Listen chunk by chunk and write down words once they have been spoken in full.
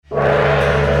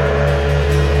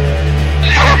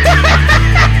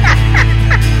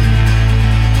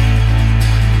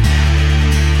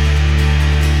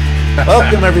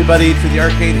Welcome, everybody, to the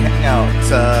Arcade Hangout,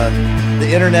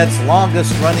 the internet's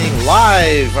longest-running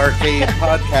live arcade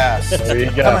podcast. There you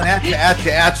go. Coming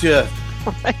at you.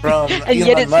 From and Elon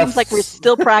yet it Musk's... seems like we're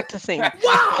still practicing. Wow!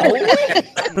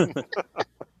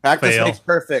 Practice Fail. makes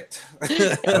perfect.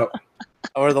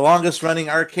 Or the longest-running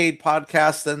arcade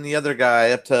podcast than the other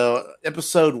guy, up to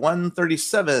episode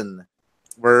 137,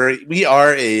 where we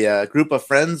are a group of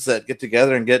friends that get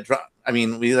together and get drunk. I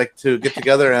mean, we like to get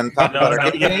together and talk about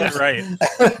arcade games. Right.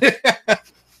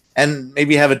 And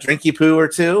maybe have a drinky poo or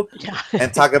two Yeah.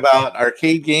 and talk about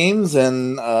arcade games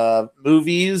and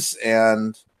movies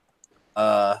and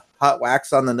hot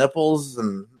wax on the nipples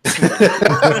and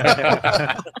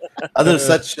other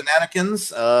such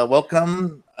shenanigans.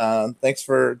 Welcome. Thanks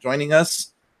for joining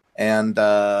us. And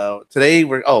today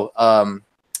we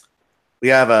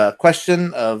have a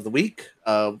question of the week.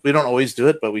 We don't always do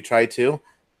it, but we try to.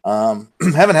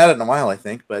 Haven't had it in a while, I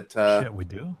think, but Yeah, we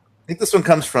do. I think this one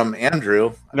comes from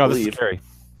Andrew. No, this is Carrie.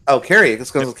 Oh, Carrie.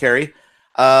 This goes with Carrie.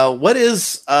 What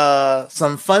is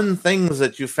some fun things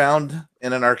that you found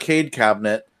in an arcade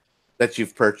cabinet that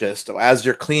you've purchased as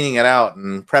you're cleaning it out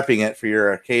and prepping it for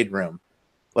your arcade room?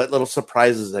 What little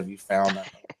surprises have you found? Kind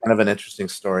of an interesting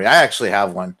story. I actually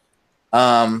have one.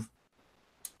 So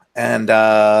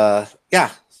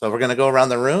we're going to go around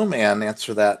the room and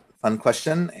answer that fun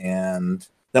question, and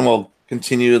then we'll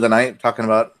continue the night talking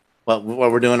about what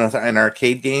we're doing in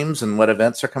arcade games and what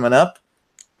events are coming up,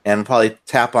 and probably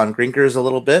tap on Grinkers a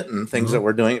little bit and things that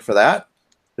we're doing for that,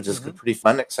 which is pretty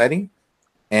fun, exciting.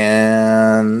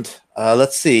 And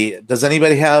let's see. Does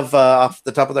anybody have off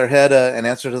the top of their head an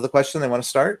answer to the question they want to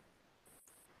start?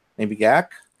 Maybe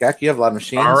Gak? Gak, you have a lot of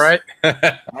machines. All right. All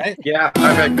right. Yeah,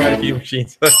 I've had quite a few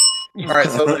machines. All right,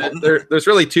 so there's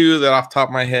really two that off the top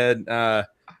of my head.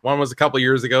 One was a couple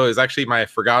years ago. It was actually my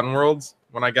Forgotten Worlds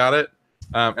when I got it.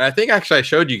 And I think actually I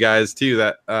showed you guys too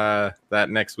that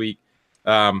next week.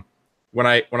 When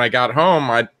I got home,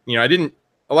 I didn't.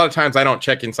 A lot of times I don't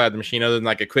check inside the machine other than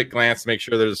like a quick glance to make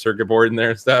sure there's a circuit board in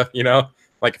there and stuff.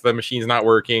 Like if the machine's not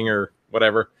working or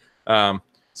whatever.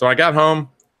 So I got home,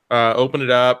 opened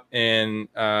it up, and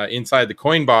inside the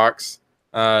coin box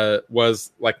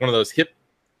was like one of those hip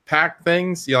pack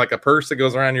things. Like a purse that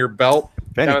goes around your belt.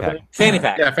 Fanny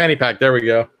pack. Yeah, fanny pack. There we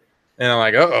go. And I'm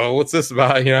like, oh, what's this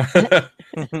about?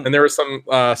 And there were some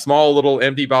small little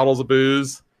empty bottles of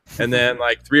booze, and then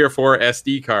like 3 or 4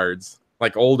 SD cards,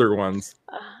 like older ones.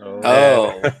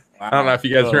 Oh, I don't know if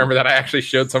you guys remember that. I actually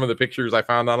showed some of the pictures I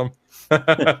found on them.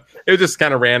 It was just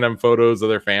kind of random photos of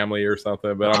their family or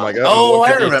something. But I'm like, oh,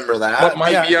 I remember that. What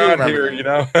might be I on here?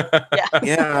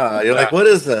 Yeah, you're like, what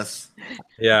is this?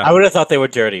 Yeah. I would have thought they were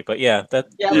dirty, but yeah, that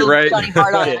You're right. Johnny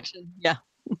Hard on action. Yeah.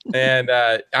 And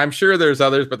I'm sure there's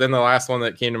others, but then the last one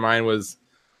that came to mind was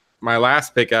my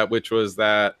last pickup, which was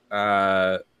that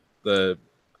the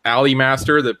Alley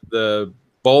Master, the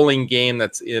bowling game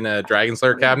that's in a Dragon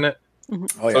Slayer cabinet. Oh,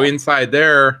 yeah. So inside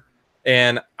there,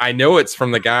 and I know it's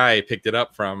from the guy I picked it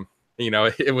up from.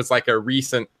 It was like a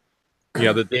recent.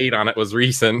 The date on it was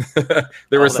recent.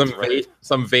 There was some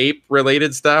vape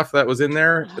related stuff that was in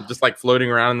there, just like floating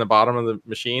around in the bottom of the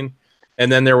machine. And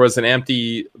then there was an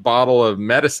empty bottle of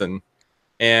medicine.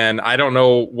 And I don't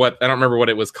remember what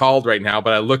it was called right now,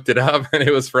 but I looked it up and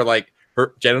it was for like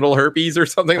genital herpes or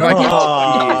something like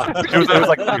that. It was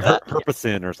like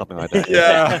herpesine or something like that.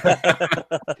 Yeah.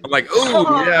 I'm like,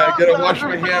 oh, yeah, I gotta wash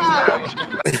my hands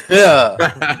now.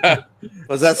 Yeah.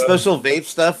 Was that special vape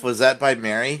stuff? Was that by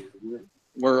Mary?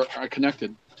 We're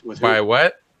connected with By her.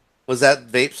 what? Was that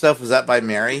vape stuff? Was that by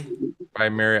Mary? By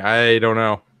Mary? I don't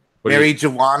know. What Mary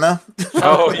Joanna?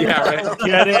 Oh, yeah, right.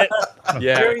 Get it?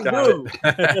 Yeah, got it.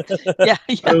 Yeah.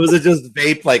 Or was it just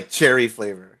vape like cherry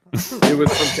flavor? It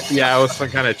was some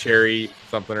kind of cherry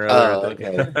something or other. Oh, I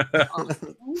think. okay.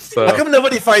 So, How come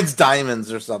nobody finds diamonds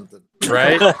or something?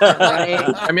 right? Right.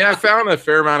 I mean, I found a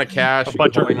fair amount of cash. A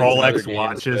bunch of going into other Rolex games,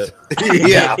 watches.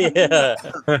 Yeah. Yeah.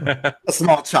 A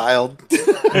small child.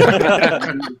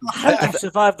 I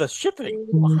survived the shipping.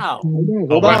 Wow.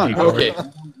 Hold on. Okay,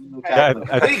 Yeah,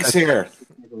 I think he's here.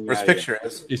 Where's picture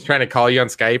is? he's trying to call you on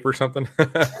Skype or something.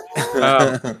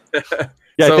 yeah.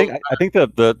 So- I think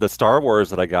the Star Wars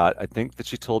that I got. I think that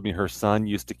she told me her son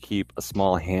used to keep a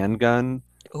small handgun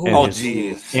and Oh, his-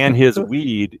 geez. and his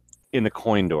weed in the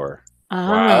coin door,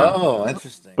 Ah. Oh,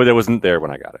 interesting. but it wasn't there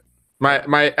when I got it.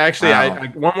 my actually, Wow. I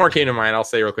one more came to mind. I'll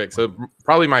say real quick. So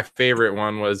probably my favorite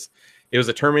one was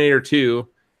a Terminator 2.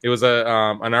 It was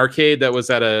an arcade that was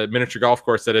at a miniature golf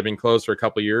course that had been closed for a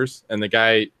couple years, and the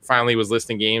guy finally was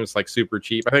listing games like super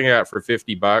cheap. I think I got it for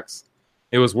 $50.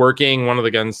 It was working. One of the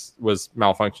guns was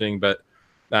malfunctioning, but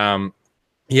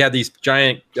he had these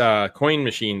giant coin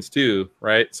machines too,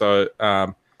 right? So,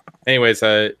 anyways,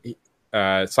 so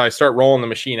I start rolling the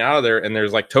machine out of there, and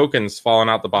there's like tokens falling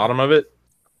out the bottom of it.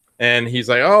 And he's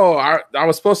like, "Oh, I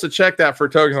was supposed to check that for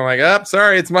tokens." I'm like, "Oh,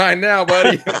 sorry, it's mine now,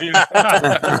 buddy." Just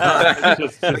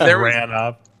ran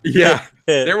up. Yeah,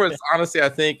 there was honestly, I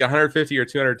think 150 or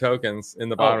 200 tokens in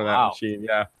the bottom of that machine.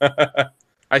 Yeah,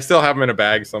 I still have them in a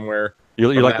bag somewhere.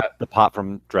 You're like the pot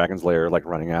from Dragon's Lair, like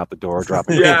running out the door,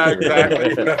 dropping. Yeah,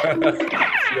 exactly.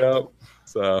 Yep.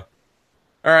 So,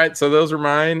 all right. So those are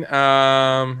mine.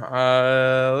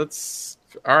 Let's.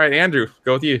 All right, Andrew,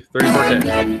 go with you.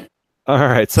 34K. All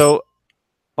right, so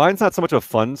mine's not so much a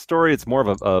fun story; it's more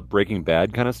of a Breaking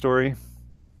Bad kind of story.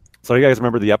 So you guys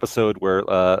remember the episode where,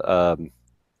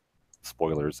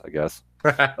 spoilers, I guess.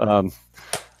 It's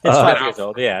 5 years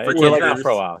old. Yeah, it's been out for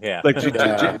a while. Yeah, like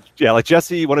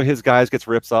Jesse, one of his guys gets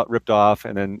ripped off,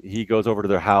 and then he goes over to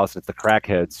their house, and it's the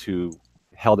crackheads who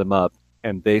held him up,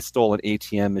 and they stole an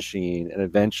ATM machine, and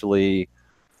eventually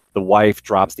the wife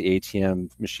drops the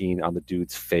ATM machine on the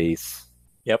dude's face.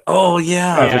 Yep. Oh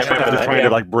yeah. They're trying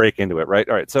to like break into it, right?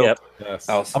 All right. So Yes.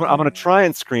 I'm going to try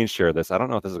and screen share this. I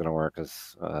don't know if this is going to work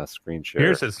because screen share.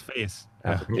 Here's his face.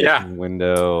 Yeah.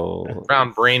 Window.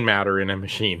 Found brain matter in a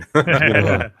machine.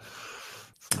 I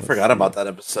forgot about that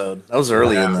episode. That was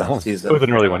early in the It season. was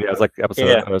an early one. Yeah, it was like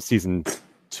episode season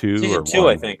 2 Season or 2,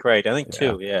 1. I think. Right. I think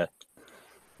 2. Yeah.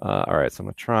 All right. So I'm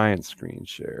going to try and screen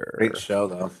share. Great show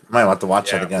though. Might want to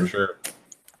watch it again. For sure.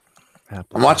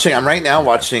 I'm right now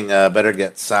watching Better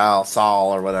Get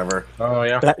Saul or whatever. Oh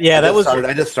yeah.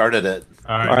 I just started it.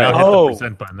 All right. All right. Now hit the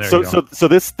present button. There you go. So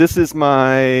this is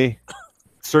my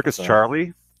Circus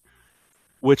Charlie,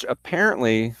 which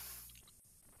apparently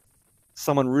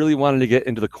someone really wanted to get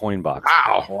into the coin box.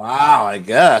 Wow, I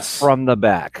guess. From the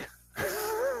back.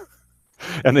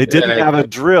 And they didn't have a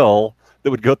drill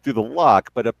that would go through the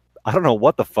lock, but I don't know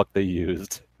what the fuck they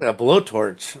used. A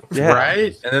blowtorch. Yeah.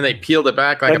 Right? And then they peeled it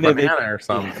back like And a then banana or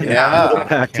something. Yeah.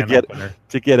 Back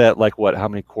to get at like what? How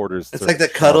many quarters? It's like they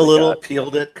cut a little,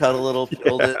 peeled it, cut a little,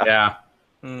 peeled it. Yeah.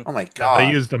 Oh my god. They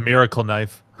used a miracle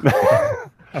knife.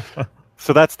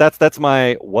 So that's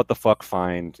my what the fuck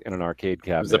find in an arcade It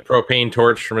was cabinet. a propane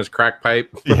torch from his crack pipe.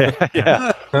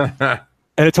 Yeah.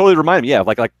 And it totally reminded me,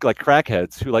 like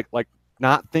crackheads who like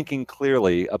not thinking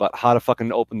clearly about how to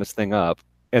fucking open this thing up.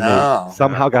 And they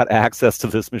somehow got access to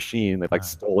this machine. They like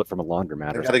stole it from a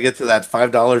laundromat. I got to get to that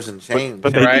 $5 and change.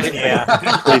 But they, Right? they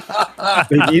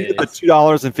needed the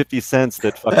 $2.50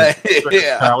 that fucking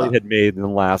Charlie had made in the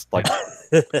last like.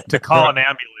 To call an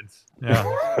ambulance. Yeah.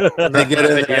 And they get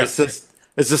it.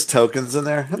 It's just tokens in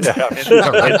there. Hidden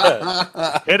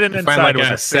Find inside like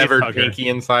was a severed face hugger. pinky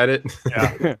inside it.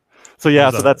 Yeah. So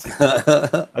yeah, Those that's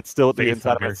still what the face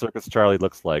inside of my hugger. Circus Charlie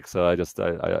looks like. So I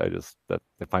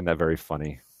find that very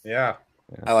funny. Yeah.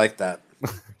 I like that. I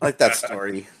like that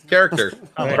story. Character.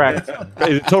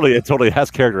 It totally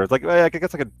has character. It's like I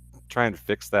guess I could try and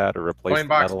fix that or replace Coin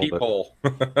box the metal, peephole.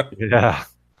 but- Yeah.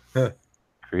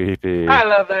 Creepy. I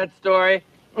love that story.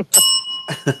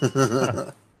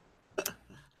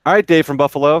 All right, Dave from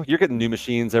Buffalo, you're getting new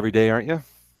machines every day, aren't you?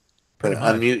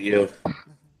 Unmute you.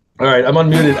 All right, I'm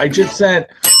unmuted. I just sent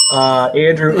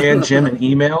Andrew and Jim an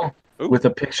email with a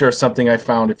picture of something I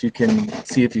found. If you can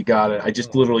see if you got it. I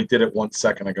just literally did it 1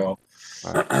 second ago.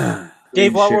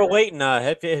 Dave, while we're waiting,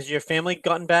 has your family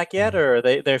gotten back yet, or are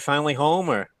they're finally home,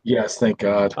 or? Yes, thank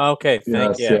God. Okay,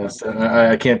 Yes.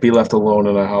 I can't be left alone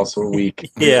in a house for a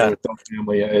week. Yeah. With no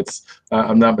family. It's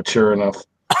I'm not mature enough.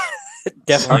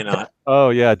 Definitely not. Oh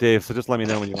yeah, Dave. So just let me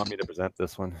know when you want me to present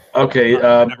this one. Okay,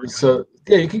 so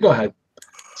yeah, you can go ahead.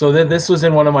 So then this was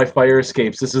in one of my fire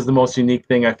escapes. This is the most unique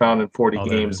thing I found in 40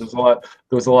 games. There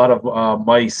was a lot of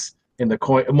mice in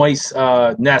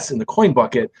the nests in the coin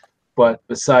bucket, but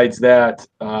besides that,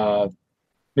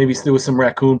 maybe there was some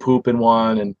raccoon poop in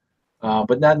one, and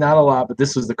but not a lot. But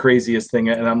this was the craziest thing,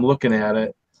 and I'm looking at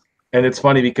it, and it's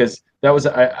funny because that was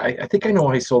I think I know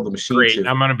why he sold the machine. Great.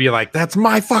 I'm gonna be like, that's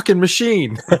my fucking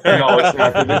machine. No,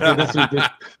 it's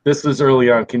not. This was early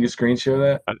on. Can you screen share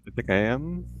that? I think I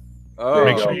am. Oh.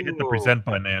 Make sure you hit the present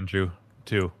button, Andrew,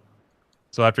 too.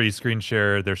 So after you screen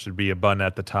share, there should be a button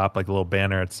at the top, like a little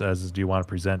banner. It says, "Do you want to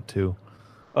present to?"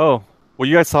 Oh, well,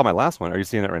 you guys saw my last one. Are you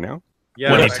seeing that right now? Yeah.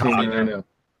 When I you see talk. it. I know.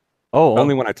 Oh,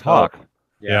 only when I talk.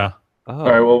 Yeah. Oh. All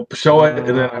right, well, show it, and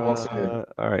then I won't see it.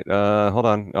 All right. Hold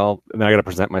on. And then I got to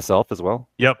present myself as well.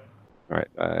 Yep. All right.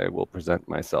 I will present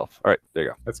myself. All right. There you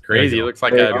go. That's crazy. It looks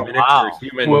like There a you go. miniature Wow.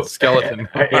 human Well, skeleton.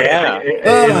 Yeah.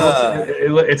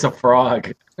 It's a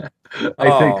frog. I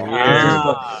think. Oh,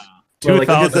 Ah. Well, like,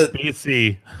 2000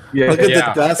 BC. Yeah, Look at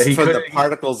Yeah. the dust He from the couldn't-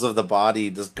 particles of the body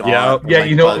just gone. Yeah. from, Yeah, like,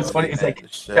 you know bugs what's funny? and It's like,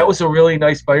 shit. that was a really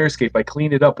nice fire escape. I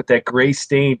cleaned it up, but that gray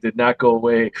stain did not go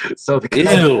away. So the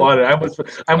guy Ew. wanted. I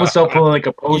almost felt pulling like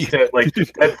a post-it, like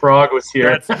that frog was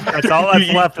here. That's all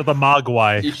that's left of the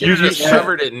Mogwai. You should have just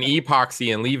covered it in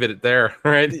epoxy and leave it there,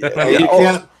 right? You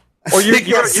can't. Or you- you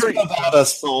can't sing about a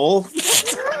soul.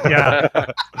 Yeah.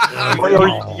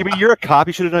 I mean, you're a cop.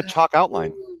 You should have done a chalk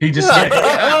outline. He just that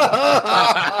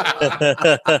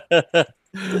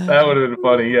would have been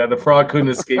funny. Yeah, the frog couldn't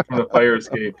escape from the fire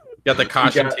escape. Got the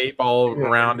caution got- tape all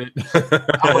around it.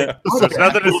 There's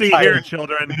nothing to see here,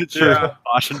 children. Sure, Yeah.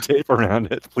 caution tape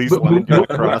around it. Please Move, don't go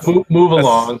across. move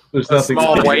along. There's A nothing.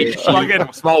 small to white see.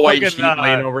 sheet, small white fucking, sheet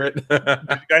laying over it. Did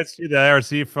you guys see the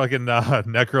IRC fucking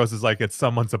Necros is like it's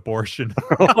someone's abortion.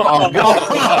 Oh,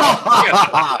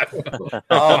 God.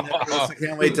 Oh, Nicholas, I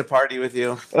can't wait to party with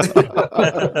you.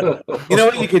 You know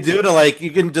what you could do to you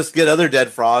can just get other dead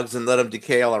frogs and let them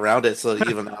decay all around it so you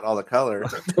even out all the color.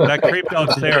 That creep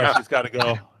downstairs, she's got to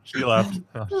go. She left.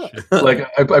 Oh, shit. Like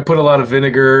I put a lot of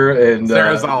vinegar and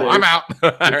Sarah's all, I'm out.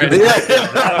 All right. That's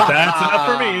enough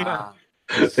for me.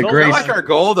 the Is that gray. like our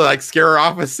goal to skare her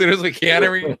off as soon as we can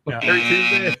every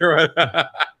Tuesday? Or what?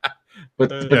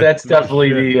 But that's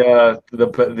definitely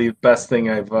the best thing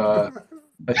I think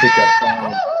I've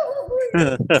found.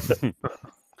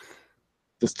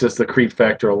 Just the creep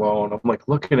factor alone. I'm like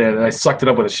looking at it. And I sucked it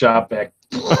up with a shop vac.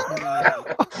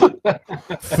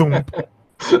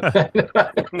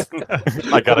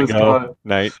 I gotta It was go. fun.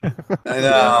 Night. I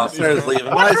know. Sarah's leaving.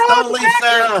 Guys, don't leave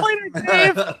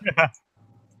Sarah.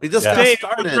 We just got Dave,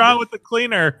 started. what's wrong with the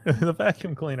cleaner? The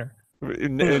vacuum cleaner.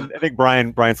 And I think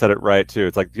Brian said it right too.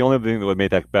 It's like the only thing that would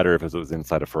make that better if it was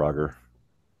inside a Frogger.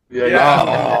 Yeah.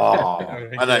 Oh, why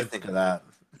did I think of that?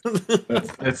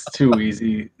 It's too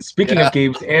easy. Speaking of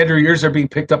games, Andrew, yours are being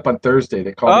picked up on Thursday.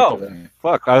 They called me today.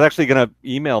 Fuck! I was actually gonna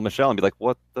email Michelle and be like,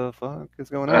 "What the fuck is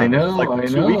going on?" I know, Like I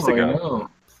 2 know, weeks ago. I know. All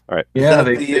right. Yeah,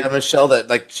 Is that the Michelle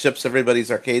that ships everybody's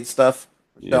arcade stuff?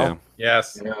 Yeah.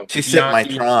 Yes. yeah. She shipped my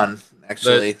Bianchi. Tron,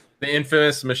 actually. The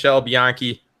infamous Michelle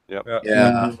Bianchi. Yep.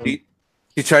 Yeah.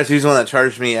 He's the one that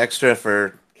charged me extra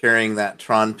for carrying that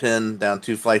Tron pin down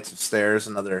 2 flights of stairs,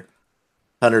 another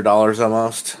 $100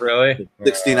 almost. Really?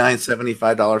 $69,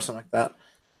 $75, something like that.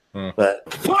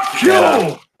 But Fuck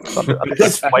you!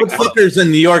 because fuckers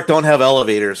in New York don't have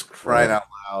elevators, crying out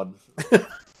loud.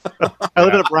 I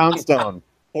live in a brownstone,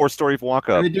 4-story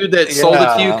walk-up. And the dude that sold it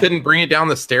to you Yeah. couldn't bring it down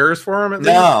the stairs for him? At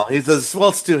least? No, he says, well,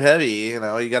 it's too heavy. You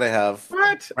got to have.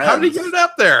 What? How did he get it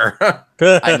up there?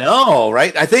 I know,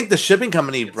 right? I think the shipping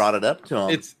company brought it up to him.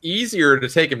 It's easier to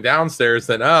take him downstairs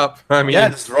than up. I mean, yeah,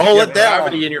 just roll you it have down.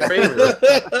 gravity in your favor.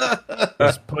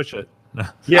 Just push it.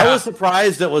 I was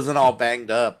surprised it wasn't all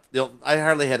banged up. I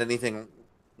hardly had anything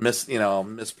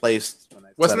misplaced. When I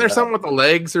Wasn't set there it something up. with the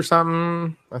legs or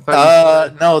something? I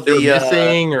thought No, they were the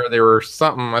missing or they were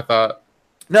something. I thought.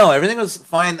 no, everything was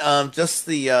fine. Just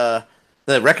the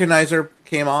recognizer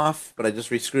came off, but I just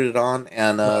re-screwed it on,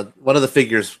 and one of the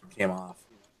figures came off,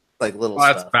 like little Well,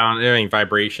 that's stuff. found doing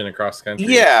vibration across the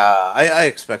country. Yeah, I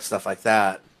expect stuff like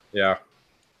that. Yeah.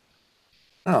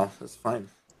 Oh, that's fine.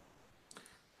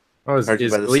 Oh, is Heard you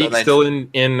by the Gleek sunlight. still in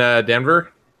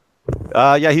Denver?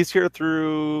 Yeah, he's here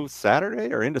through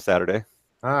Saturday or into Saturday.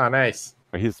 Ah, nice.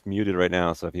 He's muted right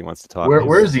now, so if he wants to talk,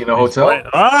 Where is he in a hotel?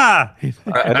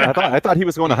 I thought he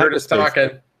was going to Heard us hyperspace.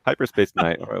 talking. Hyperspace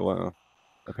tonight. All right, well,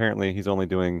 apparently he's only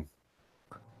doing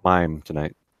mime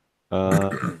tonight. Did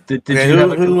Okay, you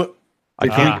have who-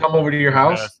 did he come over to your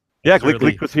house? Yeah, It's early.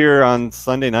 Gleek was here on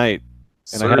Sunday night.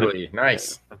 And I had Surly.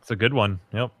 Nice. That's a good one.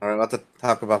 Yep. All right, we'll have to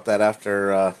talk about that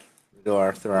after we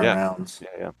go through our Yeah. rounds.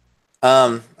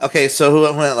 Yeah. Okay, so who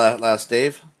went last?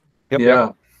 Dave? Yep.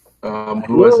 Yeah.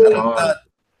 Who was it on?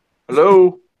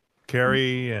 Hello.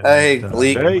 Carrie. And, Hey,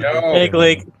 Gleek. Hey. Hey,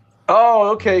 Gleek. Oh,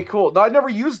 okay, cool. No, I never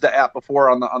used the app before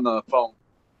on the phone.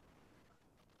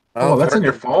 Oh, that's on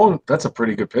your phone. That's a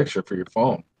pretty good picture for your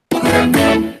phone.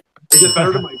 Is it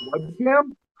better than my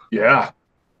webcam? Yeah.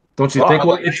 Don't you Oh, think? I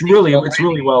Well, thought it's you really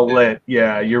said- well lit.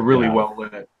 Yeah, you're really Yeah. well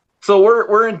lit. So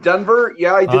we're in Denver.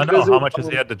 Yeah, I did Oh, no. visit. How much has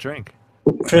he had to drink?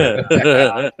 Yeah.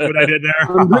 What I did there?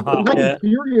 I'm Yeah.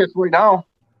 furious right now.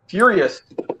 Furious.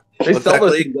 They What's sell that,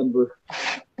 this Gleek? in Denver.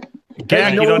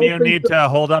 Gag, you you know don't what I even think need to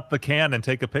hold up the can and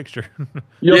take a picture.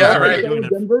 You know Yeah, what right. they sell in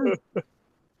Denver?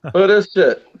 Look at this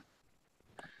shit.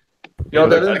 Yo,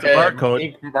 that That's is a barcode.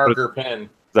 Ink marker pen. Is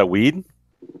that weed?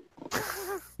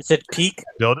 You said peak.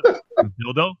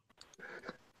 Dildo?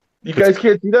 You guys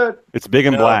can't see that? It's big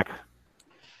and No. black.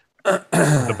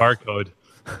 The barcode.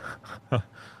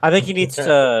 I think he needs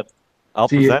to. I'll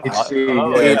See, present. it's- see, Oh,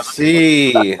 yeah. Let's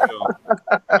see.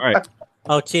 All right.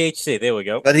 Oh, THC. There we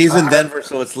go. But he's in Denver,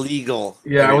 so it's legal.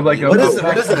 Yeah, I would like a- What is it?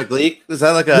 What is it, a Gleek? Is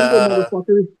that like a?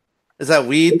 Motherfucker. Is that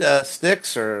weed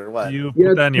sticks or what? You Yeah,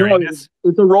 put that in your no, anus?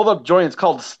 it's a rolled up joint. It's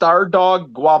called Star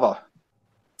Dog Guava.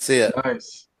 See it.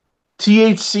 Nice.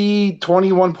 THC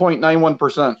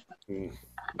 21.91%.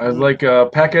 I would like a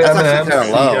packet of That's M&Ms,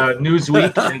 actually kinda low. the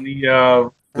Newsweek, and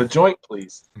the joint,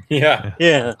 please. Yeah.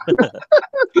 Yeah.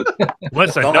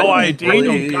 Listen, Don't no make ID, no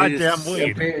please. goddamn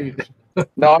weed.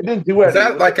 No, I didn't do it. Is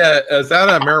that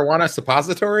a marijuana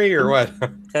suppository or what?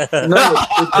 No,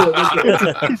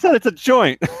 He said it's a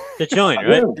joint. The joint,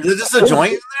 right? Is it just a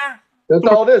joint in there? that's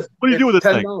all it is. What do you do with this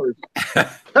thing? $10.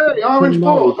 Hey, orange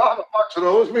balls. I'll have a box of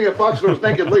those. Me a box of those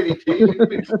naked lady tees. Give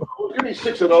me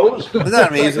 6 of those. Isn't that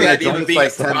amazing? A That even joint's be like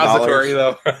a suppository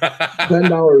 $10. though.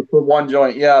 $10 for one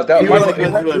joint. Yeah, that If you were might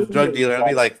to go to a drug dealer, it'd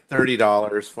be like $30,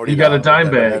 $40. You got a dime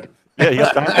bag. Yeah, you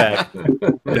got that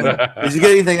bag. Did you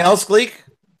get anything else, Gleek?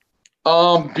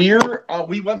 Beer.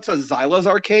 We went to Zyla's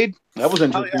arcade. That was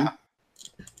interesting. A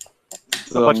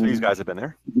bunch of these guys have been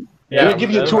there. Yeah, let me give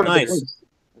you a tour. Nice.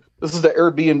 This is the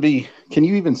Airbnb. Can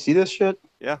you even see this shit?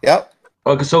 Yep.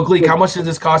 Okay, so Gleek, how much did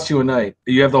this cost you a night?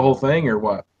 Do you have the whole thing or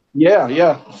what? Yeah.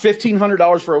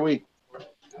 $1,500 for a week.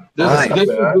 Nice. This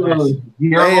is,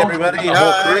 Hey, everybody. A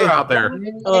whole crew Hi. out there.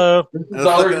 Hello.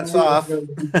 Looking us off.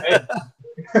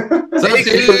 Hey,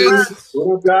 dudes.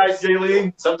 What up, guys?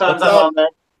 Jayleen. Sometimes What's I'm up? on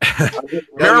that.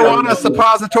 Marijuana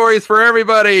suppositories for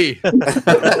everybody.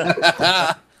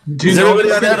 Do you Is know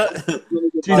everybody on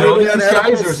these that?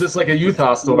 guys, or is this like a youth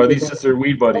hostel? Or are these just their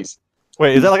weed buddies?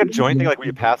 Wait, is that like a joint thing, like where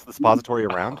you pass the suppository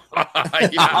around?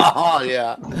 Yeah. Oh,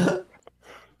 yeah.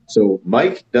 So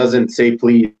Mike doesn't say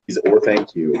please or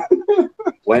thank you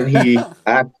when he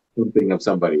asks something of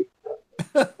somebody.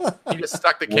 You just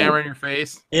stuck the camera in your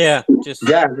face. Yeah. Just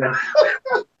Yeah.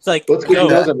 it's like Let's get go.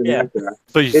 those up in Yeah. there.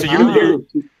 So, If you're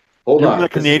hold on. the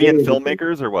Canadian This is-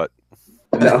 filmmakers or what?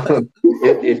 No.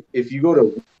 If you go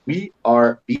to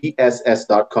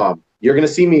wearebss.com, you're going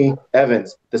to see me,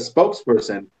 Evans, the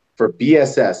spokesperson for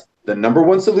BSS, the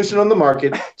 #1 solution on the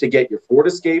market to get your Ford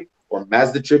Escape or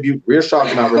Mazda Tribute rear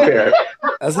shock mount repair.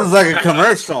 This is like a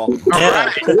commercial.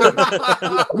 Yeah.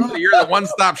 You're the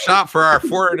one-stop shop for our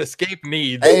Ford Escape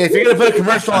needs. Hey, if you're going to put a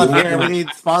commercial on here, we need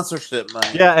sponsorship money.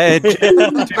 Yeah, and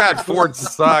Too bad Fords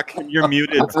suck. you're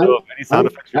muted, so if any sound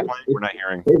effects you're playing, we're not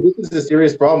hearing. Hey, this is a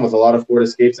serious problem with a lot of Ford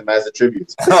Escapes and Mazda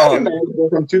Tributes. Oh.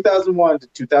 From 2001 to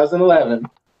 2011.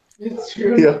 It's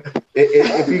true. Yeah.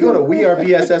 If you go to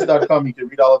wearebss.com, you can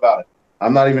read all about it.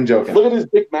 I'm not even joking. Look at this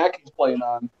Big Mac he's playing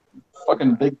on.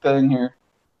 Fucking big thing here.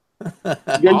 You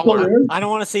guys Baller. still there? I don't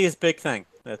want to see his big thing.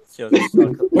 That's just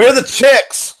Where are the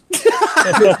chicks?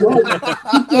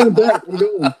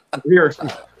 Here.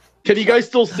 Can you guys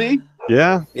still see?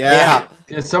 Yeah. Yeah.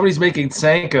 Yeah, somebody's making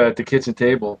Sanka at the kitchen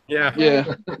table. Yeah.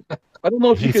 Yeah. I don't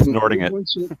know if you He's can snorting it.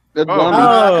 That's Oh. one.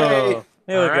 Oh,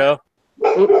 there we All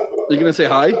go. You gonna say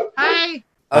hi?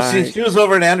 Oh, she was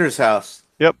over at Andrew's house.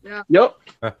 Yep.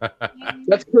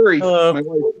 That's Curry. Hello. My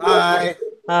wife. Hi.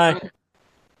 Hi.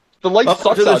 The light Welcome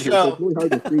sucks to the out here. So show. it's really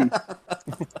hard to see.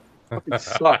 Fucking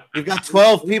suck. You've got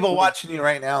 12 people watching you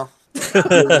right now.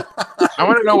 I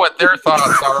want to know what their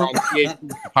thoughts are on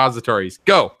THC suppositories.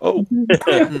 Go. Oh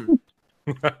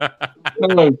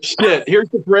shit! Here's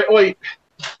the fridge. Wait,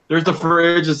 there's the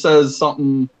fridge. It says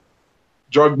something.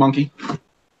 Drug monkey.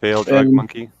 Failed drug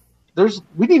monkey.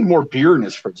 We need more beer in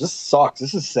this fridge. This sucks.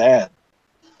 This is sad.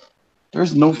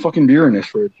 There's no fucking beer in this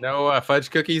fridge. No fudge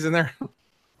cookies in there?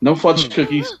 No fudge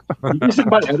cookies. You can say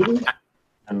bye, editor.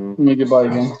 Make it by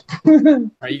again.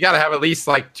 You got to have at least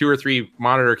like 2 or 3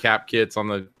 monitor cap kits on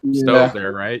the Yeah. stove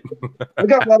there, right? I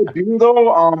got a lot of beer though.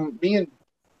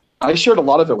 I shared a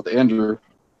lot of it with Andrew,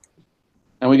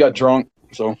 and we got drunk.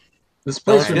 So This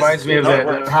place reminds me of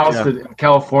that house in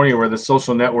California where the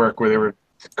social network where they were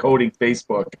coding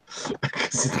Facebook.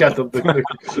 'Cause it's got the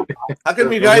How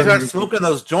come you guys aren't smoking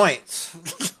those joints?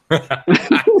 What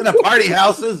kind of party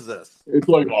house is this? it's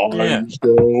like, oh, Yeah. I'm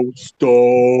so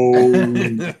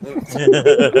stoned.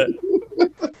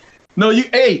 No, you.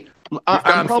 Hey, I'm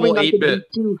gotten probably full not gonna be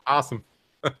 8-bit. too. Awesome.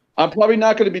 I'm probably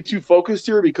not going to be too focused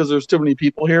here because there's too many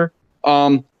people here.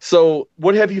 So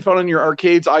what have you found in your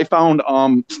arcades? I found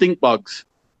stink bugs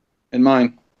in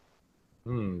mine.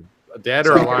 Dead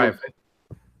or alive?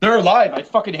 They're alive. I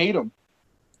fucking hate them.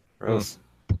 Gross.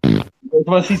 You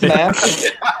want to see some ass?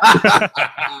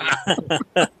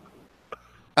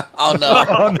 Oh, no.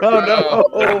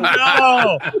 Oh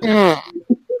no!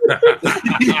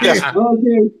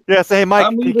 Okay, Yeah, say, hey, Mike,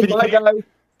 I'm leaving. Bye, guys.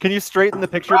 can you straighten the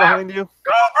picture behind you?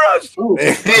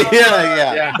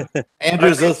 yeah.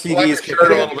 Andrew's OCD is Select your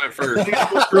shirt a little bit first.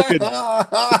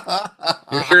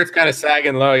 Your shirt's kind of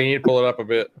sagging low. You need to pull it up a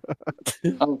bit.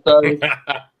 I'm sorry.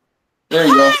 There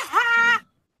you go.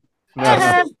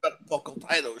 Buckle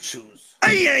tie those shoes.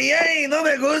 Ay, ay, ay, no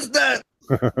me gusta.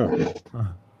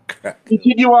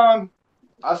 Continue on.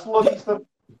 Hasta la vista.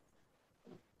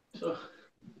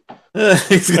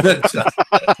 He's gonna just...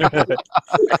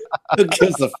 Who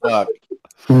gives a fuck?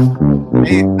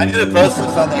 Hey, I need to post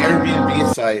this on the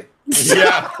Airbnb site.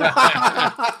 Yeah.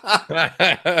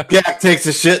 Jack takes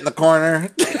a shit in the corner.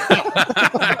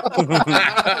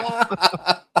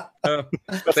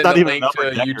 That's Send not a even link an to a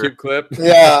upper decker. YouTube clip.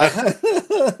 Yeah.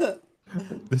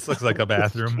 This looks like a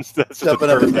bathroom. That's just a Jumping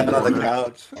up and third down on the floor.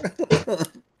 couch.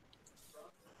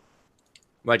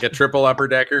 Like a triple upper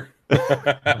decker.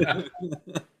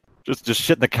 Just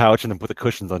shit in the couch and then put the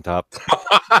cushions on top.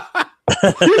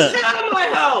 You shit out of my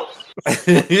house.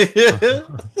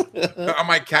 On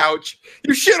my couch.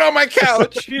 You shit on my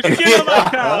couch. You shit on my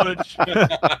couch.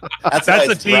 That's That's why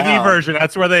the it's TV brown. version.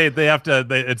 That's where they have to.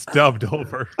 It's dubbed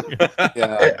over.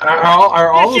 Yeah.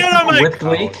 Are all You of shit on them my with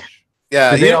Gleek?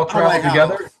 Yeah. Did they you all know my travel house.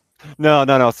 together?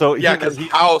 No. So Yeah, he- because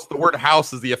house, the word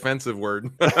house is the offensive word.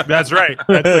 That's right.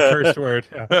 That's the cursed word.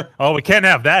 Yeah. Oh, we can't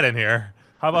have that in here.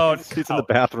 How about? he's in the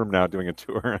bathroom now doing a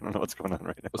tour. I don't know what's going on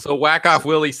right now. So Whack Off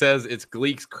Willie says it's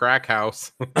Gleek's crack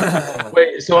house.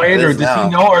 Wait, so Andrew, is does now. he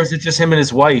know, or is it just him and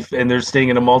his wife, and they're staying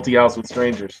in a multi-house with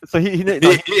strangers? So he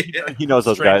knows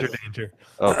those Stranger guys. danger.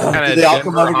 Oh. Kinda Did they all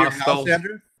come Denver over to your hostel. house,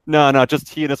 Andrew? No, just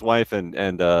he and his wife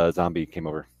and Zombie came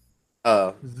over.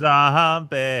 Oh.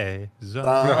 Zombie.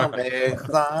 Zombie.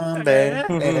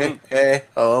 Hey, hey,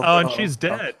 oh, Oh, and she's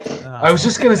dead. I was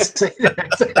just gonna say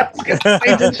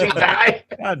that. Did she die?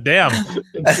 God damn.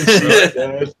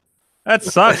 That That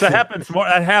sucks. That happens more.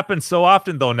 That happens so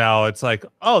often though. Now it's like,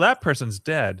 oh, that person's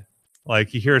dead.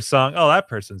 Like you hear a song, oh, that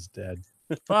person's dead.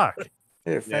 Fuck.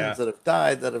 Hey, friends Yeah.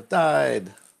 that have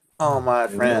died. Oh, my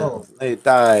friends, they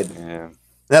died. Yeah.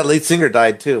 That lead singer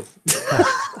died too.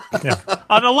 Yeah.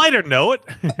 On a lighter note.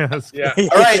 Yes. Yeah. All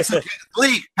right, so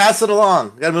Gleek, pass it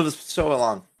along. Got to move this show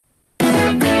along.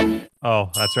 Oh,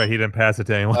 that's right. He didn't pass it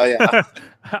to anyone. Oh yeah,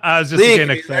 I was just Gleek, getting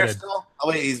are you there excited. still? Oh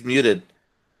wait, he's muted.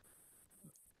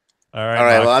 All right. All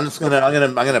right, Mark. well,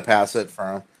 I'm gonna pass it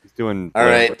for him. He's doing. All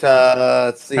right,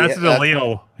 let's see. Pass it to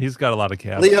Leo. He's got a lot of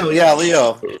cabs. Leo, yeah,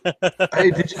 Leo.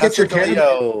 Hey, did you Pass get your it to cabinet?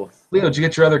 Leo. Leo, did you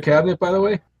get your other cabinet, by the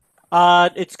way?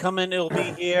 It's coming. It'll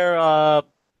be here a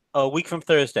week from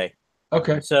Thursday.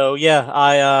 Okay. So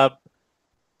yeah,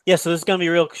 so this is gonna be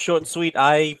real short and sweet.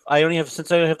 I only have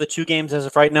the 2 games as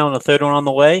of right now, and the third one on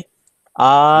the way.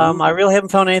 I really haven't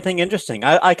found anything interesting.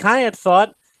 I kind of had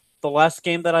thought the last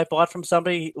game that I bought from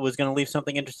somebody was going to leave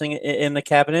something interesting in the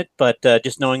cabinet, but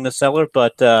just knowing the seller,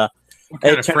 but What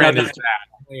kind it of turned friend out is that?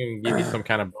 Give you some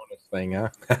kind of bonus thing, huh?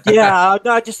 yeah,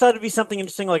 no, I just thought it'd be something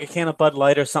interesting, like a can of Bud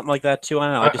Light or something like that too.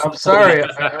 I don't know. I'm sorry.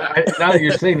 Now that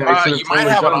you're saying that, I should You might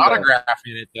have an autograph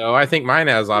in it, though. I think mine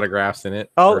has autographs in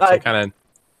it. Oh, or some kind of.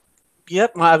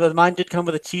 Yep, mine did come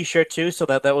with a T-shirt too, so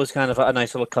that was kind of a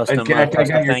nice little custom. And Jack, I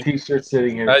custom got your thing. T-shirt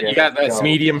sitting here. You got that So-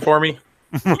 medium for me?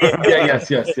 yes.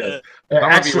 I'm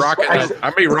gonna be rocking that. I'm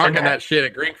gonna be rocking that shit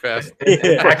at Grinkfest.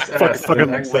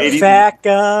 Fat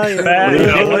guy.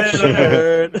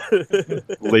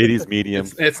 Ladies medium.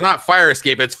 It's not fire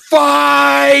escape. It's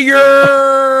fire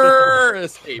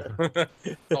escape.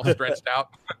 It's all stretched out.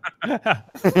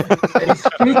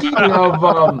 Speaking of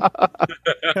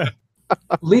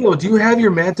Leo, do you have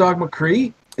your Mad Dog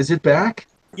McCree? Is it back?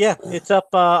 Yeah, it's up.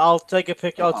 I'll take a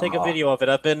picture. I'll take a video of it.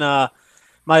 I've been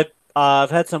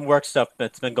I've had some work stuff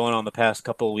that's been going on the past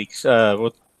couple of weeks.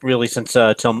 Really since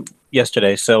till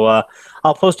yesterday. So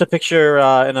I'll post a picture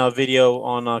and a video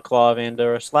on Clav and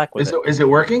Slack with Is it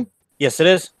working? Yes, it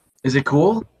is. Is it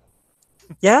cool?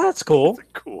 Yeah, it's cool.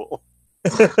 Cool.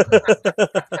 Dave,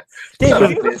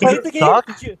 have you ever played the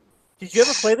game? Did you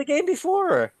ever play the game before?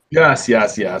 Or? Yes. I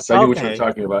knew what you were Okay.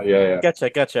 talking about. Yeah.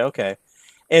 Gotcha. Okay.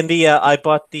 And I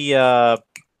bought the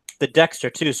Dexter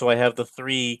too, so I have the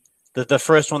 3, the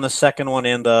first one, the second one,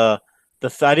 and the I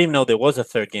didn't even know there was a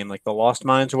third game, like the Lost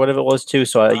Mines or whatever it was too.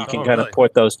 So you can kind of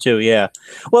port those too. Yeah.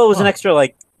 Well, it was an extra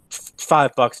like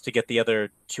 $5 to get the other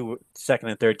 2 second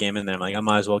and third game in there. I'm like, I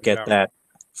might as well get that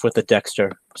with the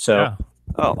Dexter. So. Yeah.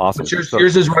 Oh, awesome. But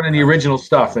yours is running the original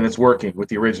stuff, and it's working with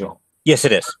the original. Yes,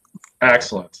 it is.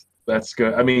 Excellent. That's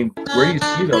good. I mean, where do you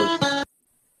see those?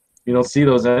 You don't see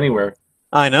those anywhere.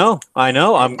 I know.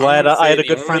 I'm glad I had a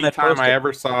good friend that The only time posted. I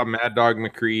ever saw Mad Dog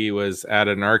McCree was at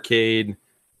an arcade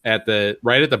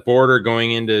right at the border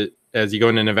going into as you go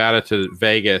into Nevada to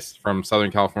Vegas from Southern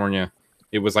California.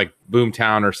 It was like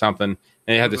Boomtown or something, and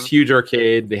they had this huge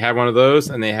arcade. They had one of those,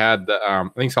 and they had the I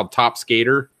think it's called Top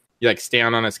Skater, you like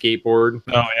stand on a skateboard.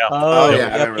 Oh yeah. Oh, yeah, I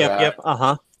yep, remember yep, that. yep.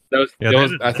 Uh-huh.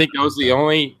 I think those are the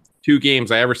only 2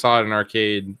 games I ever saw at an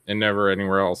arcade and never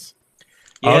anywhere else.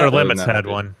 Outer other Limits than that, had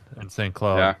but- one in St.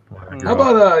 Cloud. Yeah. where I How grew up.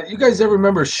 about you guys ever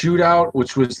remember Shootout,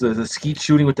 which was the skeet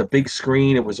shooting with the big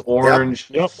screen? It was orange.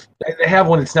 Yep. They have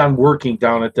one that's not working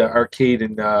down at the arcade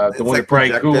and the It's one like that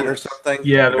Brian projected Koo. or something.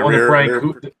 Yeah, the Like a one that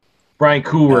rear- Brian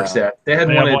Koo works at. They had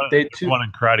They one have at they had two. one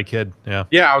in Karate Kid. Yeah.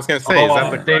 Yeah, I was gonna say, is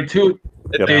Oh, that they had two.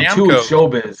 the They had two at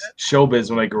Namco? Showbiz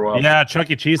when I grew up. Yeah, Chuck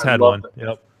E. Cheese I had one. loved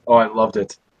Yep. Oh, I loved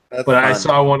it. That's But I fun.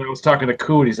 saw one. I was talking to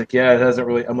Koo, and he's like, "Yeah, it hasn't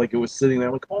really." I'm like, "It was sitting there."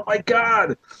 I'm like, "Oh my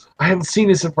god, I haven't seen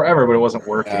this in forever," but it wasn't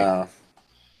working. Yeah.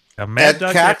 Yeah, Mad At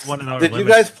Dog CAX, had one in Outer did you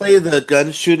Limits. guys play the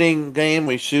gun shooting game?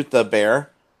 We shoot the bear.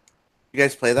 You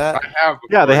guys play that? I have.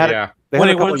 Yeah, they before, had it. yeah. They When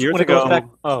had it, a couple when, years when it ago. goes back.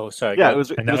 Oh, sorry. Yeah, go it was.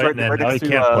 And It now, was right, and right now next you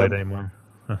to can't play it anymore.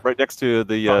 right next to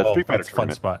the Street Fighter Fun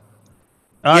tournament. spot.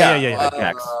 Oh yeah.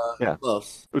 CAX. Yeah.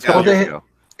 Close. It was a Yeah. couple they- years ago.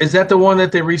 Is that the one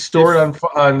that they restored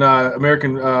on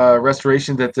American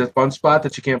Restoration? That's a fun spot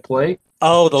that you can't play.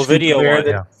 Oh, the Shoot video the bear one.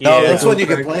 that- No, Yeah. this one you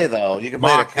can play though. You can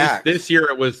play the Mock, CAX. this year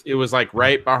it was like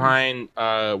right behind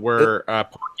where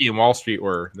Porky and Wall Street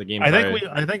were. The game. I think I played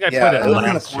Yeah, it it was in the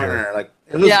last year. corner. Like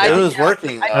it was, Yeah, it I was think-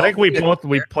 working. I think we though.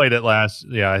 played it last.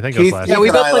 Yeah, I think it Keith- was last. Yeah, year. we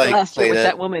and both I, played like, last year played with it.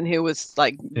 that woman who was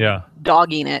like Yeah.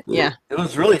 dogging it. Yeah. It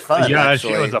was really fun. Yeah,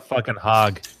 actually. she was a fucking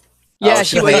hog, Yeah, Oh,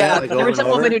 she so was. they Yeah, had to go there was a over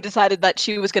and woman over? who decided that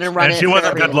she was going to run and it. she for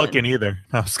wasn't good everyone. looking either.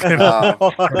 I was kidding.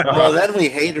 Well, then we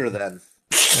hate her then.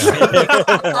 If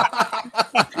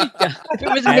it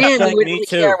was a Hashtag man, we me wouldn't really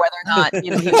too. care whether or not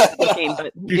he was good looking.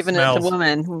 But He given it's a smells.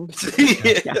 woman,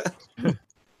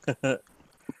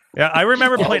 Yeah, I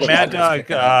remember Yeah, playing the Mad Mad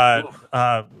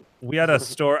Dog. We had a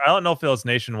store. I don't know if it was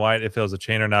nationwide, if it was a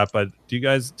chain or not. But did you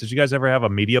guys ever have a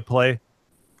media play?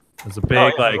 It was a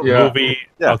big Yeah. movie.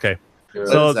 Yeah. Okay. Yeah.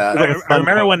 So What is that? I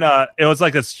remember when it was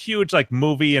like this huge like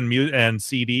movie and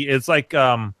CD. It's like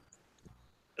it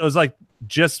was like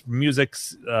just music,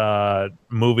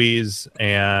 movies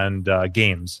and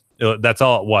games. That's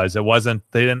all it was. It wasn't.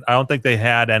 They didn't. I don't think they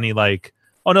had any like.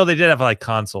 Oh no, they did have like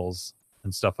consoles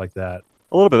and stuff like that.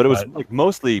 A little bit, but it was But- like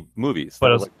mostly movies. But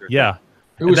That it was, was, like, their yeah.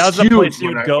 It was that was the huge place you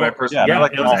when would I- go. when I first- Yeah, Yeah,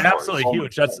 like it was Walmart. absolutely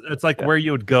huge. It's like where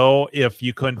you would go if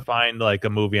you couldn't find like a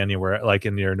movie anywhere, like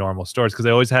in your normal stores, because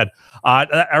they always had.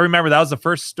 I remember that was the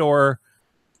first store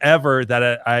ever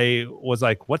that I was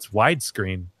like, "What's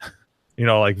widescreen?" You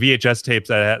know, like VHS tapes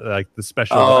that had like the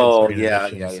special. Oh widescreen yeah,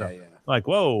 edition yeah, and yeah, stuff. yeah. Like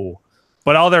whoa.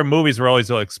 But all their movies were always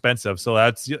so expensive, so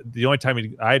that's the only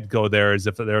time I'd go there is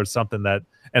if there was something that,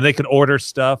 and they could order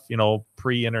stuff, you know,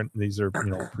 pre-internet. These are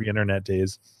pre-internet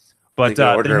days, but They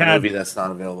can order they a had, movie that's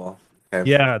not available. Okay.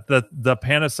 yeah, the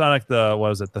Panasonic, what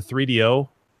was it, the 3DO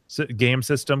game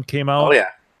system came out. Oh yeah.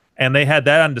 And they had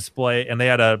that on display, and they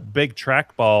had a big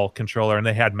trackball controller, and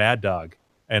they had Mad Dog,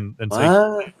 and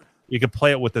so What? you could play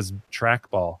it with this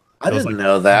trackball. I It was didn't like-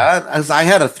 know that. I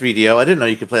had a 3DO. I didn't know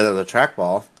you could play that with a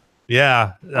trackball.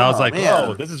 Yeah, I was Oh, like, man.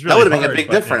 oh, this is really That would have made a hard, big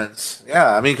but, yeah. difference.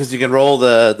 Yeah, I mean, because you can roll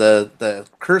the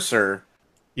cursor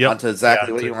Yep. onto exactly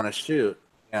Yeah, what to- you want to shoot.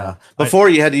 Yeah. Yeah. Before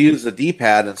you had to use the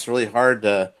D-pad, and it's really hard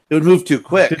to. It would move too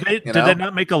quick. Did they you did they know?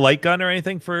 not make a light gun or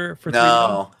anything for 3DO?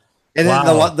 No. And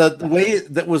Wow. then the way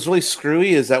that was really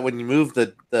screwy is that when you move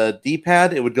the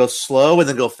D-pad, it would go slow and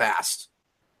then go fast.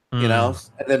 You know,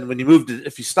 and then when you moved it,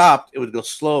 if you stopped, it would go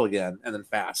slow again and then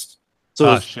fast. So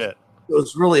Oh it was, shit. it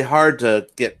was really hard to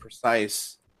get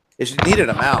precise. If you needed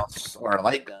a mouse or a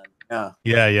light gun, yeah,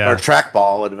 Yeah, or yeah, a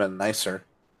trackball would have been nicer.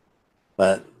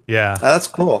 But yeah, that's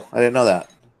cool. I didn't know that.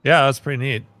 yeah. That's pretty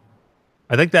neat.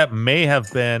 I think that may have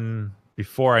been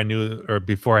before I knew or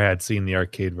before I had seen the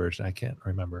arcade version. I can't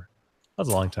remember. That was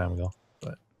a long time ago.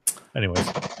 But anyways,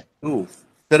 Ooh,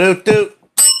 do.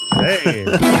 hey,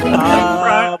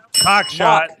 cock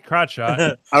shot, crotch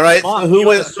shot. All right, Mark, so who you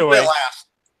went have a story. last?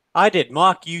 I did.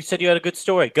 Mark, you said you had a good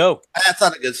story. Go. That's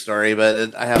not a good story,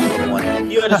 but I have a little one.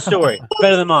 You had a story.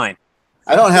 Better than mine.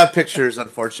 I don't have pictures,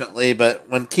 unfortunately, but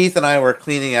when Keith and I were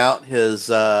cleaning out his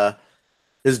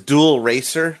dual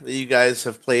racer that you guys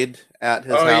have played at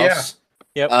his house,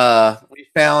 we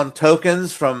found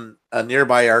tokens from a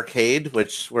nearby arcade,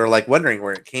 which we're like wondering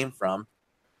where it came from,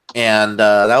 and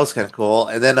that was kind of cool.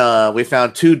 And then we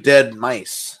found 2 dead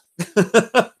mice.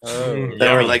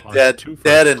 They were like dead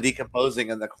and decomposing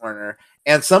in the corner.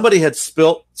 And somebody had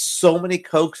spilt so many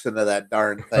Cokes into that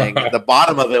darn thing. The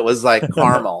bottom of it was like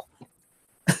caramel.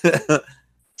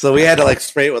 So we had to like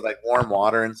spray it with like warm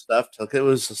water and stuff till it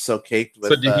was so caked with.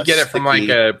 So did you get it from like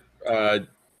sticky- a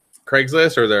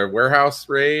Craigslist or the warehouse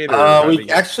raid? Or how did we you-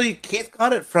 actually Keith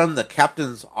got it from the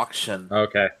captain's auction.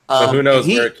 Okay, so who knows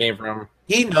he- where it came from?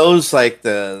 he knows like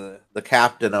the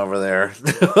captain over there,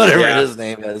 whatever his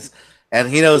name is, and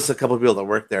he knows a couple of people that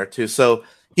work there too. So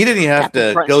he didn't even have Captain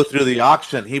to Crunch. go through the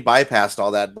auction. He bypassed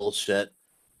all that bullshit,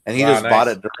 and he just bought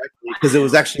it directly because it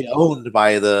was actually owned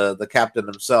by the captain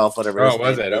himself. Whatever. Oh,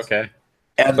 was it? Okay.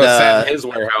 And so it sat in his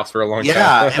warehouse for a long time.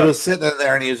 Yeah, it was sitting in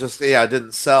there, and he was just it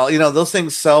didn't sell. You know, those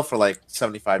things sell for like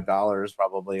 $75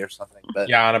 probably or something. But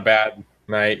yeah, on a bad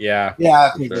night, yeah,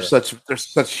 sure. they're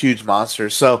such huge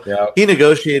monsters. So he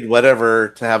negotiated whatever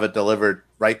to have it delivered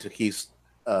right to Keith's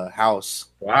house.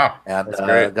 Wow, and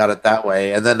got it that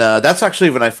way. And then that's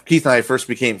actually when Keith and I first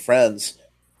became friends.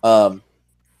 Keith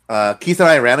and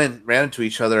I ran into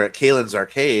each other at Kalen's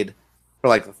Arcade for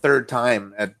like the third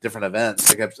time at different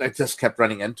events. I just kept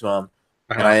running into him,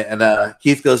 and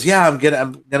Keith goes, "Yeah, I'm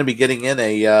gonna be getting in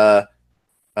a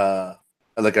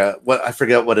what I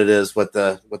forget what it is. What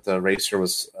the racer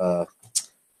was?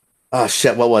 Oh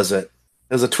shit, what was it?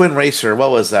 It was a twin racer.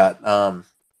 What was that?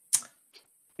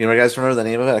 You guys remember the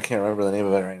name of it? I can't remember the name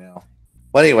of it right now.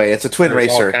 Well, anyway, it's a twin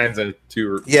racer. All kinds of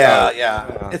two.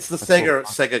 Yeah. It's the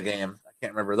Sega game. I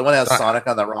can't remember. The one that has Sonic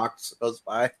on the rocks goes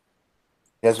by.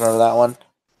 You guys remember that one?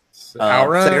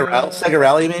 Sega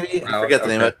Rally, maybe? I forget the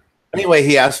name of it. Anyway,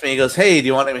 he asked me, he goes, "Hey, do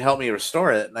you want to help me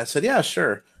restore it?" And I said, "Yeah,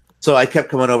 sure." So I kept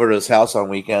coming over to his house on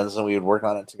weekends, and we would work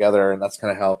on it together, and that's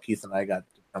kind of how Keith and I got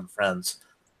to become friends.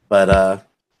 But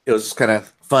it was kind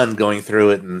of fun going through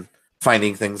it and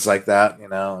finding things like that,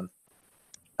 and I don't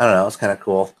know, it's kind of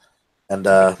cool. And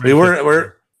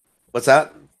we're what's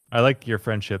that? I like your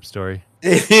friendship story.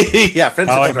 Yeah,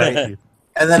 friendship like story. that.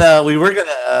 And then we were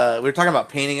talking about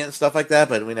painting it and stuff like that,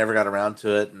 but we never got around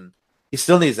to it. And he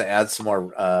still needs to add some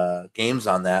more games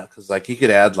on that, because like he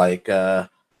could add like I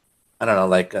don't know,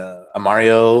 like a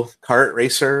Mario Kart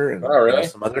racer and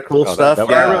some other cool stuff.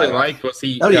 What I really liked was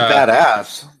that'd be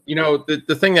badass.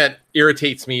 The thing that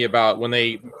irritates me about when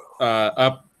they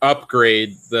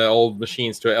upgrade the old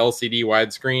machines to an LCD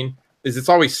widescreen is it's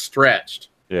always stretched.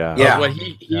 Yeah. What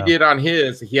he did on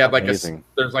his, he had like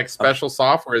there's like special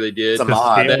software they did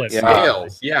that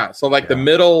scales. Yeah. So like the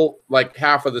middle like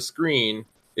half of the screen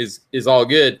is all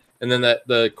good, and then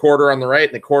the quarter on the right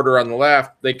and the quarter on the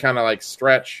left, they kind of like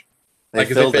stretch. They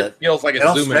filled it. Feels like it's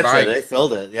zooming by. They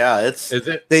filled it. Yeah, is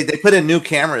it? They put in new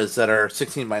cameras that are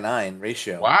 16:9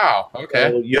 ratio. Wow. Okay.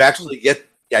 So you actually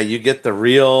get the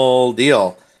real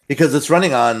deal because it's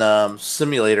running on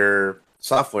simulator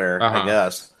software, I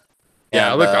guess.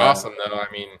 Yeah, it looked awesome though. I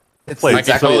mean, it's like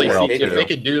exactly if they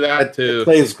could do that to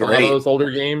one of those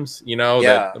older games,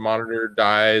 that the monitor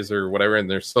dies or whatever, and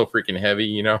they're so freaking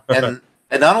heavy, And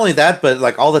not only that, but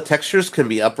like all the textures can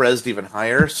be up-resed even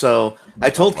higher. So I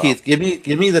told Keith, give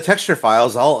me the texture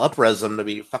files. I'll up-res them to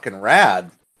be fucking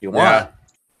rad if you want,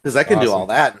 because I can do all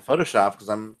that in Photoshop because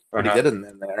I'm pretty good in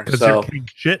there. Because so you're king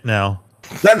shit now.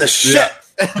 Then the shit.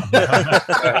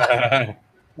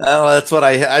 Well, that's what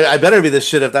I better be this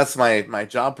shit if that's my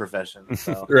job profession.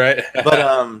 So. Right.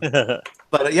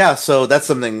 But yeah, so that's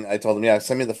something I told him. Yeah,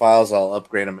 send me the files. I'll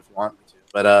upgrade them if you want me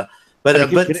to. But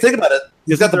think about it.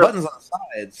 He's got the buttons on the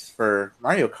sides for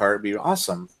Mario Kart. It'd be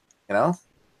awesome, Yeah.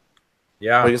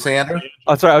 What do you say, Andrew?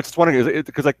 Oh, sorry. I was just wondering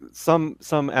because like some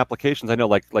applications I know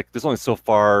like there's only so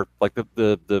far like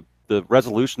the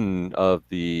resolution of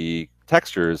the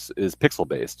textures is pixel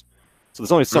based. So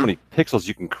there's only so many pixels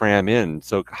you can cram in.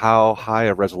 So how high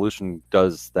a resolution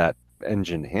does that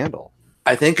engine handle?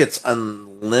 I think it's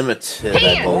unlimited,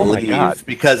 I believe,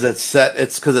 because it's set.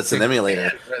 It's because it's an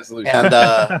emulator, and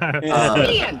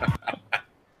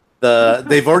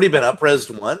they've already been up-resed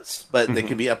once, but they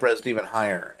can be up-resed even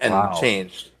higher and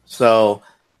changed. So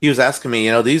he was asking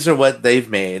me, these are what they've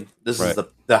made. This is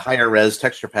the higher res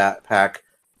texture pack,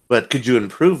 but could you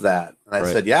improve that? And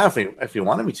I said, yeah, if you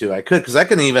wanted me to, I could, because I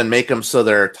can even make them so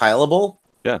they're tileable.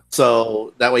 Yeah.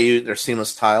 So that way they're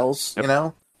seamless tiles.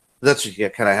 That's what you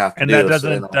kind of have to do.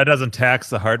 And that doesn't tax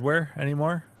the hardware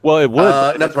anymore. Well, it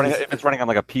would. If it's running on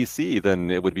like a PC, then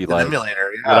it would be like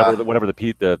emulator, whatever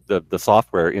the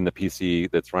software in the PC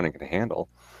that's running can handle.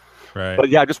 Right. But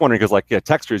yeah, I'm just wondering because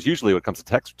textures usually when it comes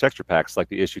to texture packs, like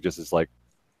the issue just is like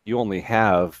you only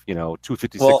have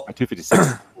 256 by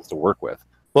 256 to work with.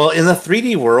 Well, in the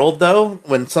 3D world, though,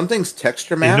 when something's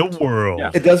texture mapped, in the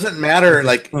world, it doesn't matter.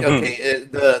 Like,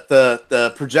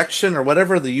 the projection or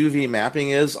whatever the UV mapping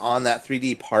is on that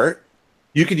 3D part,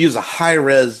 you could use a high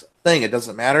res thing. It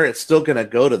doesn't matter. It's still going to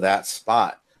go to that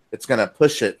spot. It's going to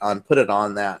put it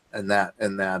on that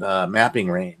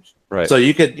mapping range. Right. So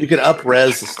you could up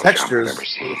res the textures.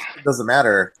 It doesn't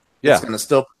matter. Yeah. It's going to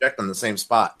still project on the same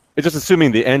spot. It's just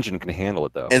assuming the engine can handle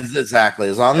it, though. Exactly.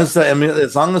 As long as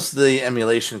the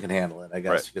emulation can handle it, I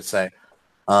guess you could say.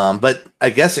 But I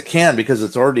guess it can because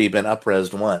it's already been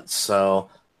up-resed once. So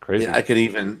Crazy. I could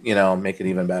even, make it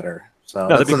even better. So No,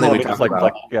 that's that'd be something cool. we Just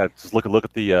talked about. just look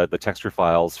at the texture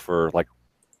files for like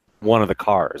one of the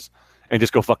cars and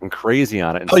just go fucking crazy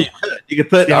on it. And Oh, you could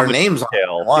put see how our much names on it if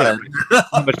detail- you wanted.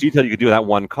 how much detail you could do with that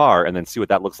one car, and then see what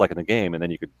that looks like in the game, and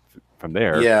then you could from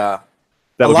there. Yeah.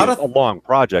 That A would lot be of- a long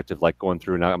project of like going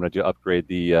through. Now I'm going to upgrade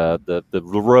the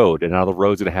road, and now the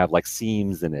road's going to have like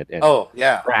seams in it and Oh,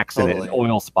 yeah. cracks in it totally. and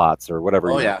oil spots or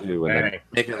whatever Oh, you yeah. want to do, and then,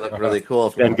 Make it look really cool.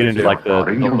 If then you get into want like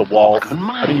the walls.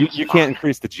 I mean, you can't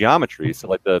increase the geometry, so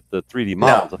like the 3D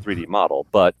model is a 3D model,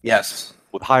 but yes,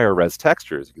 with higher res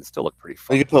textures, it can still look pretty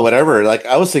fun. you could put whatever. Like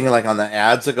I was thinking, like on the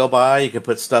ads that go by, you could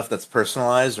put stuff that's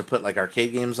personalized, or put like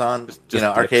arcade games on, just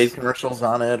arcade dicks. commercials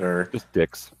on it, or Just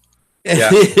dicks.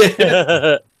 Yeah.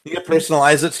 You can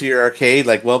personalize it to your arcade,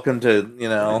 like welcome to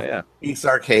Yeah. Peace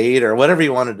Arcade or whatever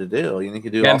you wanted to do. You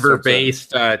could do all sorts of-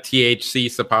 Denver-based THC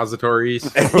suppositories.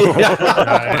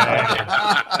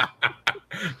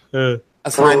 A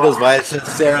sign goes by. It says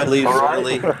Sarah leaves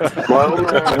early.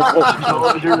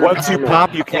 Once you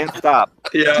pop, you can't stop.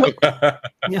 Yeah.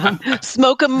 Yeah.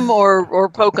 Smoke them or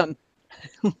poke them.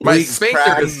 My Leagues sphincter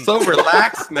crack. is so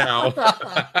relaxed now.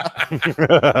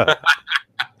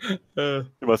 It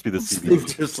must be the CB.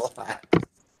 Sphincter's lax.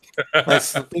 My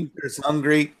sphincter's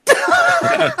hungry.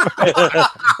 I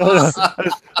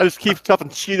just keep stuffing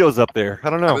Cheetos up there. I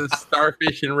don't know. The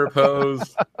starfish in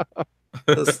repose.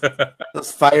 Those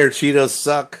fire Cheetos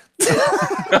suck.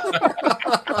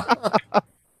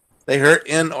 They hurt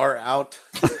in or out.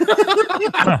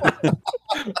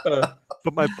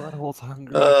 But my butthole's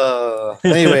hungry.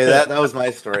 Anyway, that was my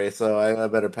story, so I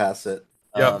better pass it.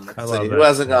 Yep, Let's I see. love Who that.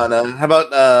 hasn't gone? How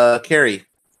about Carrie?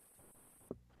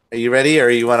 Are you ready, or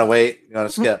you want to wait? You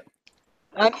want to skip?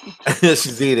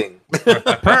 She's eating. No,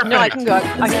 I can go.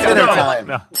 I It's can dinner go.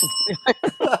 time.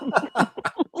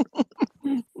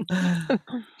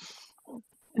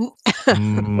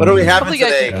 What do we have Hopefully, you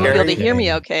guys today, will be able to Carrie? hear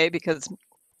me okay because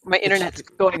my internet's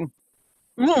going.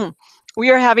 We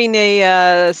are having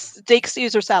a steak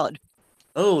Caesar salad.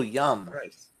 Oh, yum!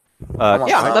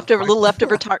 Yeah, little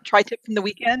leftover tri-tip from the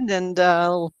weekend, and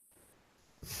I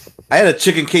had a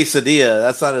chicken quesadilla.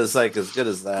 That's not as good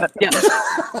as that.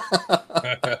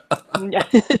 yeah.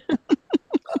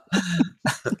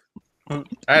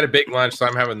 I had a big lunch, so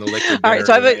I'm having the liquor dinner. All right,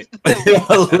 so I have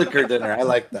A liquor dinner. I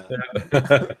like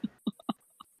that.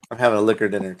 I'm having a liquor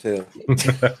dinner too.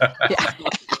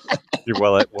 You're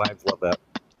well at wives love that.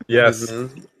 Yes.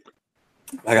 Mhm.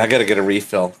 I gotta get a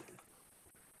refill.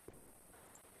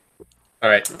 All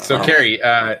right. So, Carrie,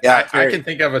 I Carrie. can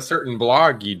think of a certain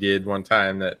blog you did one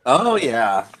time that. Oh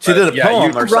yeah, she did a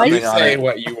poem or you something on say it.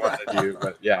 what you want to do,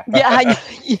 but yeah.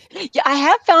 I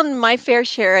have found my fair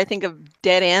share, I think, of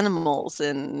dead animals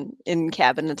in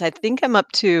cabinets. I think I'm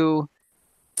up to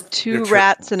two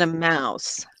rats and a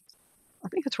mouse. I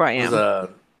think that's where I It was am. a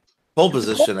pole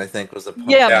position, I think, was the poem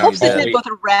Yeah, you Pope said did. did both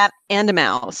a rat and a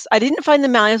mouse. I didn't find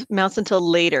the mouse until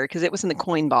later because it was in the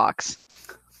coin box.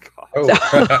 Oh. So,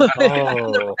 I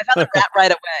found the rat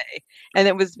right away,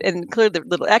 and clearly the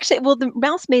little. Actually, well, the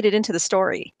mouse made it into the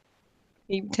story.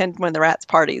 He attended one of the rats'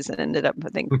 parties and ended up, I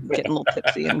think, getting a little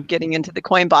tipsy and getting into the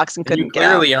coin box and couldn't You get out.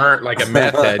 clearly aren't like a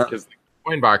meth head because the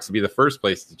coin box would be the first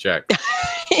place to check.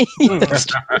 That's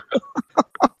true.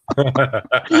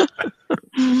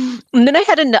 And then I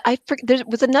had there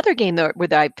was another game where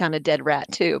I found a dead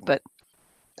rat too, but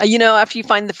after you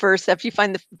find the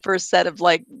first set of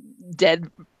like dead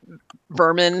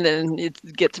vermin, and it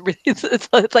gets really,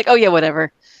 it's like, oh yeah,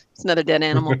 whatever, it's another dead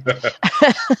animal.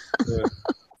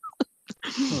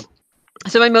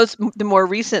 So the more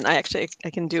recent, I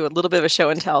can do a little bit of a show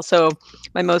and tell. So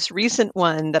my most recent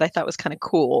one that I thought was kind of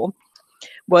cool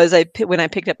was when I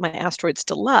picked up my Asteroids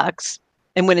Deluxe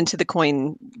and went into the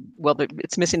coin. Well,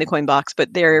 it's missing the coin box,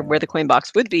 but there where the coin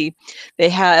box would be, they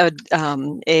had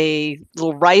a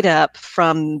little write up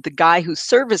from the guy who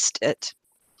serviced it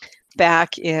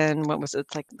back in, what was it,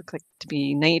 looked like to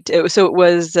be so it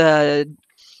was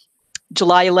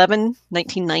July 11,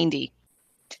 1990.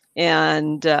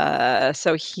 And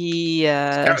so he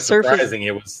Kind of surfaced. surprising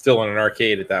it was still in an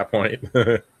arcade at that point.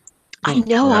 I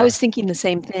know. I was thinking the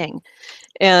same thing,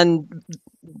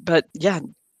 but yeah,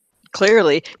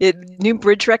 clearly, new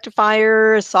bridge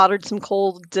rectifier, soldered some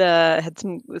had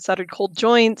some soldered cold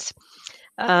joints.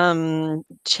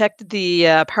 Checked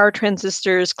the power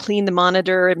transistors, cleaned the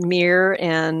monitor, mirror,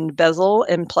 and bezel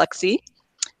and plexi.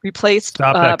 Replaced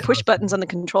push buttons on the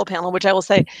control panel, which I will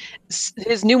say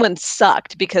his new one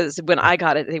sucked because when I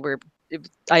got it, they were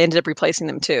I ended up replacing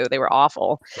them too. They were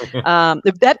awful.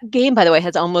 That game, by the way,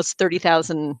 has almost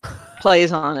 30,000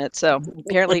 plays on it. So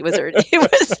apparently it was earning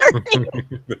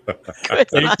good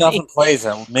 30,000 money. plays.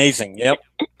 Amazing. Yep.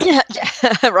 Yeah,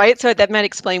 right. So that might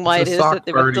explain why it It's a is that sock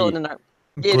they were still party. in our.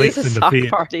 It Gleeks is a in sock defeat.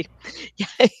 party.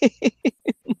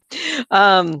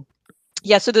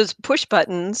 Yeah. So those push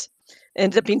buttons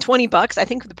ended up being $20. I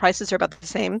think the prices are about the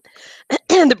same.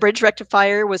 The bridge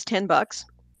rectifier was $10.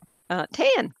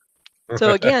 10.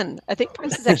 So again, I think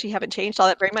prices actually haven't changed all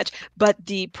that very much, but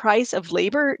the price of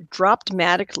labor dropped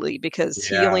dramatically because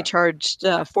he Yeah. only charged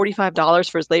 $45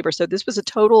 for his labor. So this was a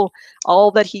total.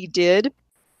 All that he did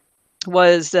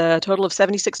was a total of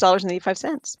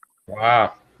 $76.85.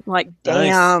 Wow. I'm like, Nice.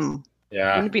 damn. Yeah.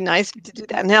 Wouldn't it be nice to do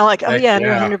that now? Like, oh Heck yeah, under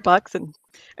yeah. $100,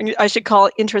 and I should call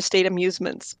it Intrastate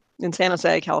Amusements in San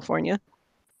Jose, California,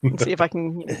 and see if I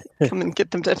can come and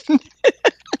get them to.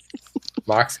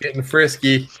 Mock's getting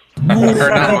frisky. Or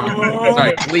not Mock.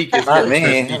 Sorry, Gleek is Not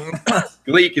getting me. frisky.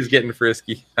 Gleek is getting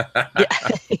frisky.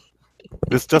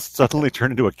 This just suddenly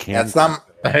turned into a can. Yeah, it's not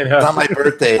my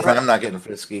birthday, so I'm not getting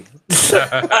frisky.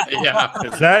 Yeah.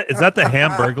 Is that the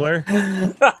Hamburglar?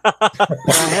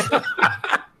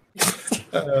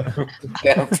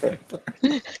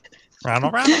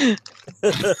 Ronald.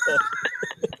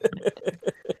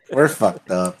 We're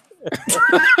fucked up.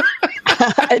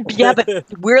 Yeah, but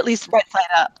we're at least right side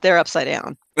up. They're upside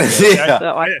down. Yeah. So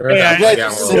I, Yeah, You guys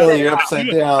are silly. You're upside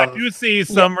I down. do see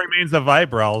some remains of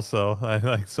eyebrows, so I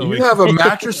like so. You have a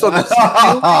mattress on the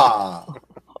Ah.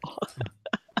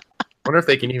 wonder if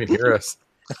they can even hear us.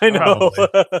 I know.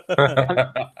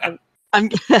 I'm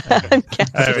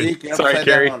Anyway, You're Sorry, upside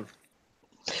Carrie. down.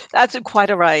 That's quite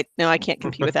all right. No, I can't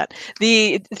compete with that.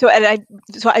 So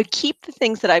I keep the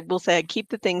things that I will say. I keep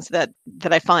the things that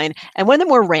I find, and one of the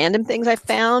more random things I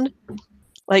found,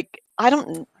 like I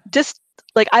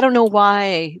don't know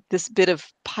why this bit of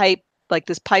pipe, like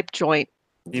this pipe joint,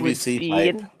 would PVC be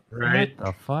pipe. in- Right?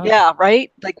 the fuck? yeah,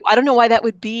 right. Like I don't know why that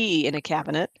would be in a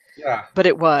cabinet, Yeah. but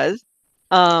it was.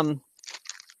 And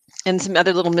some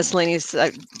other little miscellaneous,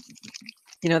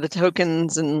 the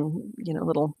tokens and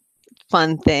little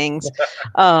fun things.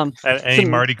 Any Some-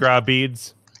 Mardi Gras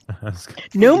beads?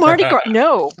 No Mardi Gras.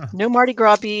 No Mardi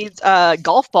Gras beads.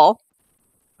 Golf ball.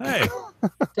 Hey,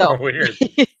 So Weird.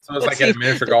 So it's like at a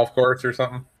miniature golf course or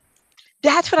something.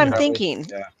 that's what I'm Probably. thinking.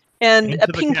 Yeah. And Into a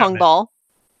the ping pong cabinet. ball.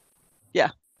 Yeah.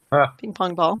 Huh. Ping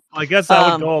pong ball. I guess that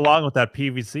would Um, go along with that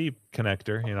PVC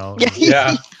connector. Yeah.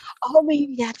 Yeah. Oh,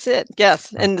 maybe that's it.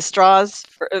 Yes. And the straws.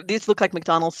 These look like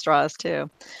McDonald's straws too.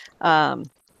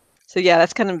 So yeah,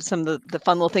 that's kind of some of the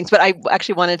fun little things. But I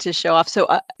actually wanted to show off. So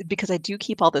because I do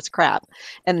keep all this crap,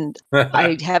 and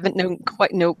I haven't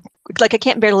I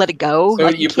can't bear to let it go. So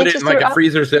Like, you can't put it in just like throw a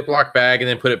freezer Ziploc bag and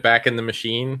then put it back in the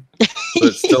machine so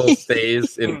it still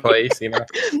stays in place, No,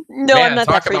 Man, I'm not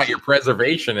talk that about freaky. your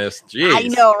preservationist. Jeez. I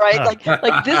know, right?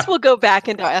 Like this will go back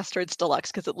into Asteroids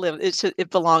Deluxe because it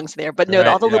belongs there. But no, Right,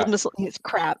 all the yeah. little miscellaneous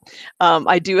crap.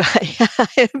 I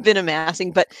have been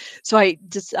amassing. But so I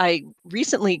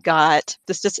recently got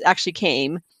this. Just actually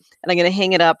came, and I'm going to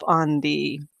hang it up on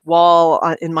the wall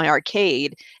in my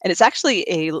arcade. And it's actually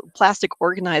a plastic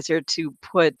organizer to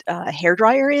put a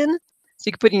hairdryer in. So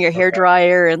you can put in your hair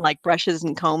dryer and like brushes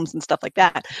and combs and stuff like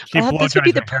that. she But I thought this would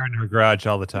be blowdries her hair in her garage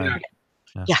all the time.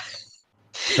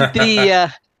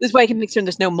 This way I can make sure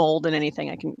there's no mold in anything.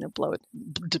 I can blow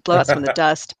out some of the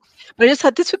dust. But I just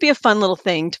thought this would be a fun little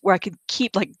thing where I could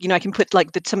keep I can put like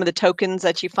some of the tokens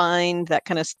that you find, that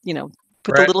kind of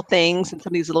put the Right. little things in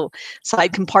some of these little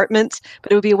side compartments.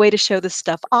 But it would be a way to show this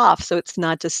stuff off, so it's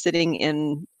not just sitting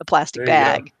in a plastic There you go.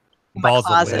 bag in my Balls of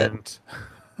closet. lint.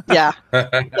 Yeah.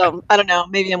 So I don't know.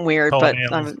 Maybe I'm weird, but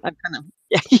Toenails. I'm kind of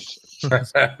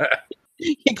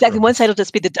exactly. One side will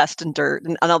just be the dust and dirt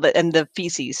and all the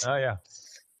feces. Oh yeah,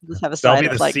 Just have a that'll side be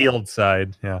of the like sealed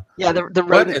side. Yeah. the What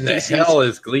rodent in the feces. hell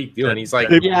is Gleek doing? He's like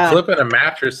Yeah. flipping a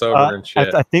mattress over and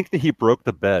shit. I think that he broke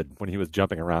the bed when he was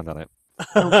jumping around on it.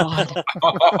 Oh, God.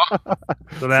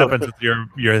 So that happens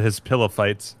with his pillow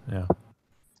fights. Yeah.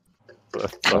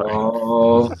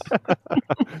 Oh.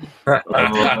 All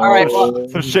right. Well,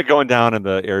 Some shit going down in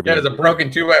the Yeah, there's a Airbnb. broken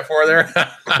 2x4 there.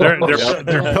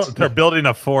 They're building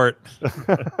a fort.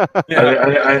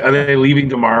 Are they leaving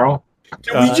tomorrow?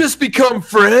 Can we just become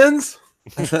friends?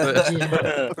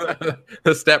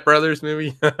 The Step Brothers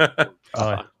movie.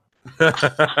 Oh,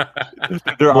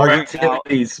 They're More arguing about,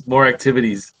 activities. More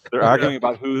activities. they're arguing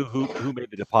about who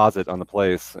made the deposit on the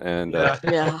place, and yeah.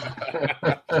 Yeah,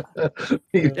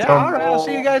 all right. I'll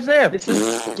see you guys there. This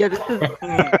is good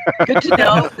to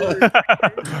know.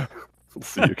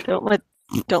 see you.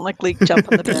 Don't let Gleek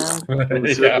jump on the bed.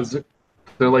 Was, Yeah. was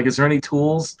They're like, "Is there any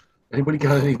tools? Anybody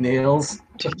got any nails?"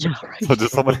 Yeah, right. So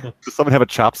does someone have a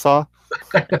chop saw?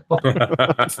 Oh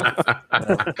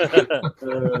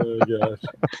gosh.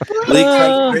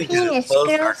 Penis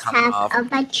girls have a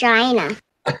vagina.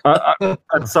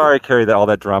 I'm sorry, Carrie, that all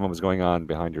that drama was going on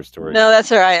behind your story. No,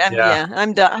 that's all right. Yeah.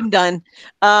 I'm done. I'm done.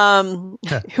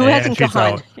 Who And hasn't she's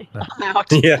gone? out. I'm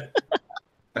out. Yeah.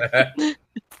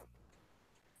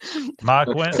 Mark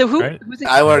went. So right? who's it?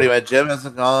 I already went. Jim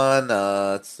hasn't gone.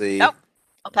 Let's see. Nope.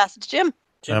 I'll pass it to Jim.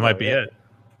 That might be it.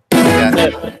 Yeah,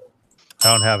 I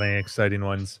don't have any exciting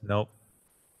ones. Nope.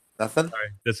 nothing. Sorry.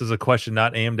 This is a question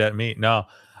not aimed at me. No.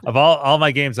 Of all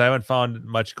my games, I haven't found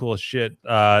much cool shit.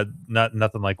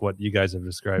 Nothing like what you guys have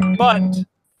described. But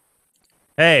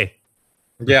hey,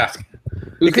 Yeah.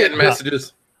 Who's getting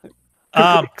messages?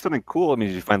 Something cool. I mean,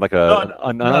 did you find like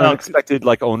an unexpected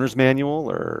like owner's manual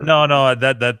or no,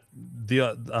 that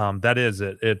is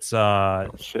it. It's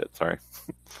shit? Sorry.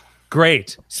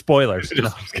 great spoilers. No,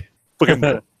 I'm just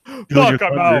kidding. Fuck,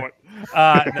 I'm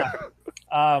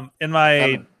out. In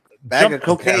my Bag of jump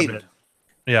cocaine. cabinet.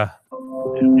 Yeah.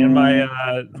 In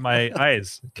my my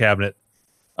eyes cabinet.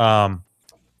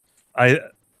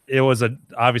 It was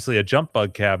obviously a jump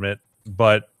bug cabinet,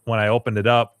 but when I opened it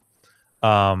up,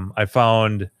 I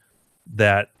found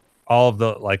that all of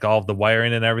the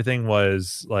wiring and everything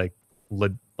was like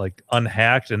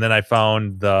unhacked, and then I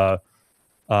found the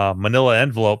manila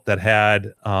envelope that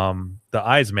had the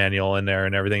eyes manual in there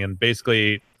and everything, and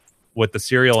basically with the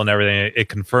serial and everything, it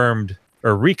confirmed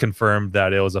or reconfirmed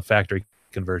that it was a factory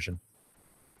conversion.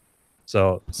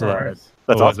 So Right. that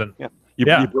That's wasn't. awesome.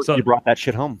 Yeah. You brought that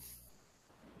shit home.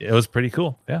 It was pretty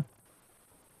cool. Yeah.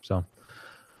 So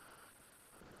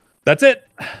that's it.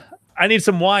 I need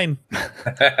some wine.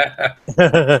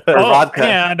 Vodka.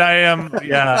 And I am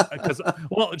because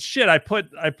shit. I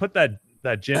put that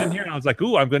gin in here, and I was like,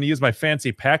 ooh, I'm going to use my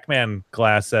fancy Pac-Man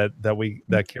glass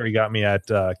that Carrie got me at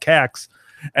CAX.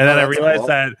 And then I realized cool.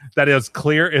 that it was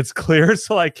clear. It's clear,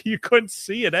 so like you couldn't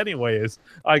see it anyways.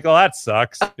 Like, oh, that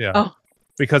sucks. Yeah,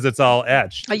 because it's all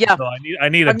etched. Yeah. So I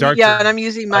need a darker. Yeah, and I'm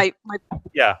using my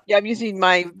yeah. I'm using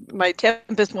my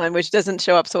Tempest one, which doesn't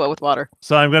show up so well with water.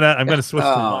 So I'm gonna switch to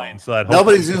wine. So that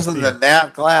Nobody's hopefully using the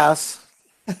nat glass.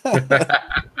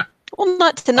 Well,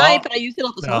 not tonight, but I use it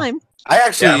all the time. I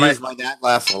actually use my nat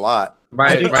glass a lot.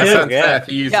 My son Seth,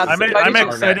 he uses Yeah, I'm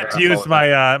excited to use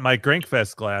my my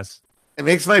Grinkfest glass. It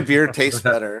makes my beer taste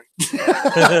better.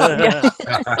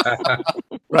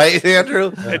 Right,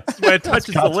 Andrew? It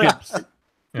touches the lips.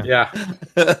 Yeah.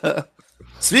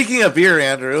 Speaking of beer,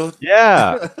 Andrew.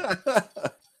 Yeah.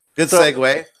 Good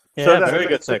segue. Yeah, very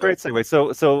good segue. Great segue.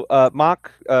 So Mock,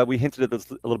 we hinted at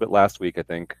this a little bit last week, I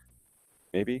think.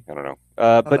 Maybe, I don't know.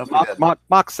 But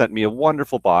Mock sent me a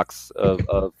wonderful box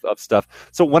of stuff.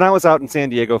 So when I was out in San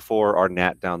Diego for our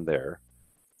Nat down there,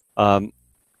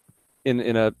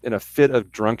 in a fit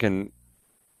of drunken,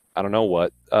 I don't know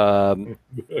what,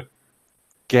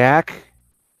 Gak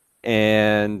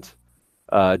and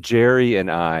Jerry and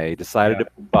I decided to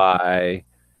buy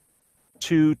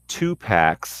two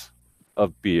packs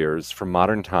of beers from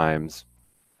Modern Times,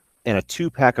 and a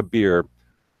 2-pack of beer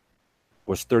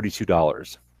was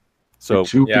 $32. So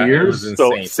two beers,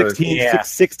 so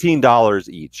 $16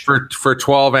 each for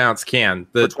 12-ounce can,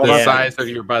 the size of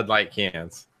your Bud Light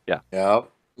cans. Yeah. Yep.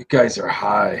 You guys are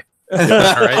high.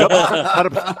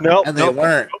 No, and they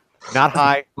weren't. Not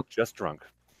high, just drunk.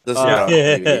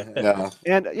 Yeah.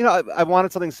 And I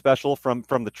wanted something special from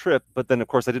the trip, but then of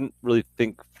course I didn't really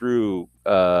think through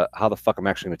how the fuck I'm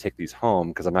actually going to take these home,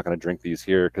 because I'm not going to drink these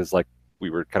here, because like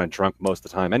we were kind of drunk most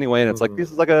of the time anyway, and it's like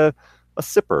this is like a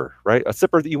sipper, right? A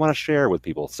sipper that you want to share with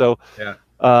people. So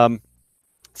so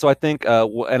I think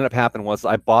what ended up happening was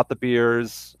I bought the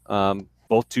beers,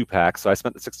 both 2-packs. So I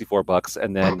spent the $64,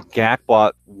 and then Gak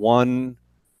bought one,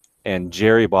 and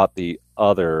Jerry bought the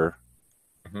other.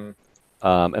 And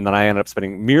then I ended up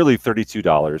spending merely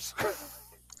 $32.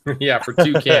 Yeah, for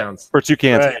 2 cans. For 2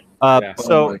 cans. Right.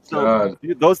 So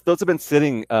those have been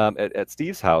sitting at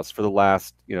Steve's house for the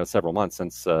last several months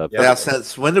since.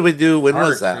 Since when did we do? When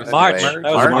was that? March. Anyway?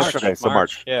 That was March. Okay, so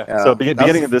March. Yeah. So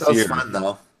beginning of this year. That was fun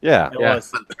though. Yeah.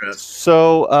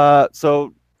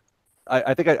 So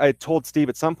I think I told Steve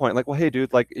at some point, like, well, hey,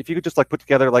 dude, like, if you could just like put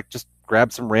together, like, just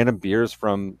grab some random beers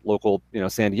from local,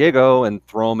 San Diego, and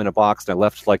throw them in a box. And I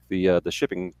left like the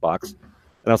shipping box, and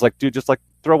I was like, dude, just like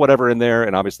throw whatever in there,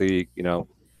 and obviously,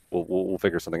 we'll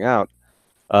figure something out.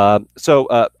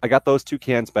 So I got those 2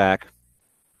 cans back,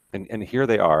 and here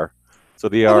they are. So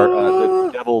they are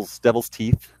the Devil's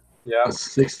Teeth Yeah. A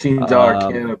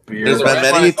 $16 can of beer. There's been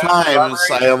many times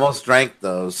I almost drank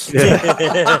those. So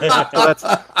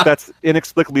that's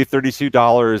inexplicably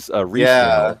 $32 a refill.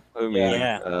 Yeah. I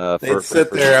mean, They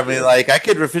sit there. I mean, like I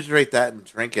could refrigerate that and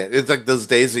drink it. It's like those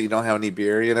days that you don't have any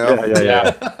beer, you know?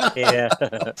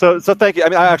 Yeah. So thank you. I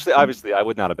mean, obviously I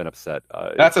would not have been upset.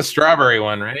 That's a strawberry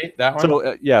one, right? That one.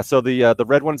 So So the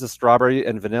red one's a strawberry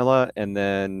and vanilla, and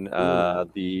then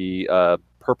the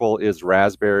purple is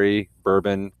raspberry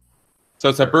bourbon. So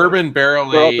it's a bourbon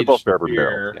barrel They're aged both bourbon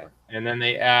beer, barrel, and then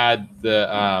they add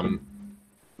the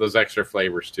those extra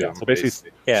flavors to them. So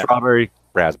basically, strawberry,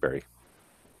 raspberry.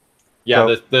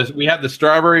 Yeah, we had the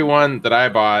strawberry one that I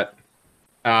bought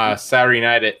Saturday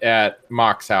night at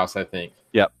Mock's house, I think.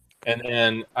 Yep. And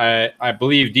then I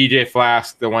believe DJ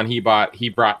Flask, the one he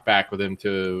brought back with him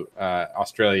to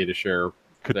Australia to share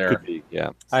there. Could be, yeah.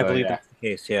 I believe that's the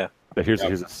case. Yeah. But here's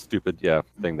a stupid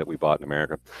thing that we bought in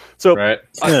America. So right.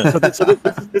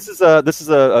 This is a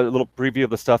little preview of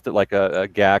the stuff that like a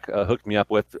GAC hooked me up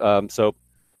with. So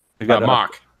we've got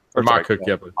Mock hooked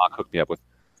you up with. Mock hooked me up with.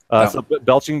 So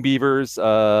Belching Beavers,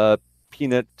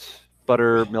 peanut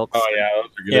butter milk. Oh yeah, those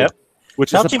are good. Yep.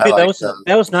 Which Belching Beavers,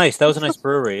 that was nice. That was a nice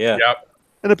brewery. Yeah. Yep.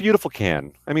 And a beautiful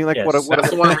can. I mean, like Yes. what? That's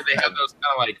the one where they have those kind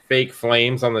of like fake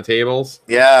flames on the tables.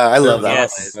 Yeah, I love that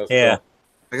Yes. place. Yeah.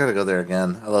 I gotta go there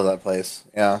again. I love that place.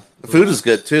 Yeah, the food is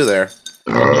good too there.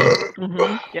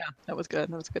 Yeah, that was good.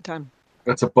 That was a good time.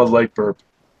 That's a Bud Light burp.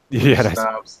 Yeah, nice.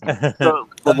 Snobs. The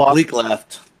Leak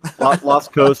left.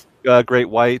 Lost Coast Great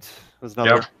White was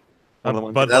another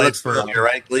one. Bud That Light looks for familiar,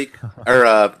 right, Gleek?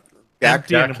 Or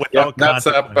empty and without That's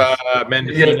up consequence.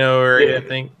 Mendocino area, I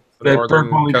think. The That northern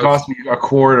burp only coast. cost me a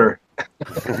quarter.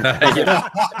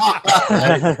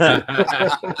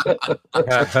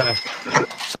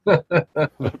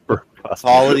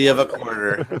 Quality of a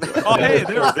quarter. Oh, hey,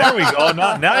 there we go.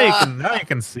 Now you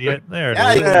can see it. There it Yeah,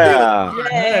 is. you can Yeah.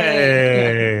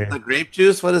 Hey. The grape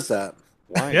juice. What is that?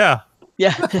 Yeah.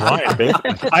 Yeah. Wine, baby.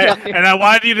 I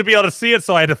wanted you to be able to see it,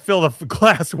 so I had to fill the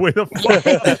glass with a Quite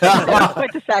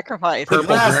the sacrifice. The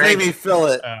glass made me fill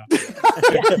it. God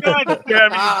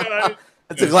damn it,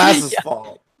 It's the glass's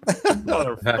fault.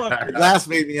 motherfucker. The glass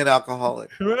made me an alcoholic.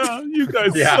 Well, you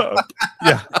guys Yeah. suck.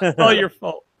 Yeah. All your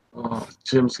fault. Oh,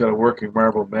 Jim's got a working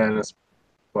Marble Madness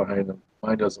behind him.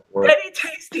 Mine doesn't work. Very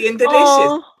tasty and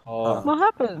delicious. Oh, what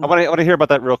happened? I want to hear about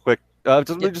that real quick. Let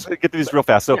me just get through these real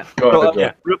fast. So, Go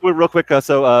ahead, real quick.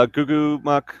 Goo Goo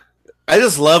Muck. I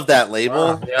just love that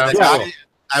label. Yeah, And the yeah. guy,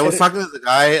 I was talking to the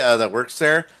guy that works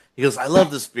there. He goes, "I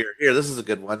love this beer. Here, this is a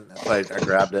good one." So I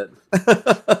grabbed it.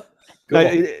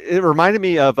 It reminded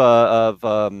me of what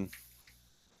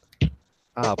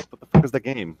the fuck is the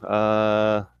game?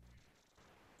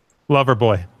 Lover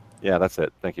boy. Yeah, that's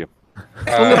it. Thank you.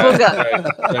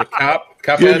 The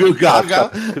Cuphead. Goo Goo Gaga.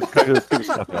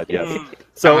 Cuphead, yes.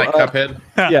 So So like Cuphead.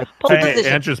 yeah, Hey,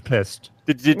 Andrew's pissed.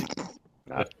 did you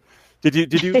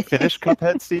finish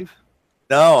Cuphead, Steve?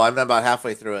 No, I'm about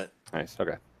halfway through it. Nice.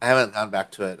 Okay. I haven't gone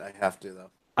back to it. I have to though.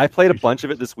 I played a bunch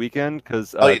of it this weekend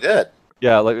because. Oh, you did?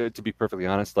 Yeah, like to be perfectly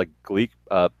honest, like Gleek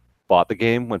bought the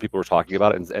game when people were talking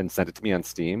about it and sent it to me on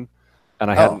Steam, and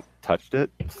I hadn't touched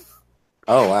it.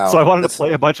 Oh wow! So I wanted to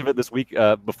play a bunch of it this week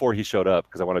before he showed up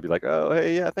because I want to be like, oh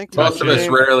hey, yeah, thank you. Most of us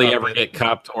rarely ever get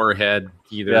cupped or head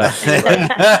either.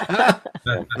 Yeah.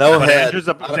 No But head.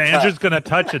 Andrew's gonna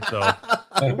touch it though.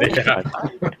 Yeah.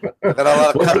 Got a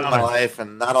lot of cut in my life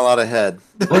and not a lot of head.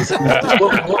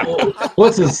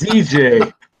 What's a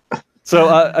CJ? So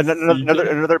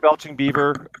another Belching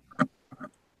Beaver.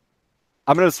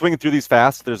 I'm gonna swing through these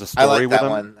fast. There's a I story like with that them.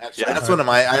 one. Actually, Yeah. that's one of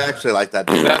my. I actually like that.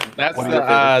 That's One of your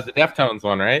favorites? the Deftones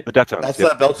one, right? The Deftones. That's yeah.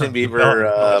 the Belching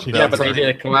Beaver. Yeah, but they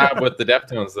did a collab with the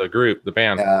Deftones, the group, the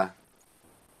band. Yeah.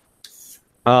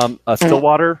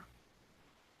 Stillwater,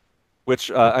 which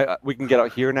we can get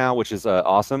out here now, which is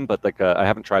awesome. But like I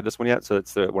haven't tried this one yet, so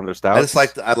it's one of their stouts. I just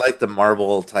like. I like the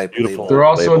marble type. Beautiful. label. They're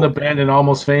also in Label. the band and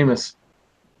Almost Famous.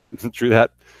 True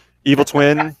that. Evil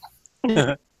Twin.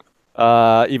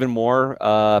 Even more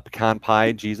pecan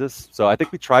pie Jesus. So I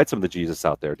think we tried some of the Jesus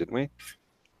out there, didn't we?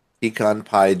 Pecan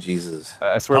pie Jesus.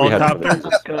 I swear we had some of the Helicopter.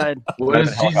 Jesus. Good. What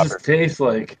does Jesus taste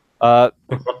like?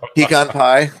 Pecan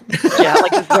pie. Yeah,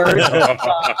 like dessert.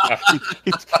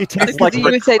 He tastes Like like you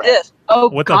would say this. Oh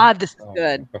What the- God, this is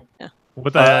good.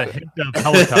 With a hint of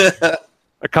helicopter.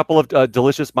 a couple of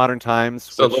delicious modern times.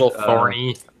 So a which, little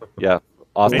thorny. Yeah,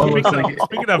 Hey, awesome.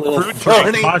 speaking of Little fruit funny.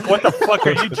 drinks, Mark, what the fuck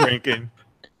are you drinking?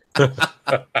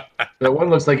 That one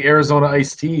looks like Arizona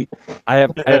iced tea. I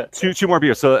have two more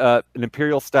beers. So an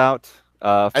Imperial Stout.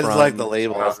 I just from, like the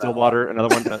label. on that Stillwater,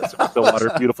 another one.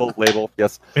 Stillwater, beautiful label.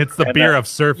 Yes. It's the And, beer of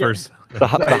surfers. The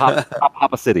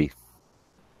Hop City.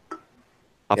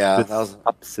 Yeah, that was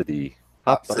Hop City.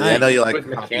 I know you like With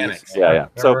mechanics. Yeah. Never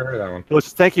So, heard of that one.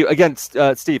 delicious. Thank you again,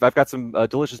 Steve. I've got some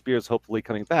delicious beers hopefully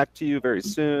coming back to you very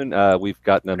soon. We've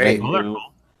gotten a Great. menu.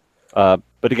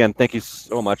 But again, thank you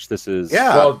so much. This is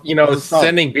Well, This is fun.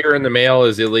 sending beer in the mail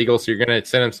is illegal, so you're gonna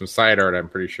send him some side art. I'm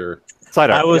pretty sure. side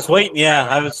art. I was waiting. Yeah,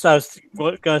 I was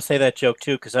going to say that joke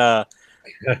too because I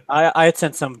had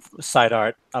sent some side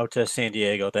art out to San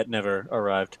Diego that never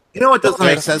arrived. You know what doesn't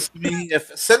make sense to me?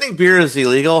 If sending beer is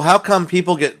illegal, how come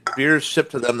people get beers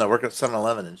shipped to them that work at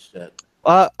 7-Eleven and shit?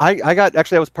 I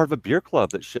was part of a beer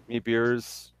club that shipped me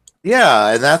beers. Yeah,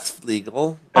 and that's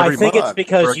legal. I think it's month.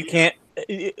 because you can't.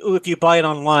 If you buy it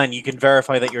online, you can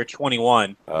verify that you're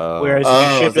 21. Whereas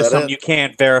if you ship is to that someone, it? you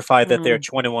can't verify that they're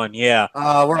 21 . Yeah.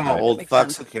 We're all old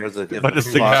fucks. Who cares? But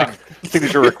it's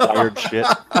signature required shit.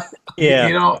 Yeah.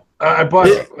 You know, I bought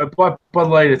Bud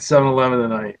Light at 7-Eleven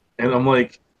tonight, and I'm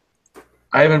like,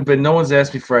 I haven't been. No one's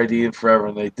asked me for ID in forever,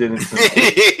 and they didn't.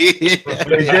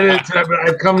 They didn't. But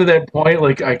I've come to that point.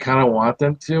 Like I kind of want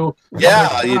them to.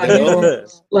 Yeah, you do.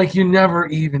 Like you never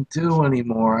even do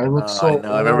anymore. I look so. I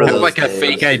know. I remember It's those like a days.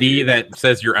 fake ID that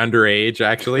says you're underage.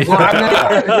 Actually, Well, I'm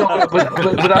not, no,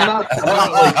 but I'm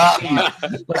not like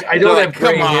Steve. Like I don't have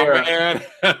gray hair. man.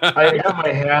 I have my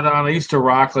hat on. I used to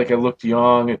rock like I looked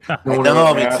young. No one No,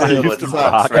 ever me asked too. me. It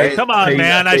sucks, right? Come on, They-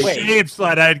 man. I they- shaved so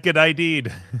that I'd get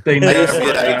ID'd. They I never used to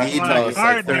get asked ID till I was like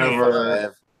Hardly.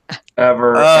 35.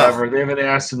 ever. They haven't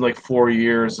asked in like 4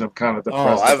 years. And I'm kind of Oh,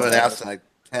 depressed. I haven't about asked it. in like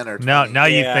 10 or 20. Now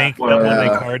you Yeah. thank them when they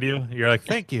Well, card you. You're like,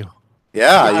 thank you.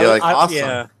 Yeah, you're like awesome.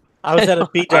 Yeah. I was at a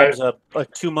B-Dubs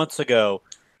like 2 months ago.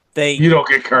 You don't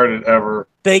get carded ever.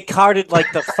 They carded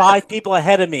like the 5 people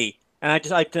ahead of me, and I just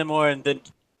typed them more and then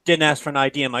didn't ask for an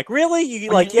ID. I'm like, really?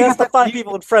 You like, yes, the 5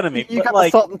 people in front of me. You But got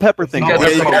like, the salt and pepper thing. You got the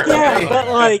salt. yeah, but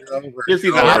like, Gives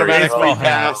you the Oh, automatic yeah. free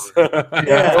pass.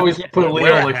 Yeah, I always put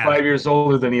Leo like 5 years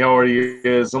older than he already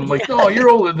is. I'm like, no, you're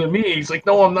older than me. He's like,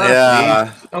 no, I'm not.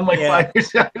 Yeah. Steve. I'm like Yeah. 5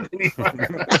 years younger than you.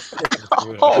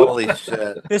 Holy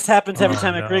shit. this happens every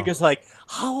time. no. And Greg is like,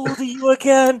 how old are you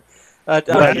again? Yeah,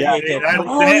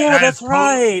 Oh yeah, that's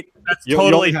right. That's You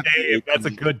totally only have to- Dave. That's a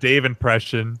good Dave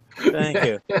impression. Thank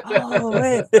you. Oh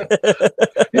wait.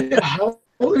 How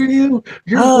old are you?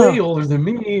 You're Oh. way older than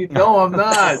me. No, I'm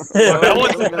not.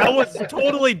 That was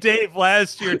totally Dave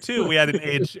last year too. We had an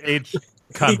age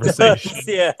conversation.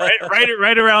 Yeah.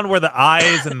 Right around where the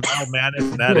eyes and Mild Madness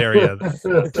in that area.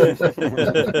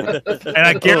 And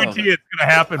I guarantee it's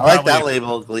gonna happen. I like probably that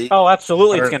label, Gleek. Oh,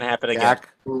 absolutely, it's Or going to happen again. Yak.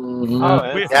 Mhm.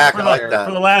 Oh, We- Yeah, for, I like the, that.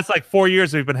 for the last like 4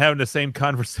 years, we've been having the same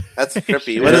conversation. That's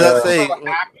trippy. What does that say? So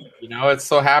happy, it's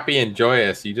so happy and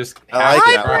joyous. You just I like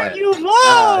have that to one. try it.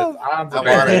 love. It's I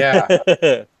want it. yeah.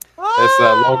 It's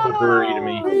a local brewery to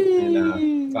me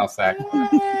in South Sac.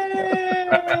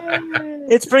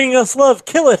 It's bringing us love.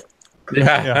 Kill it.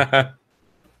 Yeah.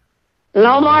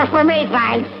 No more for me,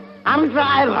 thanks. I'm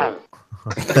driving.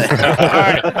 all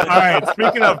right.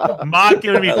 Speaking of Mock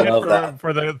giving me I shit love that.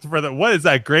 for the what is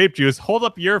that grape juice? Hold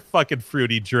up your fucking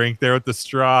fruity drink there with the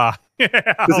straw. Does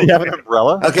he have an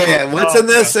umbrella? Okay, and what's in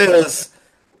this is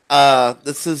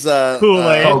this is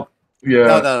Kool-Aid? Oh,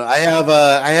 yeah. No. I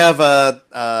have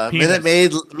a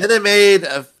Peanuts. Minute Maid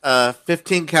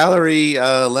 15 calorie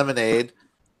lemonade.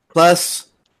 Plus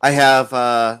I have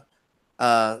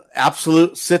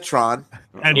Absolute Citron,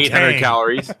 And 800 Tang.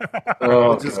 calories.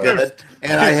 Oh, which is God. good.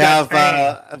 And I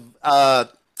have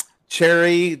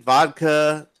cherry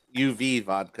vodka UV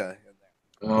vodka.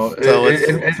 Oh, So and,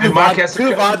 it's and Mock has two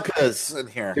to vodkas in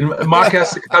here. and Mock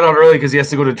has to cut out early because he has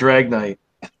to go to drag night.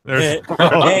 There's,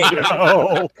 Hey,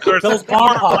 there's those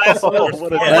far bomb less, pops. there's far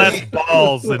less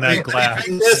balls in that glass.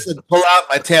 Drink this and pull out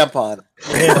my tampon.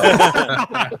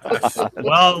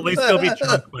 Well, at least they'll be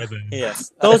drunk by then.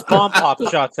 Yes, those bomb pop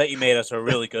shots that you made us are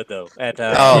really good though. At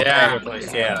Oh, yeah. your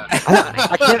place, yeah.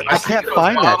 I can't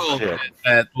find that shit.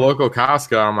 At local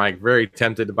Costco, I'm like very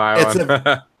tempted to buy It's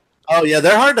one. Oh yeah,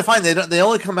 they're hard to find. They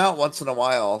only come out once in a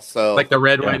while. So like the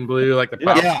red, white, and blue, like the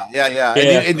pop. yeah.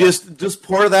 And just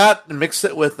pour that and mix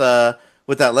it with that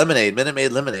lemonade, Minute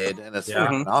Maid lemonade, and it's Yeah.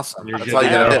 freaking awesome. You're That's good all you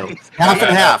to gotta go. do. Half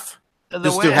and half. The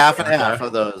Just do way- half and half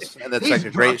of those, and it's like a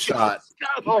great shot.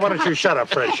 Oh, why don't you shut up,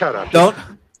 Fred? Shut up.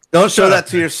 Don't show that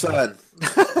to your son.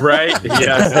 Right?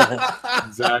 Yes.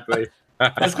 Exactly.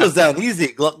 This goes down easy.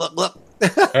 Glup glup glup.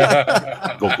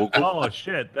 Go, go, go. Oh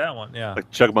shit, that one, yeah.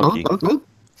 Like Chug Monkey.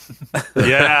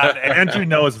 Yeah, Andrew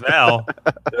knows now.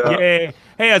 Yay.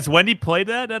 Hey, has Wendy played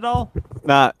that at all?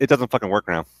 Nah, it doesn't fucking work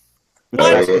now.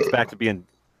 What? It's back to being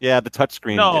the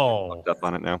touchscreen. No. Fucked up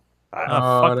on it now.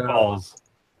 Fuck balls.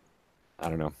 I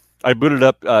don't know. I booted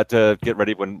up to get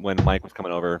ready when Mike was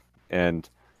coming over, and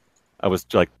I was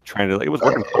like trying to. It was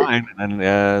working fine, and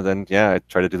then I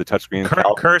tried to do the touchscreen.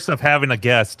 Curse of having a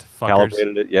guest. Fuckers.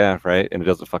 Calibrated it, yeah, right, and it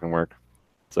doesn't fucking work.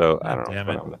 So I don't know.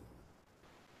 Damn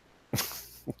it.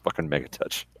 Fucking Mega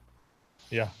Touch.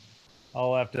 Yeah,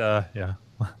 I'll have to. Yeah.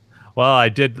 Well, I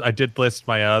did list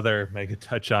my other Mega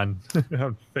Touch on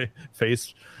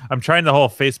face. I'm trying the whole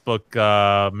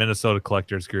Facebook Minnesota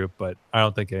collectors group, but I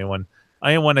don't think anyone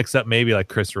except maybe like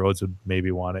Chris Rhodes would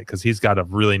maybe want it because he's got a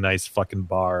really nice fucking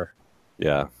bar.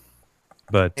 Yeah.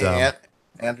 But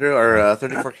Andrew or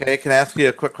 34K, can I ask you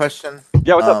a quick question?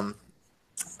 Yeah. What's up?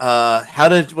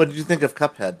 What did you think of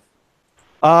Cuphead?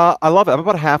 I love it. I'm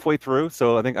about halfway through,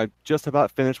 so I think I just about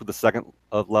finished with the second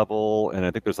level, and I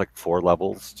think there's like 4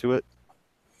 levels to it.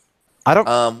 I don't.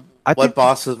 What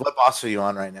boss are you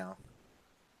on right now?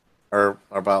 Or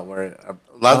about where?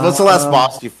 What's the last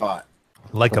boss you fought?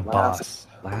 Like a boss.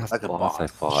 Like a boss I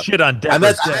fought. Shit on I'm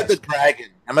at the dragon.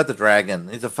 I'm at the dragon.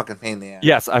 He's a fucking pain in the ass.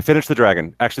 Yes, I finished the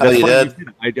dragon. Actually, that's you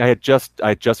did.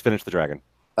 I just finished the dragon.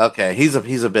 Okay, he's a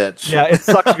bitch. Yeah, it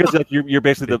sucks because like, you're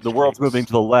basically the world's moving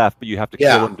to the left, but you have to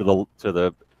kill him to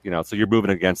the so you're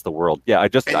moving against the world. Yeah,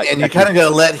 and you kind of got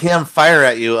to let him fire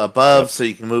at you above so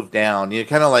you can move down. You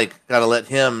kind of like got to let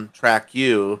him track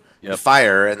you,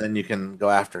 fire, and then you can go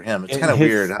after him. It's kind of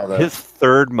weird how his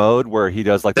third mode where he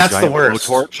does like the giant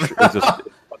blowtorch is just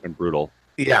fucking brutal.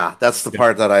 Yeah, that's the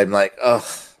part that I'm like, ugh,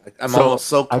 I'm almost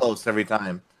so close every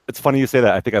time. It's funny you say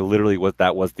that. I think I literally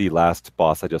that was the last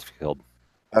boss I just killed.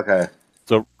 Okay.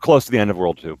 So close to the end of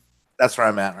World 2. That's where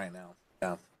I'm at right now.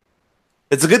 Yeah.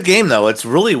 It's a good game though. It's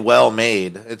really well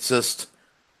made. It's just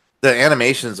the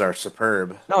animations are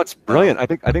superb. No, it's brilliant. I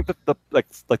think the like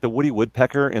the Woody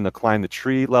Woodpecker in the climb the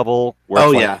tree level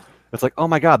where it's like, oh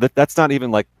my god, that's not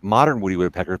even like modern Woody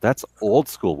Woodpecker. That's old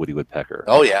school Woody Woodpecker.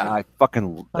 Oh yeah. And I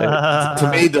fucking it's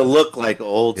made to look like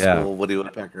old school Woody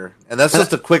Woodpecker. And that's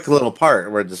just a quick little part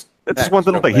where it's just one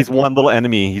little thing. He's one little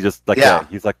enemy. He's just like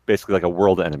he's like basically like a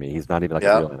world enemy. He's not even like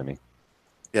a real enemy.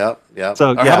 Yep.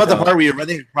 So how about the part where you're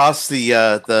running across the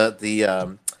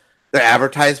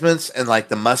advertisements and like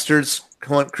the mustards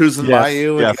cruising by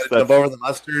you and you gotta jump over the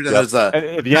mustard and there's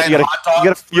a you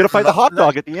gotta fight the hot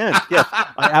dog at the end. Yes,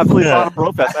 I absolutely bought a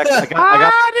Brofest. I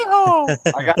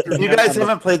got If you guys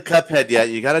haven't played Cuphead yet,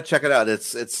 you got to check it out.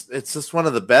 It's just one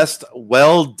of the best,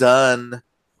 well done,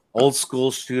 old school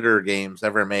shooter games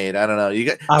ever made. I don't know. You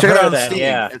check it out on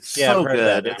Steam. It's so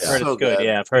good. It's so good.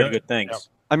 Yeah, I've heard good things.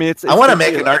 I mean, I want to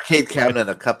make an arcade cabinet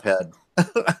of Cuphead.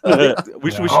 We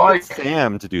should get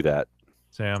Sam to do that.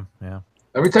 Sam, yeah.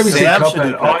 Every time you say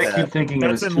Cuphead, all I keep thinking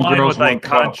is in Two line Girls, with like One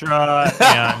Cup. Contra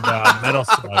and Metal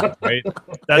Slug, right?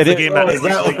 That's the game that's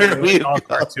all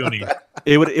cartoony.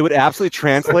 It would absolutely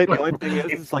translate. The only thing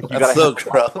is like you That's so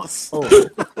gross.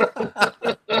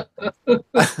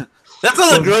 That's one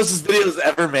of the grossest videos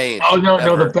ever made. Oh no!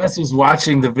 The best is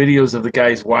watching the videos of the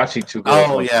guys watching Two Girls.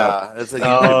 Oh One Cup. yeah, it's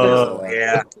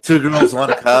like 2 Girls,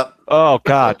 1 Cup. Oh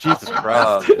god, Jesus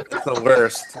Christ! It's the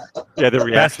worst. Yeah, the best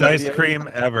reaction ice cream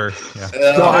ever. Yeah.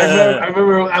 So I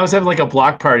remember I was having like a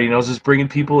block party and I was just bringing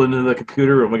people into the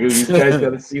computer room. Like, these guys got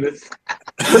to see this.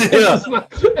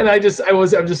 And I'm just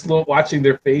watching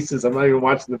their faces. I'm not even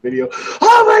watching the video.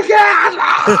 Oh my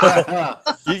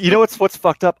god! You know what's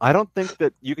fucked up? I don't think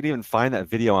that you can even find that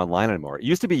video online anymore. It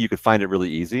used to be you could find it really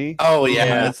easy. Oh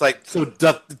yeah, it's like so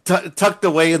tucked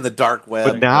away in the dark web.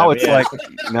 But now it's like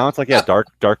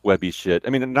dark webby shit. I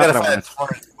mean, not you that I gotta want find a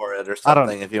torrent for it or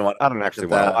something if you want. I don't actually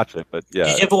want to watch it, but yeah.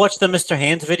 Did you ever watch the Mr.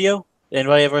 Hands video?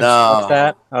 Anybody ever No. watch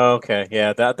that? Oh, okay,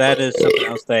 yeah, that is something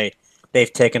else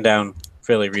they've taken down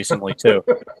fairly recently too.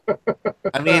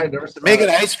 I mean, make an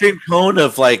ice cream cone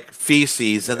of like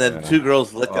feces, and then 2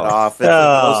 girls lick it off. It's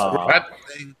Oh. the most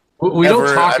gross thing We don't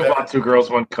ever talk I've about Two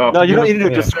Girls, One Cup. No, you don't need to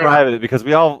describe it because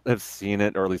we all have seen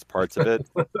it or at least parts of it.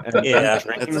 And Yeah. I'm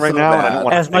drinking It's right so now. And I bad. don't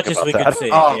want As to much think as we about could that. see.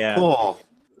 Oh, Yeah. cool.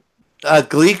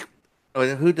 Gleek.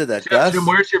 Who did that? Gus. Jim,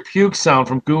 where's your puke sound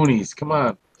from Goonies? Come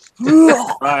on.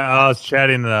 I was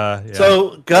chatting. Yeah.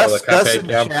 So Gus the Cuphead in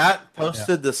cam. chat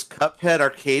posted this Cuphead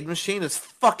arcade machine. It's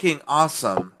fucking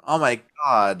awesome. Oh my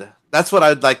god, that's what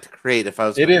I'd like to create if I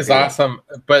was. It gonna is do awesome,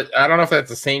 but I don't know if that's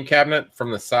the same cabinet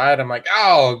from the side. I'm like,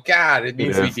 oh god, it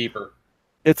needs to be deeper.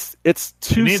 It's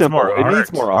too needs simple. more It art.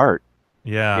 needs more art.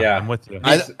 Yeah. I'm with you.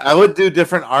 I would do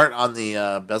different art on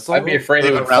the bezel. I'd be afraid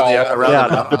it would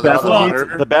around fall.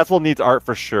 the bezel needs art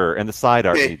for sure, and the side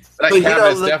art Okay. needs. That But you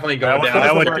cabinet's know, definitely going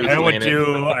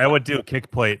down. I would do kick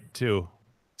plate too.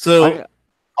 So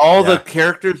all the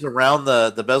characters around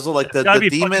the bezel, like the gotta be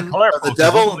demon, fucking colorful, the 'cause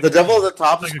devil, it's the devil at the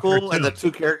top is like a cool, and cartoon. the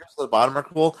 2 characters at the bottom are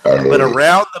cool. But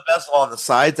around the bezel on the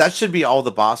sides, that should be all the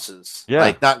bosses. Yeah.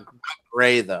 Like not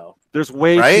gray though. There's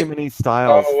way Right? too many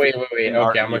styles. Oh wait. in Okay,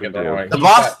 art I'm looking at the you can wrong do. The one.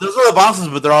 boss, those are the bosses,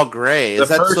 but they're all gray. The Is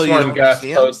that first so you one don't Gus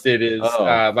see 'em? posted is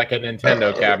Oh. like a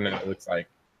Nintendo cabinet. It looks like.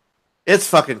 It's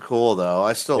fucking cool though.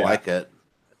 I still Yeah. like it.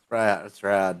 It's rad. It's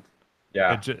rad.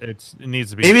 Yeah. It needs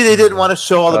to be. Maybe they didn't want to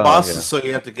show all the Oh, bosses, yeah. so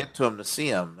you have to get to them to see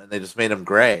them, and they just made them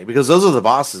gray because those are the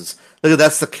bosses. Look at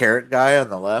that's the carrot guy on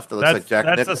the left. It looks like Jack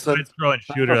That's a Nicholson. side-scrolling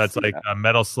shooter. That's like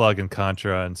Metal Slug and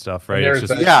Contra and stuff, right? And It's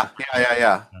there's just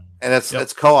Yeah. And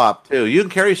it's co-op too. You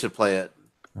and Carrie should play it.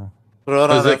 Throw it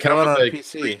Does on, it come throw it on with a a free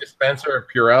PC. dispenser of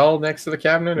Purell next to the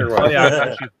cabinet, or what? Oh, yeah, I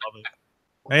bet she'd love it.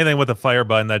 Anything with a fire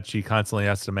button that she constantly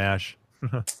has to mash.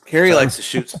 Carrie likes to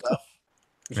shoot stuff.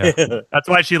 Yeah. That's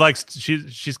why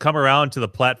she's come around to the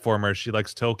platformer. She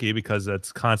likes Toki because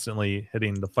it's constantly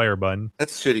hitting the fire button.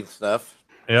 That's shooting stuff.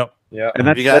 Yep. Yeah. And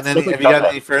Have you gotten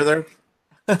any further?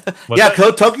 Yeah,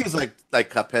 Toki's like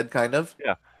Cuphead kind of.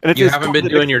 Yeah. And You haven't been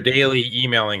doing your daily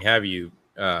emailing, have you,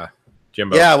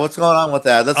 Jimbo? Yeah, what's going on with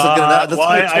that? Let's look at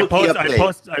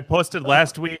that. I posted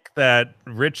last week that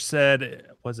Rich said,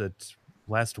 was it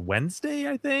last Wednesday?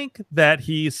 I think that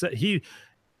he said he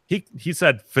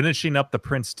said finishing up the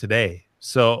Prince today.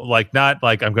 So like not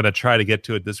like I'm gonna try to get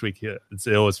to it this week. It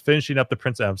was finishing up the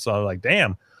Prince app. So I'm like,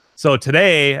 damn. So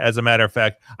today, as a matter of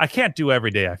fact, I can't do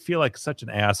every day. I feel like such an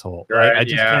asshole. Right? I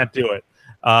just can't do it.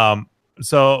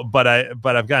 So, but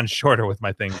I've gotten shorter with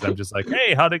my things. I'm just like,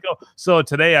 hey, how'd it go? So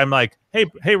today I'm like,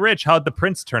 hey, Rich, how'd the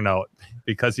Prince turn out?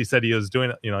 Because he said he was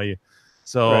doing, I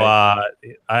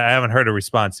haven't heard a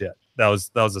response yet. That was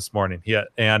this morning. Yeah,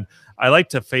 and I like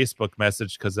to Facebook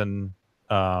message because then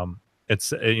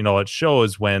it's it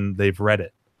shows when they've read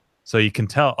it, so you can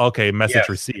tell. Okay, message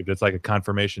received. It's like a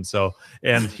confirmation. So,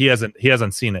 and he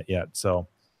hasn't seen it yet. So,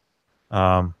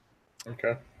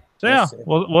 okay. So yeah,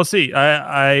 we'll see.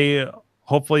 I'm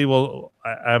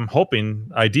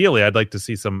hoping. Ideally, I'd like to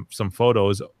see some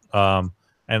photos.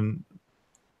 And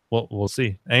we'll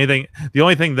see. Anything. The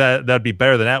only thing that'd be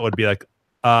better than that would be like,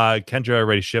 Kendra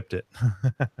already shipped it.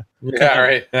 Yeah,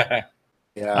 right.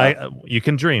 Yeah, you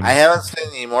can dream. I haven't seen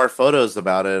any more photos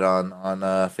about it on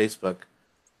Facebook,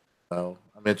 so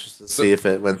I'm interested to see if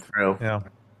it went through. Yeah.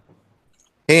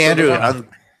 Hey Andrew,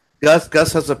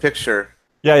 Gus has a picture.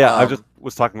 Yeah. I just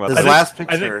was talking about his that. last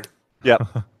picture. Yeah,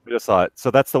 we just saw it.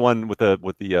 So that's the one with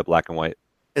the black and white.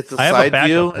 It's a side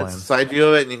view. It's a side view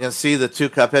of it, and you can see the two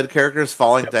Cuphead characters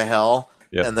falling to hell,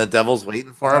 and the devil's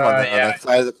waiting for him on that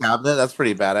side of the cabinet. That's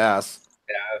pretty badass.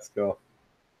 Yeah, that's cool.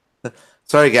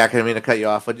 Sorry, Gak, I didn't mean to cut you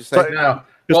off. What'd you say? No.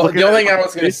 Well, the only thing I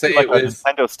was going to say was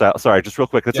Nintendo style. Sorry, just real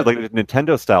quick. It's like a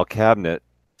Nintendo style cabinet.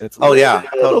 It's a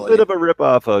little bit of a rip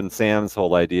off on Sam's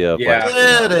whole idea. Of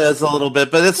it is a little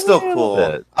bit, but it's still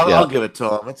cool. I'll give it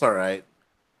to him. It's all right.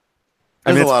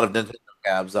 There's a lot of Nintendo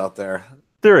cabs out there.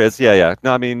 There is, yeah.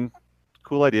 No, I mean,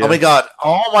 cool idea. Oh my god,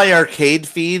 all my arcade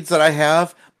feeds that I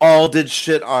have all did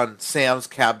shit on Sam's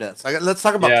cabinets. Let's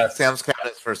talk about Sam's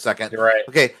cabinets for a second. You're right.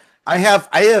 Okay, I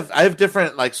have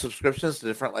different like subscriptions to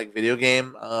different like video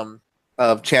game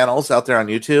channels out there on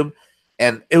YouTube,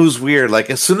 and it was weird.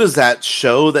 Like as soon as that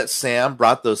show that Sam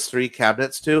brought those 3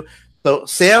 cabinets to, so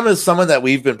Sam is someone that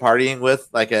we've been partying with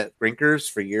like at Grinkers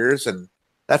for years, and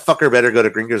that fucker better go to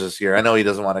Grinkers this year. I know he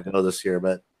doesn't want to go this year,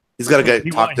 but he's got to go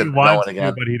talk to no one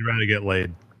again. But he'd rather get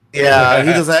laid. Yeah,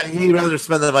 he doesn't. He'd rather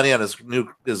spend the money on his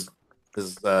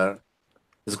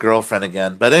girlfriend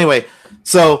again. But anyway,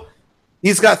 so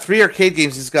he's got 3 arcade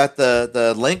games. He's got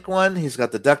the Link one, he's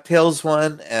got the DuckTales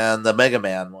one, and the Mega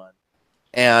Man one.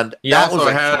 And he also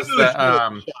has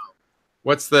the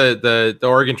what's the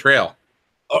Oregon Trail.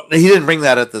 Oh, he didn't bring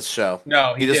that at this show.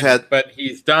 No, he just had. But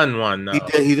he's done one. Though.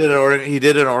 He did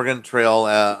an Oregon Trail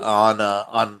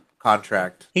on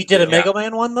contract. He did a Mega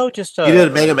Man one though. He did a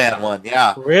Mega Man one.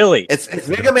 Yeah, really. It's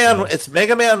Mega Man. It's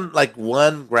Mega Man like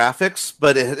 1 graphics,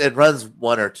 but it runs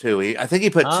 1 or 2. I think he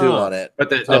put 2 on it. But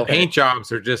the paint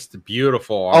jobs are just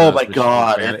beautiful. Oh my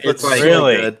god, it's like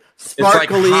really good.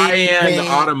 Sparkly, it's like high-end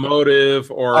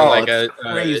automotive or like a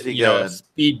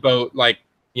speedboat, like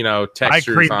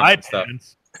textures on and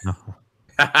stuff.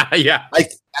 Yeah, I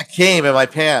came in my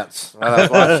pants when I was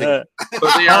watching.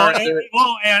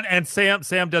 And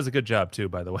Sam does a good job too,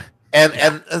 by the way.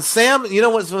 And Sam, you know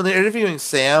what? When they're interviewing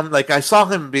Sam, like I saw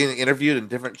him being interviewed in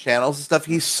different channels and stuff.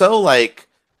 He's so like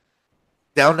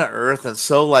down to earth and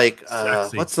so like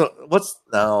what's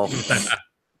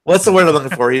the word I'm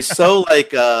looking for? He's so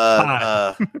like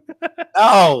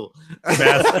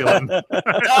masculine.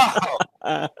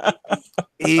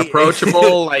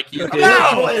 Approachable, like you did.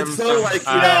 No, it's so like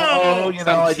I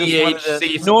just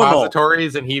THC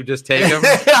suppositories, and he just take them.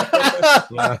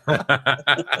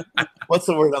 What's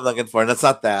the word I'm looking for? And it's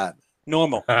not that.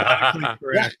 Normal.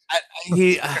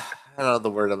 I don't know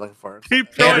the word I'm looking for.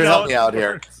 Keep throwing Andrew, help out me out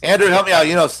here. words. Andrew, help me out.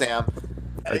 You know Sam.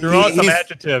 Throw out some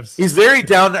adjectives. He's very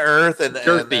down to earth and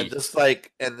Girthy. just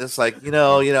like you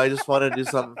know, I just want to do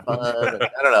something fun. I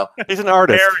don't know. He's an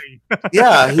artist.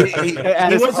 Yeah, he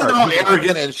At his wasn't heart. all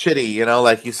arrogant and shitty, you know,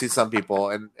 like you see some people,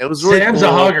 and it was really Sam's cool.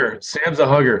 a hugger. Sam's a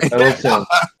hugger. I love Sam.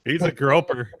 He's a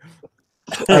groper.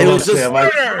 I It love was just Sam.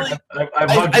 I've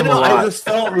hugged I him a know. lot. I just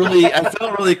felt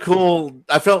really cool.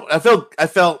 I felt.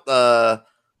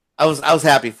 I was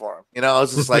happy for him. You know, I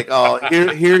was just like, oh,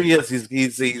 here he is.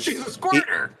 He's a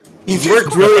squirter. He's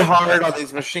worked really hard on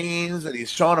these machines, and he's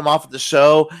showing them off at the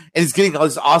show, and he's getting all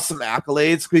these awesome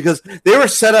accolades because they were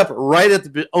set up right at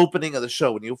the opening of the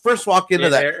show. When you first walk into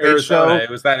that Arizona. show, It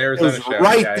was that it Arizona was show.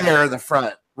 right Yeah, there in the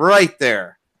front, right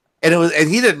there. And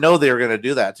he didn't know they were going to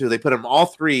do that too. They put them all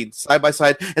three side by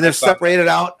side, and they're separated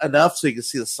out enough so you can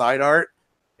see the side art.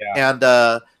 Yeah.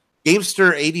 And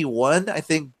Gamester 81, I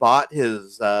think, bought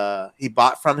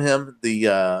from him the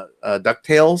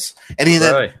DuckTales, and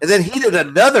then he did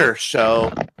another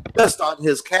show just on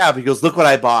his cab. He goes, "Look what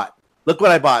I bought! Look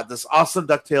what I bought! This awesome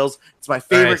DuckTales. It's my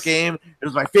favorite Nice. game. It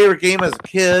was my favorite game as a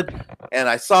kid, and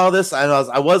I saw this. I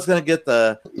was gonna get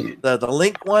the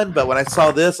Link one, but when I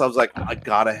saw this, I was like, I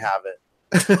gotta have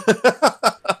it."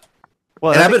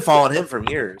 Well, and I've been following him for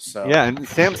years. So Yeah, and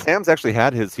Sam's actually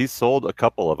had his. He's sold a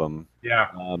couple of them. Yeah.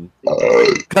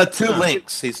 Cut 2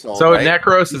 Links. He sold. So right?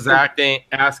 Necros is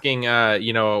asking,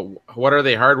 you know, what are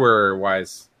they hardware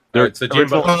wise? They're So Jim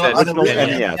original- said original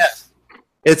NES. NES.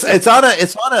 It's on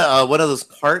a one of those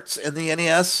carts in the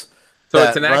NES. So that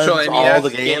it's an actual runs NES all the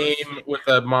games. game with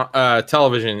a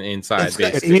television inside,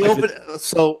 basically. He opened,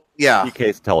 so yeah,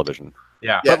 EK's television.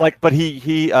 Yeah. But he's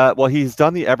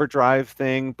done the EverDrive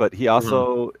thing, but he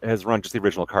also has run just the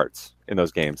original carts in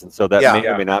those games, and so that may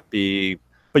or may not be.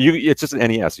 But it's just an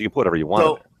NES. You can put whatever you want.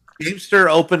 So Gamester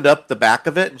opened up the back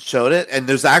of it and showed it, and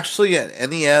there's actually an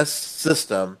NES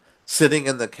system sitting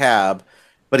in the cab,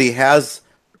 but he has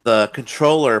the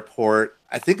controller port.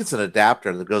 I think it's an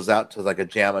adapter that goes out to like a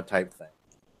JAMA type thing.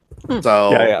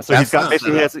 So yeah. So he's got that's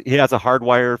basically he has a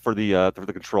hardwire for the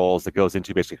controls that goes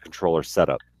into basically a controller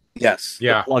setup. Yes.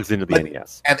 It plugs into the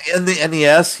NES. And in the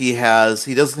NES, he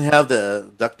doesn't have the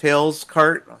DuckTales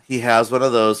cart. He has one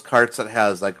of those carts that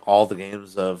has like all the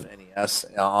games of NES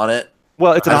on it.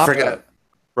 Well, it's an I option, forget.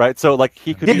 right? So like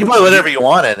he could You can put whatever you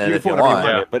want in it if you want.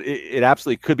 it, but it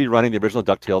absolutely could be running the original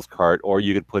DuckTales cart, or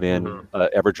you could put in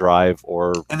EverDrive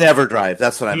or an EverDrive.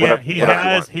 That's what I mean. He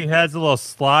has a little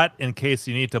slot in case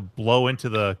you need to blow into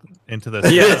the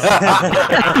yeah.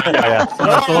 So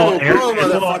it's a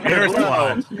little air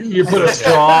slot. You put a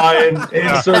straw in,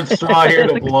 insert straw here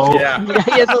to blow. Yeah.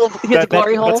 He has a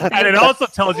glory hole. And it also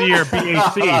tells you your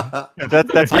BAC.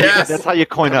 That's how you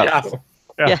coin up.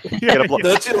 Yeah. Don't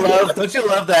you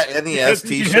love that NES You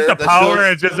T-shirt? hit the that power shows-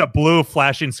 and it's just a blue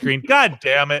flashing screen. God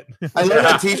damn it! I love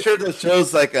that T-shirt that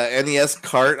shows like a NES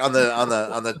cart on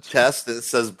the chest and it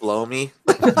says "Blow me."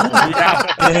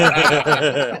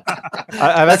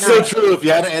 That's so true. If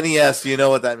you had an NES, you know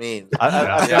what that means.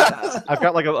 I've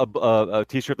got like a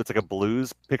T-shirt that's like a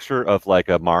blues picture of like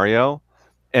a Mario,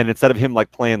 and instead of him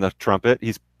like playing the trumpet,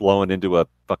 he's blowing into a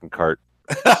fucking cart.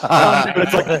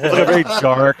 It's like a very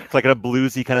dark, it's like a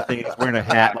bluesy kind of thing. He's wearing a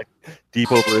hat like deep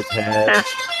over his head.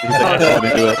 He's like blowing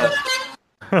into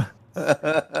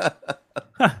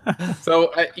it.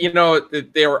 So you know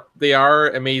they are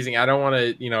amazing. I don't want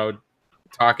to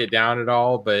talk it down at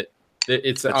all, but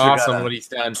it's awesome what he's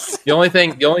done. The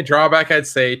only drawback I'd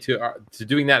say to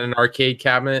doing that in an arcade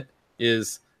cabinet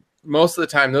is most of the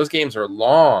time those games are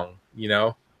long,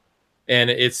 and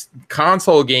it's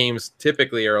console games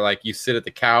typically are like you sit at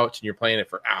the couch and you're playing it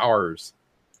for hours.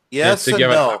 Yes, to and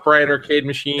give no. an upright arcade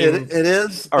machine. It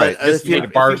is. All right, but just need a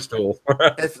bar stool.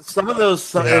 If some of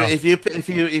those, if you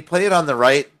play it on the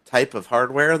right type of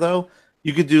hardware, though,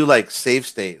 you could do like save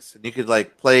states, and you could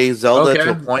like play Zelda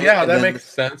to a point. Yeah, and that then makes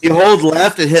sense. You hold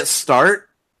left and hit start,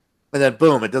 and then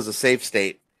boom, it does a save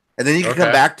state, and then you can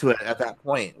come back to it at that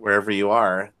point wherever you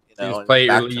are. Just play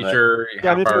at your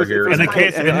leisure. In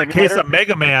the case of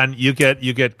Mega Man, you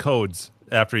get codes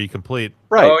after you complete.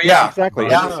 Right. Oh yeah, exactly.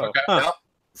 Yeah. Huh.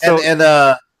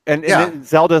 And then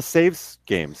Zelda saves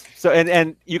games. So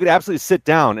and you could absolutely sit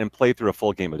down and play through a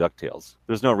full game of DuckTales.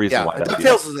 There's no reason why.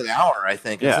 DuckTales is an hour, I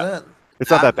think, isn't it? It's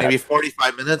not that bad. Maybe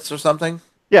 45 minutes or something.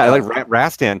 Yeah, like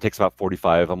Rastan takes about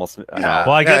 45, almost an hour.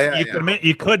 Well, I guess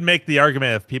you could make the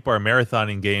argument if people are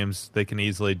marathoning games, they can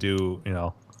easily do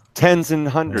tens and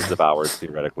hundreds of hours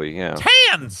theoretically. Yeah,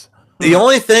 tens. The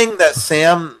only thing that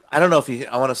Sam, I don't know if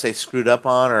I want to say screwed up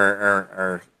on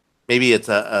or maybe it's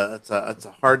a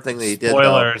hard thing that he did.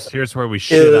 Spoilers. Here's where we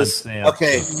shit on Sam.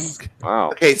 Okay.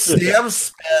 Wow. Okay. Sam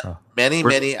spent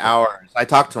many hours. I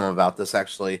talked to him about this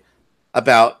actually,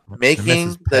 about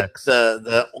making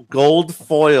the gold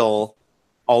foil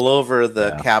all over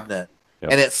the cabinet,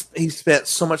 and he spent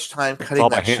so much time cutting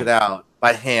that shit out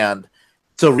by hand.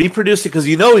 So reproduce it because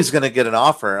he's going to get an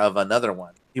offer of another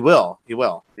one. He will.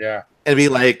 Yeah. And be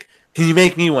like, "Can you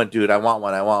make me one, dude? I want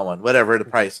one. Whatever the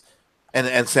price."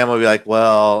 And Sam will be like,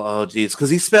 "Well, oh geez," because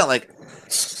he spent like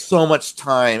so much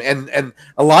time and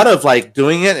a lot of like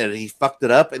doing it, and he fucked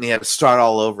it up, and he had to start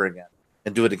all over again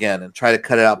and do it again and try to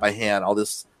cut it out by hand. All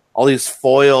these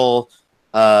foil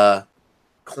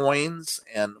coins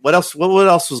and what else? What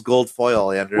else was gold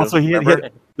foil, Andrew? Well, so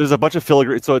there's a bunch of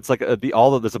filigree. So it's like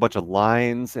there's a bunch of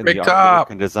lines and the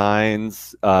artwork and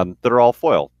designs that are all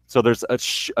foil. So there's a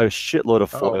shitload of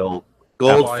foil.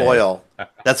 Gold foil.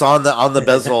 That's on the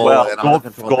bezel. Well, and gold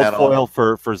panel.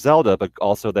 foil for Zelda, but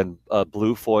also then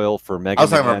blue foil for Mega I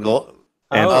was talking Man. about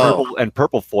gold. And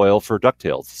purple foil for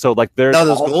DuckTales. So like there's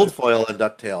gold foil in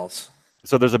DuckTales.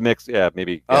 So there's a mix. Yeah,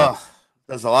 maybe.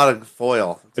 There's a lot of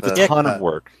foil. It's a ton of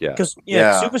work. Yeah. Because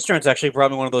Super Stern's actually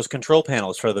brought me one of those control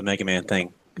panels for the Mega Man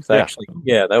thing. Actually,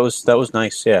 that was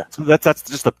nice. Yeah. So that's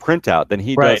just the printout. Then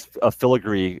he does a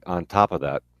filigree on top of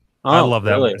that. I love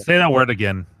that. Really? Say that word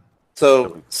again.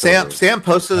 So Sam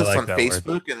posted this on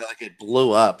Facebook and like it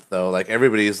blew up though. Like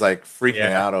everybody's like freaking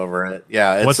out over it.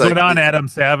 Yeah. What's going on, Adam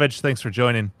Savage? Thanks for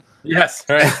joining. Yes.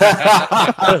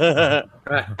 I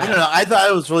don't know. I thought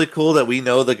it was really cool that we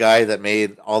know the guy that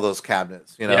made all those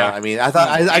cabinets. You know, I mean, I thought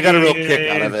I got a real kick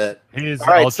out of it. He's all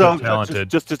right, ultra talented.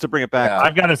 Just to bring it back,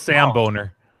 I've got a Sam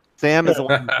boner. Sam is the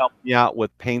one who helped me out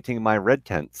with painting my red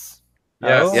tents.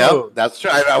 Yes. Yep, that's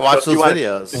true. I watched those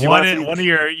videos. One of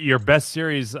your best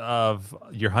series of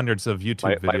your hundreds of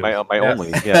YouTube videos. My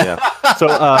only. Yeah. So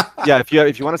if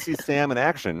you want to see Sam in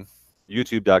action,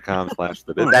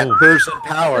 youtube.com/thebit. That Persian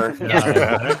power.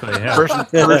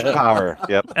 Persian power.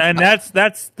 Yep. And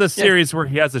that's the series where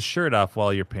he has a shirt off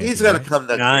while you're painting. He's got to come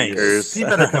to Grinkers. He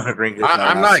better come to Grinkers.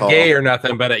 I'm not gay or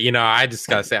nothing, but I just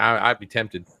gotta say I'd be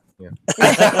tempted. Yeah.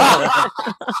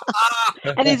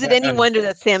 And is it any wonder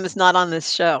that Sam is not on this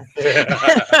show?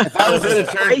 If I was in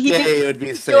a church gay, it would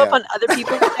be Sam. Show up on other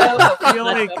people's shows.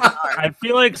 I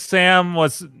feel like Sam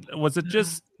was it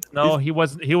just no? He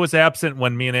was absent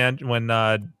when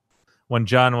when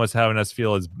John was having us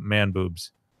feel his man boobs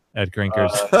at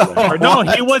Grinkers. No,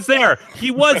 he was there.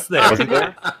 He was there. Was he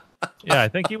there? Yeah, I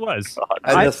think he was.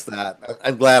 I missed that.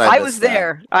 I'm glad I was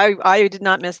there. I did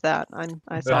not miss that.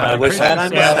 I saw. I wish I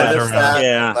missed that.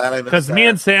 Yeah, because me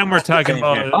and Sam were talking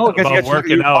about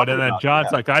working out, and then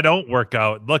John's like, "I don't work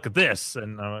out. Look at this,"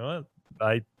 and I'm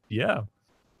like,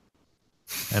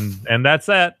 and that's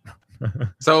that.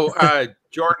 So,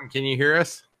 Jordan, can you hear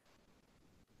us?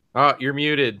 Oh, you're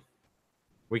muted.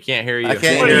 We can't hear you. I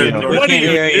can't hear you. What do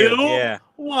you do? Yeah.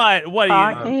 What?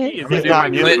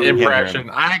 Impression.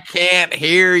 I can't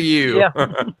hear you. Yeah.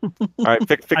 All right,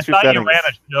 fix I your thought settings. you ran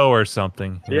a show or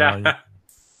something. Yeah.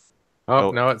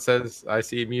 No, it says I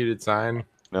see a muted sign.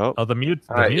 No. Oh, the mute's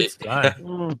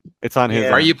gone. It's on his.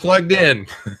 Are you plugged in?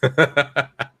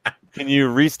 Can you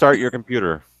restart your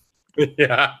computer?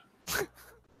 Yeah.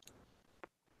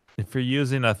 If you're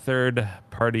using a third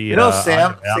party,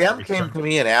 Sam came to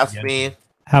me and asked me.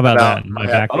 How about that? My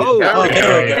back. There we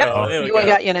go. I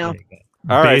got you now.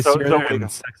 All right, so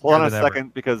hold on a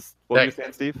second because what were you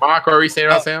saying, Steve? Mark, what were you saying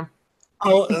about Sam?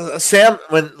 Sam,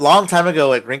 long time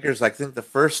ago at Grinkers, I think the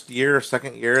first year or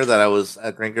second year that I was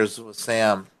at Grinkers with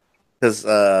Sam, because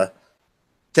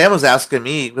Sam was asking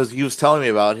me because he was telling me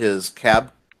about his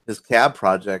cab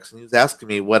projects, and he was asking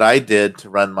me what I did to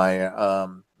run my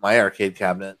my arcade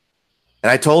cabinet, and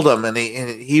I told him, and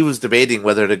he was debating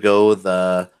whether to go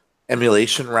the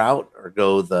emulation route or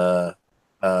go the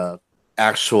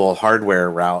actual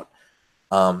hardware route.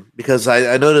 Because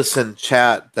I noticed in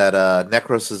chat that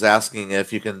Necros is asking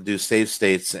if you can do save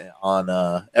states on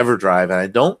EverDrive, and I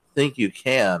don't think you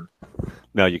can.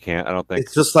 No, you can't. I don't think.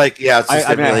 It's just like it's just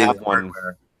I have one,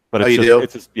 but it's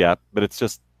just but it's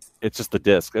just the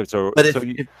disc.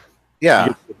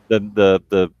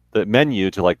 The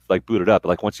menu to like boot it up. But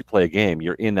like once you play a game,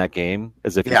 you're in that game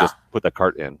as if you just put that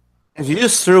cart in. If you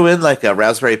just threw in like a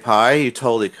Raspberry Pi, you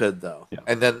totally could though. Yeah.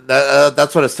 And then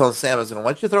that's what I was telling Sam. I was going,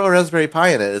 why don't you throw a Raspberry Pi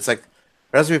in it? It's like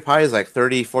Raspberry Pi is like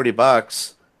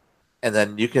 $30-$40, and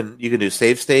then you can do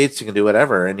save states, you can do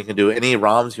whatever, and you can do any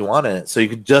ROMs you want in it. So you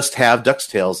could just have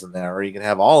DuckTales in there, or you can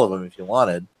have all of them if you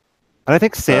wanted. And I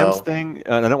think Sam's thing,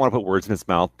 and I don't want to put words in his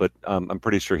mouth, but I'm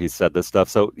pretty sure he said this stuff.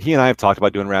 So he and I have talked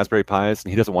about doing Raspberry Pis,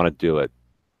 and he doesn't want to do it.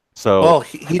 So well,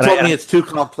 he told me it's too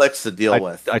complex to deal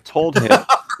with. I told him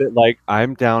that like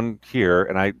I'm down here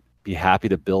and I'd be happy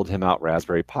to build him out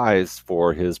Raspberry Pis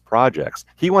for his projects.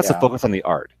 He wants to focus on the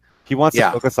art. He wants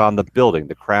to focus on the building,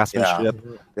 the craftsmanship,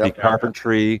 the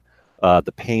carpentry,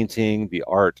 the painting, the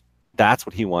art. That's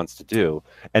what he wants to do,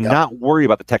 and not worry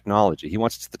about the technology. He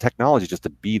wants the technology just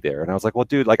to be there. And I was like, well,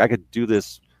 dude, like I could do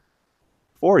this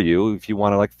for you if you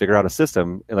want to like figure out a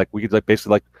system, and like we could like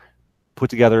basically like put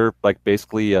together like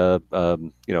basically an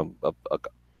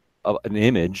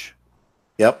image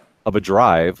of a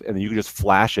drive, and then you can just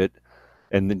flash it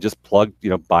and then just plug,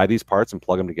 buy these parts and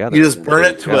plug them together. You just burn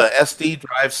it to a SD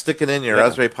drive, stick it in your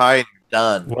Raspberry Pi, and you're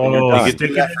done. Whoa, you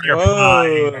stick it in your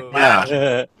Pi.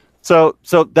 Yeah. So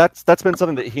that's been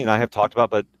something that he and I have talked about,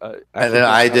 but and then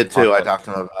I did too. I talked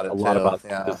to him about it a lot too.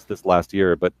 about this last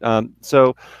year. But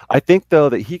so I think though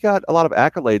that he got a lot of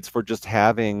accolades for just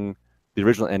having the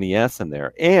original NES in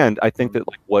there, and I think that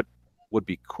like what would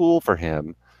be cool for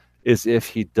him is if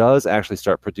he does actually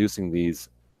start producing these.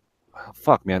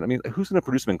 Fuck, man. I mean, who's going to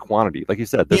produce them in quantity? Like you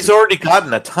said, he's already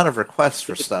gotten a ton of requests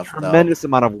for stuff. Tremendous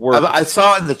amount of work. I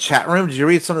saw in the chat room. Did you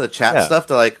read some of the chat stuff?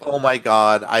 They're like, "Oh my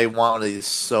god, I want one of these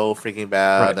so freaking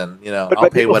bad," and I'll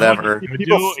pay whatever.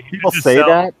 People say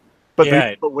that,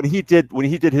 but when he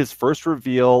did his first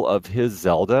reveal of his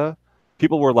Zelda,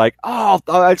 people were like, "Oh,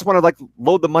 I just want to like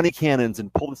load the money cannons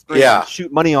and pull the string and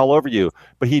shoot money all over you."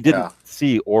 But he didn't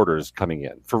see orders coming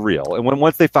in for real. And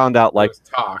once they found out, like,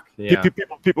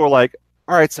 people were like,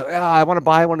 "All right, so I want to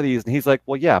buy one of these," and he's like,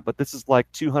 "Well, yeah, but this is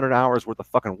like 200 hours worth of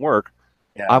fucking work.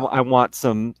 I want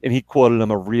some." And he quoted him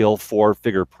a real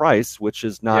 4-figure price, which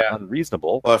is not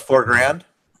unreasonable. What, $4,000?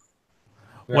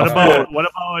 What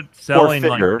about selling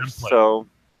like templates? So.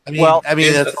 I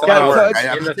mean, it's a lot of work.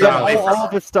 All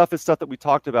of this stuff is stuff that we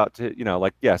talked about.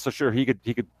 So sure, he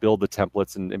could build the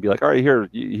templates and be like, all right,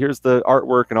 here's the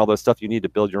artwork and all those stuff you need to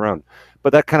build your own.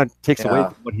 But that kind of takes away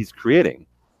from what he's creating.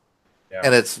 Yeah.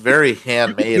 And it's very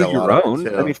handmade.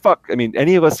 I mean,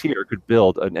 any of us here could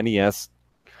build an NES.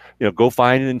 Go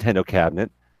find a Nintendo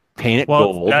cabinet, paint it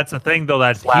gold. That's the thing, though.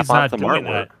 That he's not doing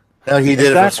that. No, he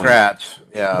did it from scratch.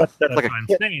 Yeah, that's like what I'm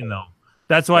saying, though.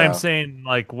 That's why I'm saying,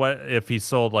 like, what if he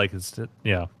sold like his,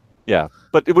 Yeah,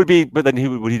 but it would be, but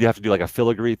then would he have to do like a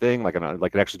filigree thing, like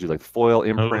actually do like foil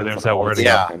imprint? There's that word.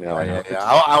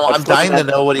 I'm dying to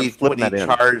know what he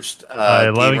charged. I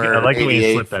like the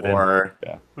way you slip that for.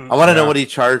 In. I want to know what he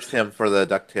charged him for the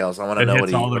DuckTales. I want to know what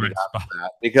he got for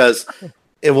that, because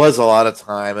it was a lot of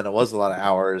time and it was a lot of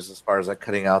hours as far as like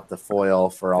cutting out the foil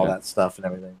for all that stuff and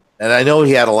everything. And I know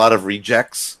he had a lot of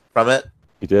rejects from it.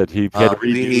 He did. He had to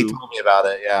redo he told me about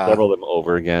it. Yeah, several of them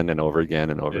over again and over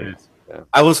again and over again. Yeah.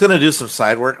 I was gonna do some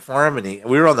side work for him, and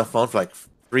we were on the phone for like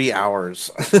 3 hours,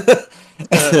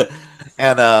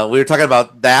 and we were talking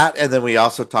about that, and then we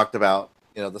also talked about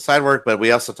the side work, but we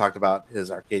also talked about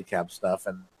his arcade cab stuff,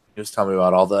 and he was telling me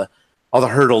about all the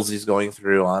hurdles he's going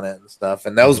through on it and stuff,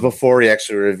 and that was before he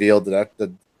actually revealed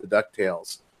the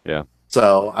DuckTales. Yeah.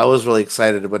 So I was really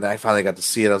excited when I finally got to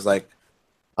see it. I was like,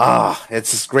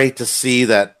 it's just great to see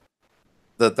that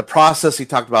the process he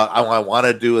talked about. I want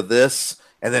to do this.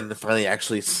 And then finally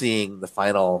actually seeing the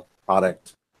final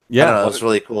product. Yeah, it was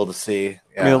really cool to see.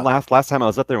 Yeah. I mean, last time I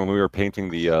was up there when we were painting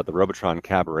the Robotron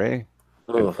Cabaret.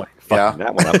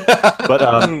 That one up.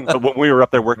 But when we were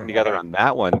up there working together on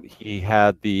that one, he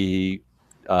had the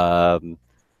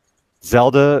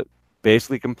Zelda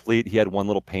basically complete. He had one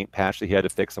little paint patch that he had to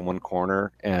fix in one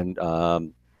corner, and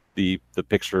the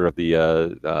picture of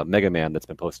the Mega Man that's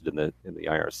been posted in the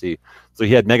IRC. So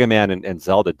he had Mega Man and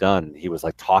Zelda done. He was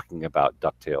like talking about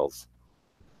DuckTales.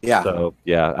 Yeah. So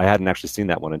yeah, I hadn't actually seen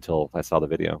that one until I saw the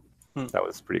video. That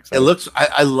was pretty exciting. It looks.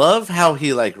 I love how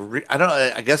he like.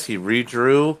 I guess he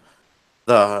redrew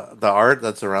the art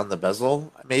that's around the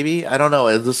bezel. Maybe I don't know.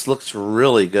 It just looks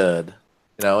really good.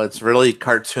 It's really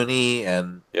cartoony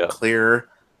and clear.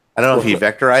 I don't know if he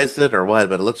vectorized it or what,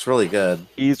 but it looks really good.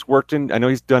 He's worked in. I know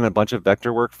he's done a bunch of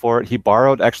vector work for it. He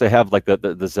borrowed. Actually, I have like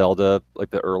the Zelda, like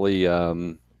the early.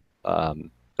 The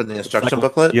instruction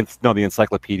booklet. The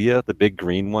encyclopedia, the big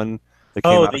green one that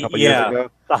came out a couple years ago.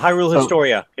 The Hyrule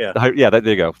Historia. Yeah. There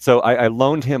you go. So I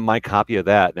loaned him my copy of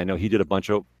that, and I know he did a bunch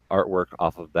of artwork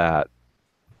off of that.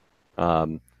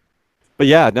 But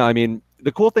yeah, no, I mean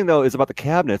the cool thing though is about the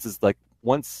cabinets is like.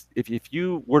 Once, if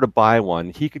you were to buy one,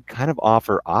 he could kind of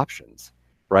offer options,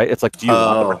 right? It's like, do you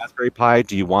want the Raspberry Pi?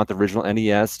 Do you want the original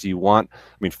NES? Do you want?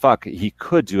 I mean, fuck, he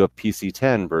could do a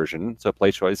PC-10 version, so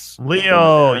play choice.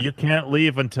 Leo, you can't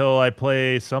leave until I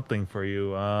play something for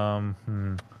you. I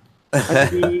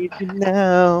need you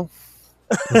now.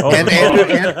 And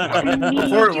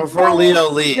before Leo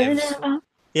leaves,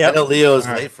 I know Leo is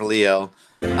late for Leo.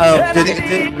 Bye,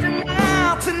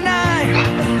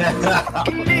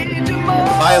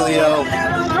 Leo.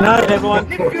 Good night, everyone.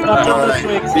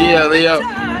 See ya, Leo.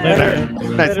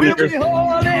 Nice speakers.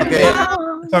 Okay.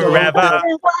 Forever.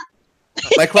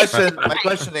 My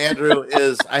question, Andrew,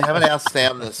 is I haven't asked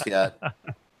Sam this yet.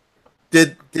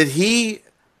 Did he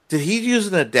use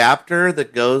an adapter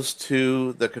that goes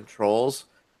to the controls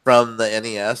from the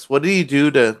NES? What did he do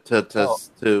to control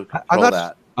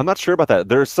that? I'm not sure about that.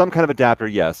 There's some kind of adapter,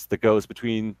 yes, that goes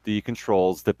between the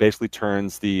controls that basically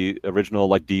turns the original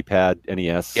like D-pad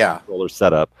NES controller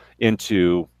setup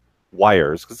into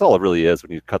wires, because that's all it really is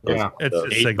when you cut those.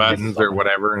 It's 8 buttons or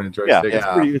whatever, and a joystick.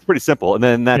 It's pretty simple. And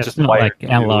then that it's not like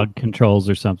analog controls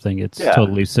or something. It's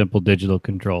totally simple digital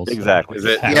controls. Exactly. Is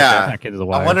it? Back into the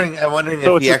wire. I'm wondering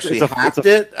if he actually hacked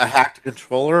a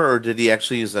controller, or did he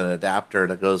actually use an adapter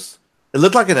that goes? It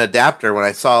looked like an adapter when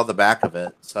I saw the back of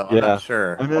it, so I'm not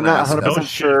sure. I'm not 100%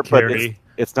 sure, but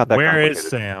it's not that Where complicated. Is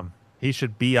Sam? He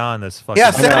should be on this fucking.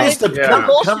 Yeah, Sam needs to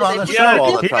come on the show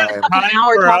all the time. An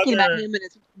hour talking about him and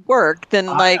his work, then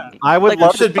I would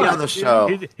love to be on the show.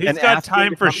 He's got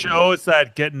time for shows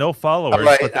that get no followers. All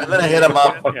right, I'm gonna hit him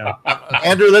up.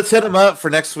 Andrew, let's hit him up for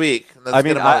next week. Let's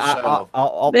get him on the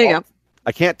show. There you go.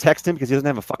 I can't text him because he doesn't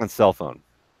have a fucking cell phone.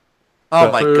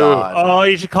 Oh my god! Oh,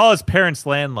 you should call his parents'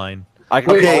 landline. I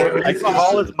can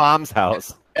call his mom's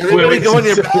house. Everybody go in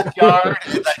your backyard,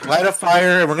 and, light a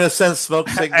fire, and we're gonna send smoke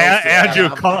signals. Andrew,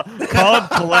 call him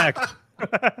collect.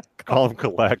 Call him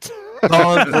collect.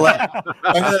 Call him collect.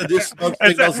 I'm gonna do smoke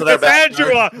signals in our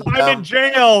Andrew, backyard. I'm in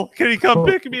jail. Can you come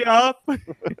pick me up?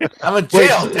 I'm in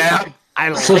jail, Dad. I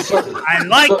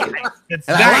like it. It's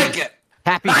and nice. I like it.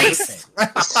 Happy nice.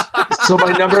 So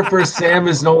my number for Sam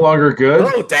is no longer good.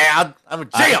 Oh, Dad, I'm in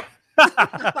jail.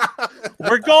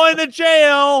 We're going to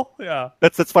jail. Yeah.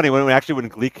 That's funny. When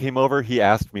Glee came over, he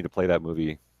asked me to play that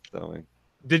movie. So,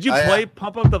 did you play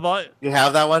Pump Up the Volume? You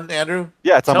have that one, Andrew?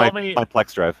 Yeah, it's on my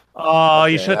Plex drive. Oh,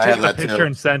 you should take a picture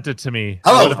and send it to me.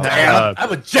 Hello, Dad.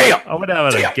 I'm in jail. I would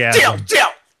have a gas. Jail.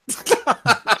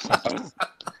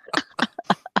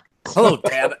 Hello,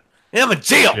 Dad. I'm in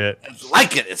jail. I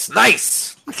like it. It's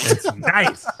nice. It's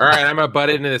nice. All right, I'm gonna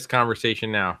butt into this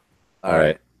conversation now. All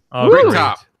right. Oh, Great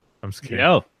top. I'm scared.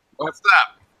 Yo. What's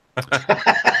up?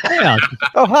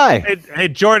 Oh, hi. Hey,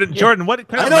 Jordan, what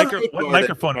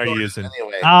microphone are you using?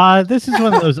 This is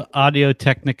one of those Audio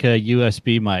Technica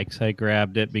USB mics. I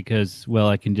grabbed it because,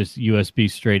 I can just USB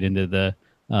straight into the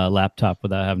laptop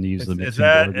without having to use the mixing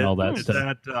board and all that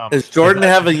stuff. Does Jordan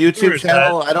have a YouTube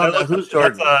channel? I don't know who's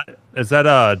Jordan. Is that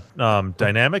a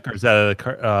dynamic or is that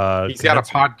a? He's got a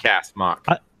podcast mock.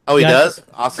 He does?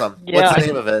 Awesome. What's the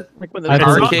name of it?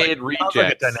 Arcade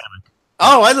Rejects.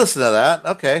 Oh, I listen to that.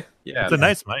 Okay. Yeah, it's a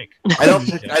nice mic. I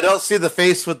don't see the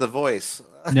face with the voice.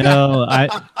 No,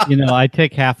 I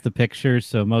take half the pictures,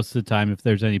 so most of the time, if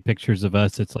there's any pictures of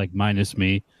us, it's like minus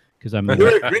me because I'm. You were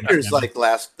at Grinkers like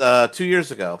last 2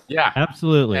 years ago. Yeah,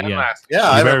 absolutely. Are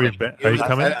you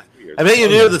coming? I bet you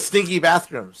knew the stinky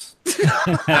bathrooms. You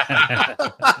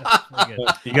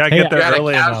gotta get there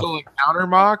early enough. Casual encounter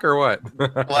mock or what?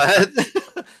 What?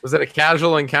 Was it a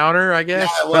casual encounter? I guess.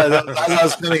 Yeah, it was. I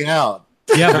was coming out.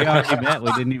 Yeah, we already met.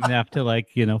 We didn't even have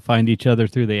to find each other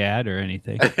through the ad or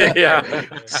anything. Yeah.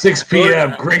 6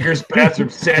 p.m. Grinker's bathroom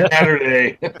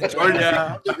Saturday.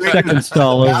 Second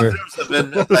stall over.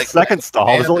 Second stall.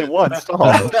 There's only one stall.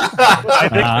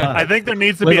 I think there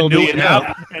needs to be a new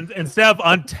app, and instead of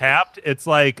Untapped, it's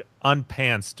like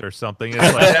Unpantsed or something.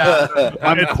 It's like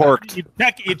Uncorked. You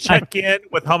check in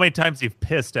with how many times you've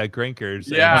pissed at Grinkers.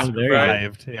 Yeah,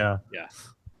 arrived. Yeah.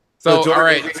 So, Jordan, all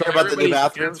right. did you So hear about the new everybody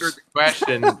bathrooms? answered the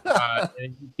question,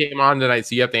 and you came on tonight,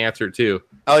 so you have to answer it too.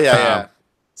 Oh yeah.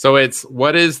 So it's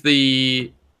what is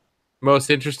the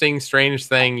most interesting, strange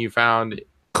thing you found in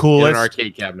Coolest an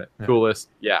arcade cabinet? Coolest,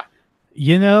 yeah.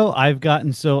 I've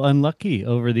gotten so unlucky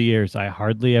over the years. I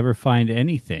hardly ever find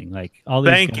anything. Like all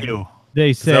these. Thank you.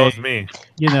 They say that was me.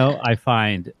 I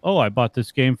find, I bought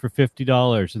this game for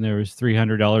 $50 and there was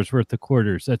 $300 worth of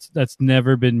quarters. That's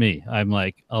never been me. I'm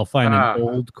like, I'll find an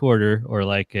old quarter or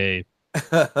like a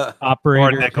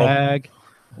operator tag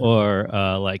or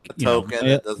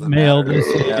token. Mail this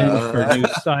in for new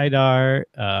side art.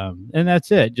 And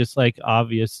that's it. Just like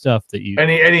obvious stuff that you.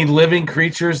 Any living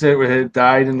creatures that had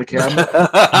died in the cabinet?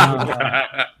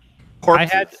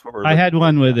 I had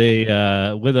one with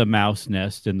a mouse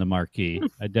nest in the marquee.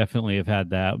 I definitely have had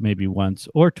that maybe once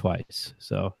or twice.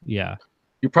 So yeah.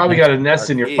 You probably got a nest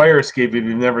in your Arcade. fire escape if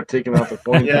you've never taken out the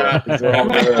phone. Yeah.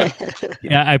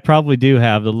 Yeah, I probably do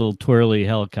have the little twirly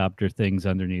helicopter things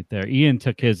underneath there. Ian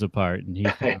took his apart, and he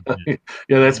found it.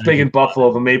 Yeah, that's big in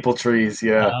Buffalo, the maple trees.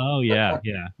 Yeah. Oh yeah.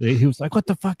 He was like, "What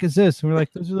the fuck is this?" And we're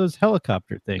like, "Those are those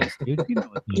helicopter things, dude." You know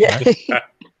what those Yeah. are.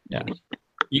 Yeah.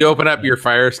 You open up your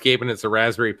fire escape and it's a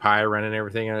Raspberry Pi running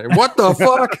everything. What the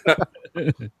fuck?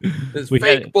 This We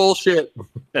fake had- bullshit.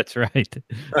 That's right.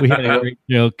 We had a great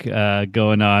joke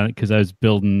going on because I was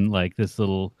building like this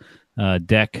little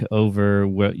deck over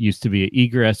what used to be an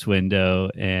egress window,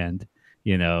 and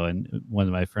and one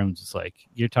of my friends was like,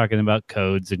 "You're talking about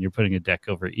codes, and you're putting a deck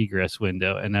over egress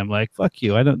window," and I'm like, "Fuck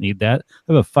you! I don't need that.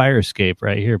 I have a fire escape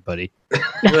right here, buddy."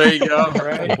 There you go.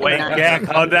 Right. Wait, Gak,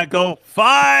 how'd that go?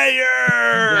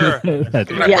 Fire!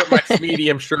 That's I put my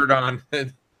medium shirt on.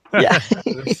 Yeah.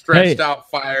 Stretched out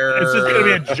fire. It's just gonna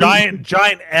be a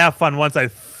giant F on one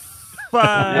side.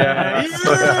 Fire!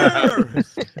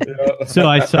 So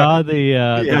I saw the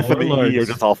The F and the E are warlords.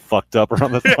 just all fucked up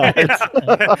around the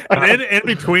sides. And in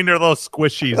between their little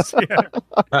squishies.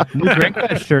 New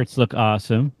Drinkfest shirts look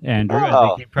awesome, Andrew. I Oh,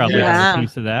 think you probably yeah. have a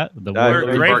piece of that. The Yeah,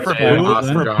 warlords great are for Birthday, boobs,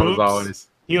 awesome for job as boobs. always.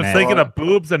 He was Man. thinking of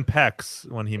boobs and pecs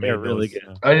when he made They're really those.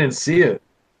 good. I didn't see it.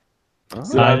 Oh.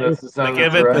 So that's the They sound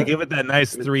give of it the they red. give it that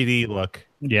nice 3D look.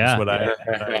 Yeah,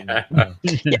 That's what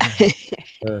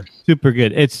super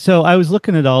good. It's so I was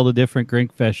looking at all the different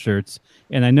Grinkfest shirts,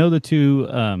 and I know the two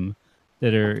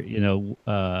that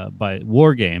are by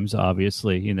War Games,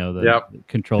 obviously. The Yep.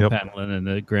 Control Yep. Panel and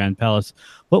the Grand Palace.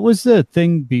 What was the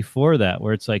thing before that,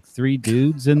 where it's like three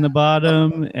dudes in the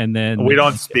bottom, and then we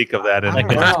don't speak of that like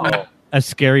anymore. a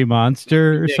scary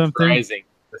monster or Phoenix something? Rising.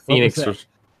 The Phoenix was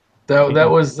that? was That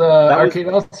was Arcade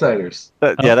Outsiders. Yeah,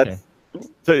 Okay. that's.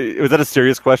 So, was that a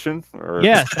serious question? Or?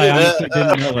 Yes, I honestly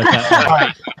didn't know what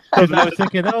that was. 'Cause I was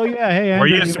thinking, oh yeah, hey, We're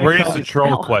Andrew, used you might to tell-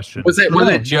 troll questions. Was it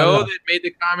No, Joe no. that made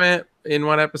the comment in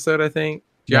one episode? I think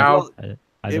No, Joe.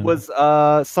 I It don't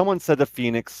was someone said the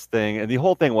Phoenix thing, and the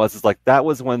whole thing was like that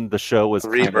was when the show was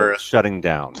kind of Rebirth. shutting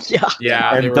down. Yeah.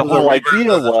 Yeah, they And were the whole rebirth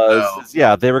idea of the show.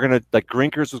 was, they were gonna like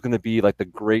Grinkers was gonna be like the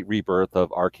great rebirth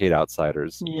of Arcade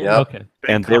Outsiders, Yeah. Okay.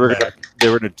 and they were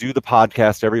gonna do the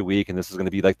podcast every week, and this was gonna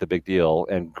be like the big deal,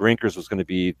 and Grinkers was gonna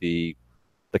be the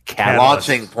catalyst.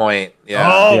 Launching point. Yeah.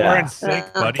 Oh, Yeah. we're in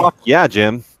sync, buddy. Fuck yeah,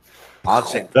 Jim,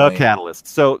 Launching the point. catalyst.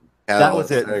 So that was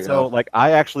Catalyst, it. there you So go. like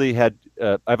I actually had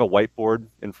I have a whiteboard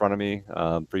in front of me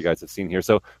for you guys have seen here.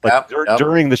 So like Yep.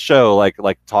 during the show, like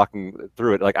talking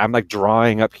through it, like I'm like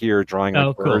drawing up here, drawing Oh,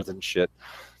 like cool. birds and shit.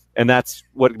 And that's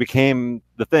what became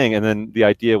the thing. And then the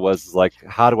idea was like,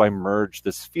 how do I merge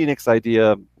this Phoenix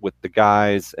idea with the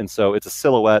guys? And so it's a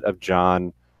silhouette of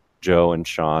John, Joe, and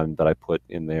Sean that I put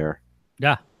in there.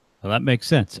 Yeah. Well, that makes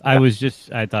sense. I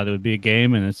thought it would be a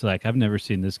game, and it's like I've never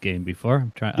seen this game before.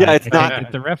 I'm trying. Yeah, I it's can't not-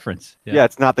 get the reference. Yeah,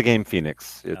 it's not the game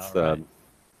Phoenix. It's All right.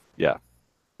 yeah.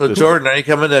 So Jordan, are you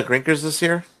coming to Grinkers this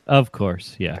year? Of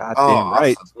course. Yeah. God Oh, damn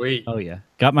right. awesome. Sweet. Oh yeah.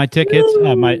 Got my tickets.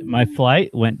 My flight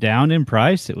went down in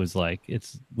price. It was like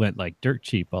went like dirt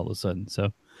cheap all of a sudden.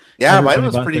 So Yeah, Everybody mine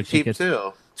was bought pretty their cheap tickets.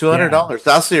 too. $200.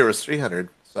 Last year was $300.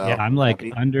 So yeah, I'm like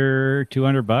under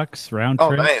 $200 round oh,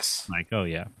 trip. nice. Like, oh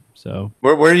yeah. So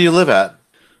Where do you live at?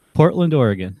 Portland,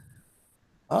 Oregon.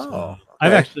 Oh,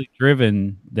 I've okay. actually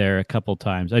driven there a couple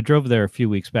times. I drove there a few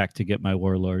weeks back to get my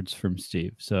Warlords from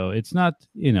Steve. So it's not,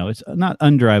 it's not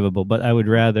undrivable, but I would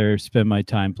rather spend my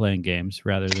time playing games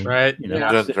rather than Right.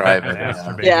 Just driving.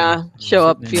 Yeah. Show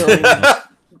up feeling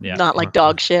Yeah. not like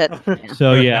dog shit.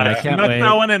 So yeah, I can't Not wait.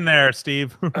 throwing in there,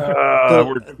 Steve.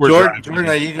 Jordan,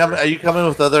 are you coming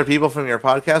with other people from your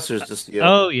podcast, or is it just you?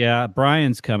 Oh yeah,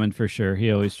 Brian's coming for sure.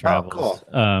 He always travels.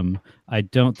 cool. I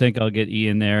don't think I'll get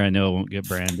Ian there. I know I won't get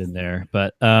Brandon there,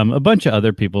 but a bunch of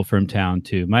other people from town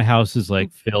too. My house is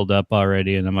like filled up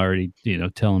already, and I'm already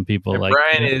telling people And like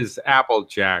Brian is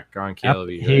Applejack on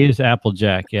KLV. he is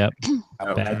Applejack. Yep,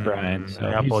 Okay. bad Brian. So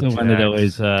he's Applejack. the one that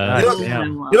always. You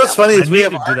know what's funny is I we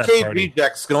need have to do that Arcade party.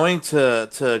 Rejects going to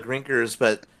Grinkers,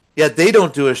 but yet they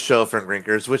don't do a show from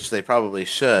Grinkers, which they probably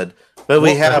should. But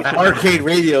we have Arcade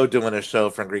Radio doing a show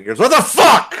from Grinkers. What the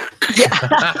fuck?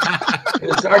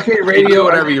 It's Arcade Radio.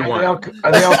 whatever you want.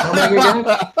 Are they all coming again?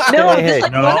 No, Hey, just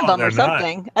like no, one of them they're or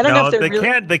something. I don't no, know if they're they really.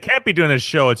 can't. They can't be doing a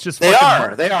show. It's just They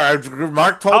fucking are. They are.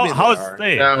 Mark told me they How's are.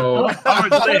 they? No. How are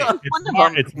they? One It's of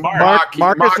Mark. them. It's Mark.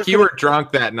 Mark, Marcus is you gonna- were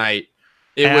drunk that night.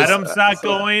 It was, Adam's not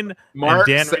going. Mark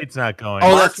and Dan said- Reed's not going.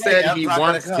 Oh, Mark that's right, said Adam's he not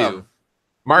gonna wants come. to.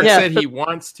 Mark Yeah, said so- he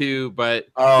wants to, but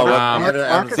Oh,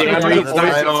 Marcus Dan Adams Reed's is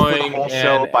not the going, whole and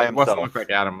show by it wasn't himself. look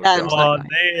like Adam was Adam's going. not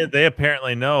Well, they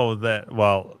apparently know that.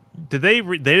 Well, did they?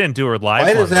 They didn't do her live.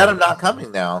 Why is one, Adam though. not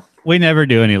coming now? We never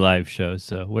do any live shows,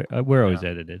 so we're always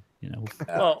edited. You know.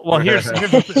 Well, here's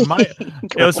it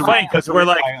was funny because we're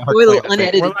like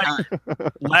unedited.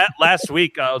 Last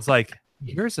week I was like,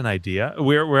 here's an idea.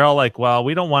 We're all like, well,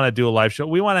 we don't want to do a live show.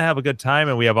 We want to have a good time,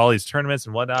 and we have all these tournaments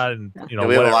and whatnot, and we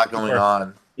have a lot going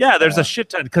on. Yeah, there's a shit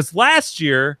ton. Because last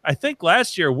year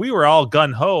we were all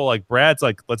gun ho. Like Brad's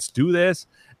like, let's do this,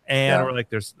 and we're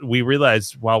like, we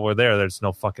realized while we're there's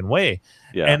no fucking way.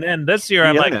 Yeah. And then this year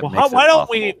I'm like, well, why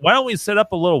don't we set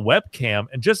up a little webcam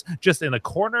and just in a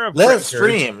corner of let us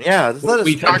stream? Yeah,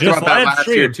 we talked about that last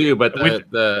year too, but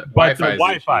the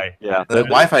Wi-Fi. Yeah, the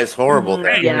Wi-Fi is horrible.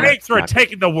 Thanks for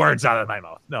taking the words out of my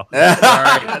mouth. No,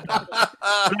 but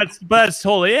that's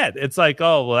totally it. It's like,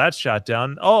 oh well, that's shot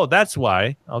down. Oh, that's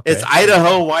why. Okay, it's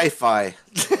Idaho Wi-Fi.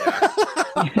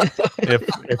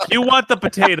 If you want the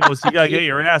potatoes, you gotta get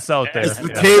your ass out there. It's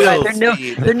potatoes.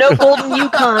 They're no golden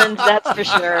Yukons, that's for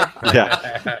sure.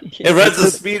 Yeah, it runs the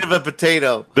speed of a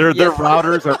potato. Their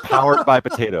routers are powered by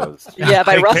potatoes. Yeah,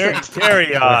 by Russell.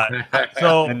 Carry on.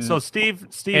 So Steve.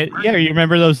 Yeah, you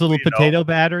remember those little potato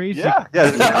batteries? Yeah.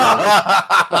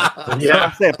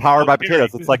 I'm saying powered by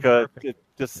potatoes. It's like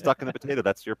just stuck in the potato.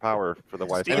 That's your power for the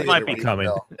Wi-Fi. Steve might be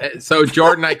coming. So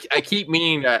Jordan, I keep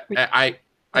meaning that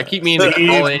I keep meaning to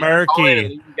call in.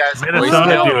 Murky.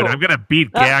 Minnesota dude. I'm gonna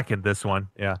beat Gak in this one.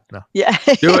 Yeah. No. Yeah.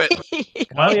 Do it.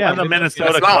 Well, yeah. I'm the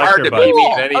Minnesota. It's not hard to beat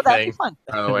me in anything.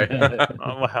 By the way.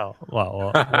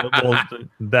 Well,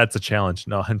 that's a challenge.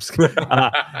 No, I'm just kidding.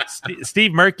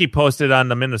 Steve Murky posted on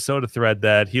the Minnesota thread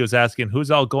that he was asking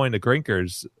who's all going to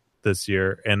Grinkers this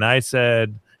year, and I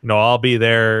said, I'll be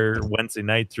there Wednesday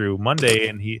night through Monday,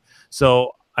 and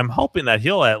I'm hoping that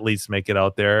he'll at least make it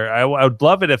out there. I would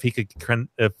love it if he could,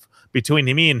 if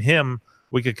between me and him,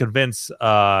 we could convince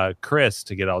Chris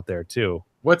to get out there too.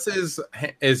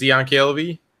 Is he on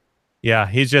KLV? Yeah,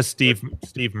 he's just Steve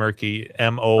Murky,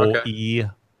 MOE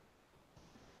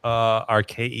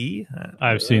RKE.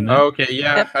 I've seen that. Okay,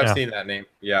 yeah, I've seen that name.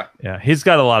 Yeah. Yeah, he's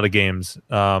got a lot of games.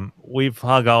 We've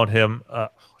hung out him.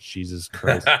 Jesus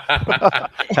Christ.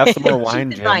 Have some more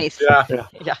wine, Jim. Nice.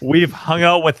 Yeah. We've hung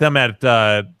out with him at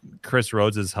Chris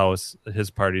Rhodes' house, his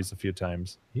parties a few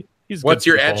times. He's What's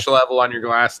your etch level on your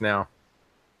glass now?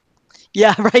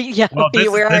 Yeah, right. Yeah. Well,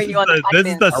 Where are you on the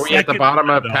Pac-Man? Are we at the bottom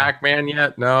of Pac-Man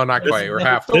yet? No, not quite. We're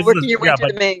half. Still working your way to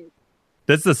the main.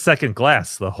 This is the second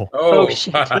glass, though. Oh,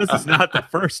 shit. This is not the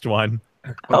first one.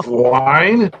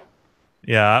 Wine?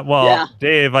 Yeah, well,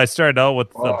 Dave, I started out with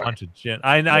a bunch of gin.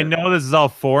 I know this is all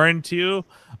foreign to you.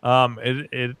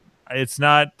 It's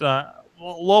not.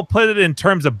 We'll put it in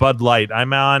terms of Bud Light.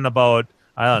 I'm on about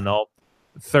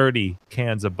 30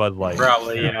 cans of Bud Light.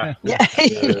 Probably, yeah.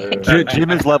 Jim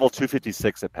is level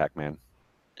 256 at Pac-Man.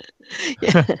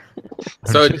 Yeah.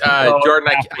 So, Jordan,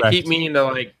 I keep meaning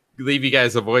to leave you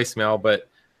guys a voicemail, but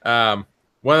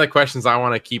one of the questions I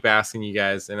want to keep asking you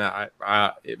guys, and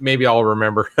maybe I'll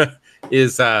remember,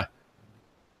 is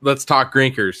let's talk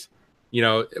Grinkers.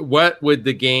 What would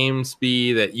the games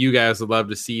be that you guys would love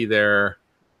to see there,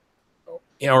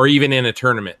 or even in a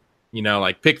tournament?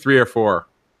 Pick 3 or 4.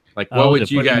 What would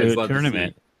you guys love to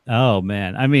see? Oh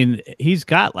man, I mean, he's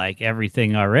got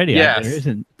everything already. Yes.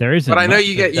 There isn't. But I know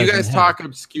you guys talk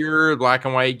obscure black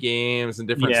and white games and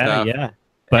different stuff. Yeah.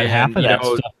 But half of that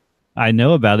stuff I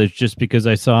know about it just because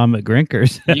I saw him at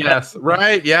Grinkers. Yes,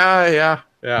 right. Yeah.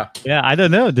 Yeah, I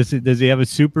don't know. Does he have a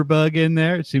super bug in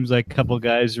there? It seems like a couple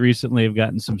guys recently have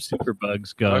gotten some super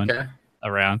bugs going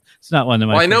around. It's not one of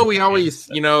my. Well, I know we always,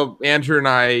 Andrew and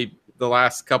I, the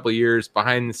last couple of years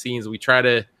behind the scenes, we try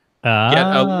to get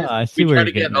a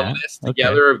list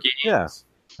together of games.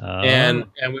 Yeah. And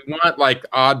we want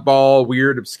oddball,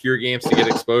 weird, obscure games to get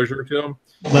exposure to them.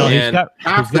 Well, and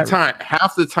half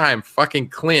the time, fucking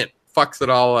Clint fucks it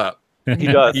all up. He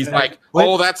does. He's like,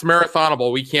 "Oh, that's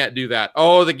marathonable. We can't do that.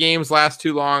 Oh, the games last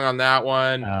too long on that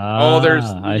one.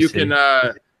 You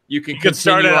can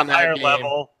start at on a higher game.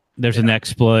 level. There's an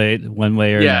exploit one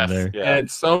way or another. Yeah. And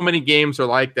so many games are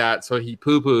like that. So he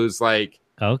poo-poos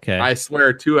okay. I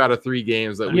swear 2 out of 3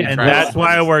 games that we. And that's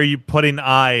why we're putting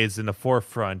eyes in the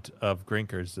forefront of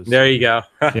Grinkers. There you go.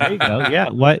 There you go. Yeah.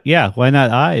 What? Yeah. Why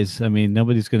not eyes? I mean,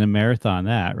 nobody's going to marathon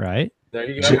that, right? There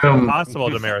you go. It's impossible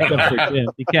to marathon.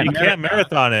 You can't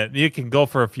marathon it. You can go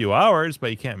for a few hours, but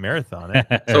you can't marathon it.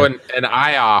 So an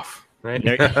eye off, right?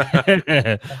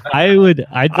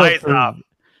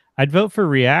 I'd vote for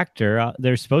Reactor.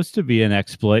 There's supposed to be an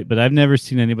exploit, but I've never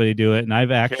seen anybody do it, and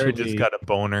I've actually just got a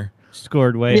boner.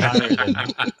 scored way higher than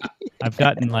I've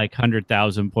gotten like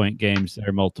 100,000 point games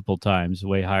there multiple times,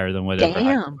 way higher than whatever.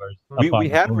 Damn. We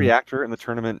had Reactor in the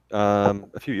tournament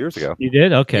a few years ago. You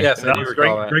did? Okay. Yes, That was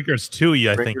Drinkers 2,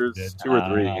 I think you Drinkers did. 2 or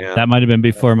 3. Yeah. That might have been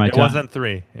before my It time. wasn't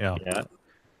 3. Yeah.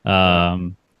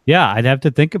 Yeah, I'd have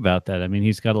to think about that. I mean,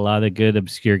 he's got a lot of good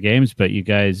obscure games, but you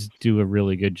guys do a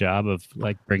really good job of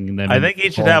like bringing them. I in think he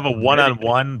should full. have a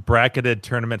one-on-one bracketed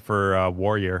tournament for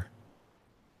Warrior.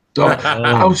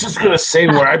 I was just gonna say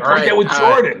where I played that with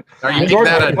Jordan. Are you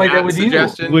Jordan, that I a played that Matt with you.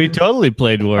 suggestion? We totally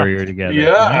played Warrior together.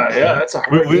 Yeah, that's a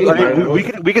hard game.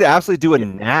 We could absolutely do a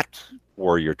Nat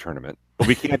Warrior tournament, but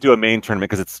we can't do a main tournament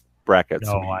because it's brackets.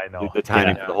 No, I know. The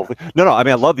timing for the whole thing. No, I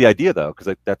mean I love the idea though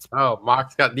because that's. Oh,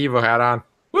 Mock's got Devo hat on.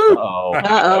 Woo! Oh,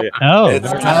 Oh, It's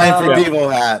time for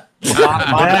Devo hat.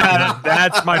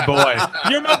 That's my boy.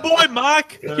 You're my boy,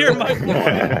 Mock. You're my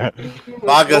boy.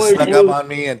 Maga snuck up on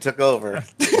me and took over.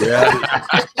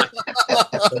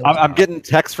 I'm getting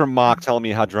texts from Mock telling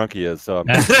me how drunk he is. So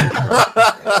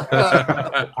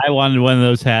I wanted one of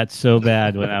those hats so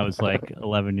bad when I was like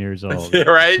 11 years old.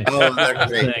 Right? Oh, they're Best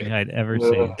great. thing I'd ever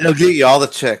seen. It'll get you all the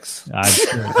chicks. I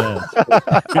sure does.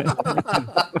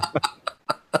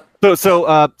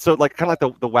 So like kind of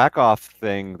like the whack off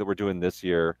thing that we're doing this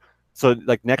year. So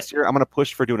like next year, I'm gonna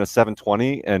push for doing a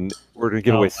 720, and we're gonna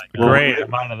give away. Great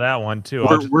amount of that one too.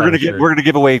 We're gonna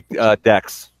give away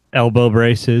decks, elbow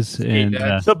braces, and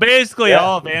so basically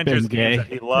all of been Andrew's gay. games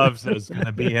that he loves is going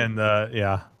to be in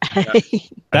the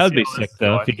that would be sick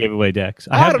though if you gave away decks.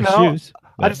 I I have don't the know. shoes.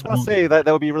 I just want to say that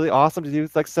would be really awesome to do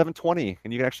like 720,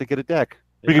 and you can actually get a deck.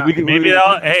 We could maybe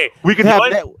hey, we could you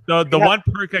have know what? the one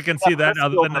perk I can see that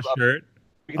other than the shirt,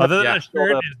 other than the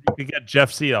shirt is you could get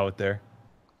Jeff C out there.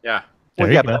 Yeah. Well,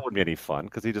 There yeah, you but go. that wouldn't be any fun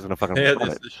because he doesn't fucking. Yeah, run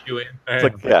this it. is shoe in. It's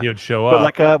like, yeah. He would show But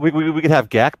up. like we could have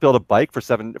Gak build a bike for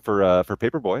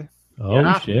Paperboy. Oh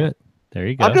Yeah. shit! There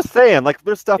you go. I'm just saying, like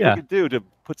there's stuff Yeah. we could do to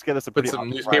put together some Put pretty some awesome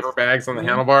newspaper rides. bags on the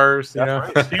handlebars, you know?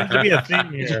 Seems to be a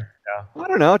theme here. I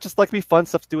don't know, just like be fun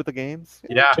stuff to do with the games.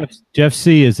 Yeah. Jeff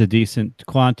C is a decent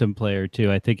quantum player too.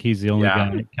 I think he's the only Yeah.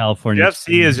 guy in California. Jeff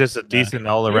C is just a decent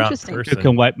all-around Interesting. who person.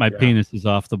 can wipe my penises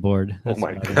off the board. Oh That's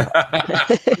my about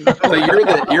it. god! So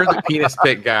you're the penis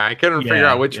pick guy. I couldn't figure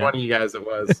Yeah, out which yeah. one of you guys it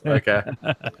was. Okay.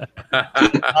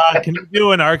 Can you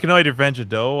do an Arkanoid Adventure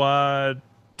Dough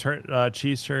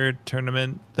cheese shirt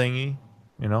tournament thingy?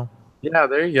 You know, Yeah,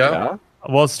 there you go. Yeah.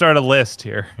 we'll start a list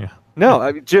here. Yeah. No,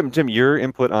 I mean, Jim, your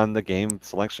input on the game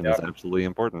selection is Yep. absolutely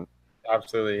important.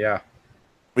 Absolutely, yeah.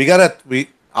 We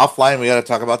offline. We gotta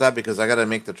talk about that because I gotta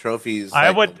make the trophies. I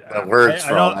like, would the words I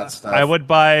for all don't- that stuff. I would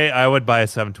buy a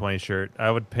 720 shirt. I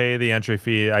would pay the entry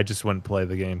fee. I just wouldn't play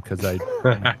the game because I.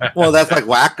 Well, that's like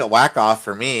whack off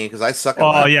for me because I suck. At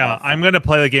Oh whack yeah, off. I'm gonna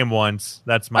play the game once.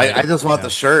 That's my. I just want the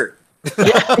shirt. Do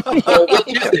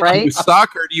Right? you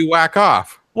suck or do you whack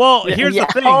off? Well, Yeah, here's yeah.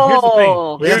 the thing.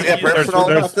 Oh. We have to get personal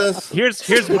about this.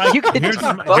 Here's my You could here's do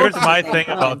my, both here's at my the same thing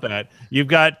time. about that. You've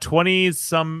got 20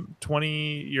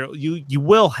 you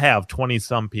will have 20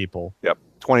 some people. Yep,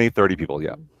 20, 30 people.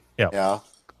 Yeah. Yeah.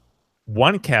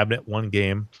 One cabinet, one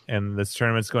game, and this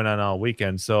tournament's going on all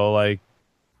weekend. So like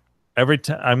every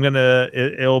time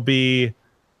it'll be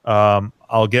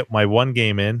I'll get my one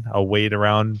game in, I'll wait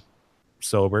around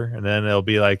sober, and then it'll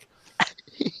be like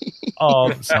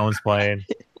oh, someone's playing.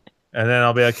 And then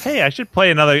I'll be like, hey, I should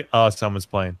play another. Oh, someone's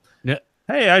playing. Yeah.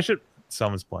 Hey,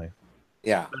 someone's playing.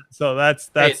 Yeah. So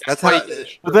that's Hey, That's why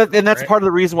how. And that's part of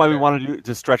the reason why we want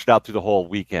to stretch it out through the whole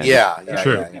weekend. Yeah.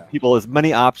 True. Yeah. People as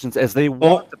many options as they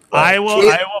want to play. I will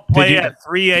play you- at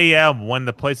 3 a.m. when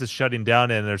the place is shutting down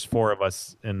and there's 4 of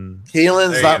us in.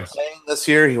 Kalen's There you not go. playing this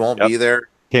year. He won't Yep. be there.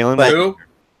 Kalen, But- Who?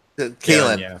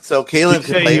 Kalen. yeah. So Kalen You can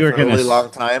say play you were for a really gonna- long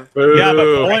time. Yeah, but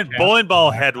Boo. bowling ball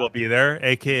head will be there,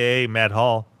 aka Matt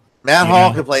Hall, Matt Yeah,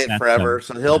 Hall can play it that's forever,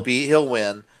 so he'll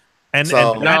win. and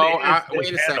So- and No, that is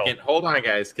wait a handle. second. Hold on,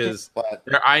 guys, because But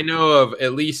I know of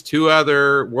at least 2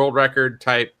 other world record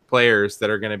type players that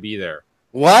are going to be there.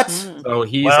 what? So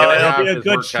he's Well, going to it'll have be a his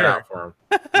good work cut out for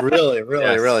him. Really,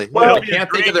 Yes. really. Well, I can't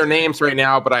think of their names right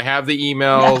now, but I have the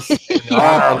emails and they're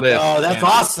on our list. Oh, that's And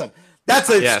awesome. That's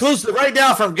an Yes. exclusive right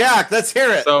now from GAC. Let's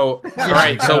hear it. So, all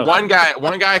right. So one guy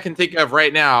I can think of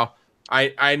right now.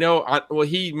 I know. Well,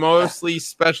 he mostly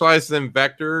specializes in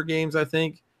vector games. I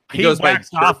think He goes by whacks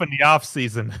off in the off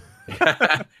season.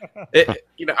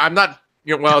 I'm not.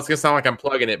 Well, it's gonna sound like I'm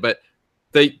plugging it, but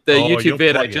the you'll YouTube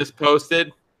vid I plug it. just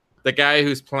posted, the guy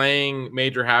who's playing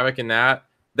Major Havoc in that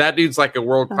dude's like a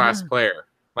world class player.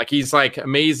 Like he's like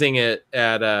amazing at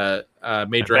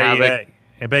Major Havoc.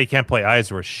 I bet he can't play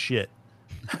eyes worth shit.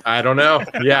 I don't know.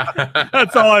 Yeah,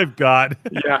 That's all I've got.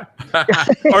 yeah.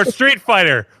 Or Street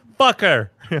Fighter. motherfucker.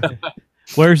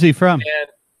 Where's he from?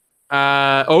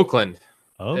 And, Oakland,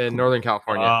 Oh, in Northern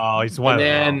California. Oh, he's one.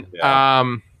 And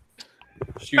then,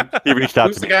 shoot, He reached out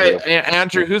who's to the me. guy, too.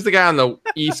 Andrew? Who's the guy on the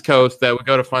East Coast that would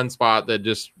go to Fun Spot that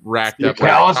just racked up?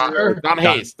 McAllister? Donald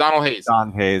Hayes. Don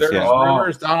Hayes. There's Yeah.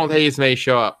 rumors Donald Hayes may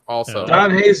show up also.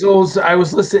 Don Hayes, I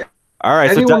was listening. All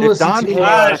right. So Anyone if listen Don to Hayes him?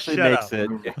 actually Shut makes up. it,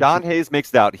 if Don Hayes makes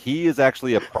it out, he is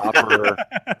actually a proper.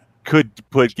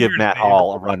 Give Matt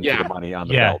Hall a run Yeah. for the money on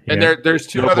the Yeah. belt. And there's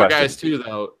two No other question. guys too,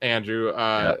 though, Andrew.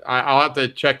 I'll have to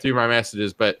check through my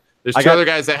messages, but there's I two got- other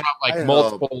guys that have I like know.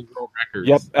 multiple world records.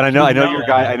 Yep, and I know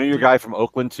your guy from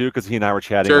Oakland too, because he and I were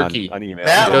chatting Turkey. on email.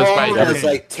 Matt He goes Hall by is Turkey.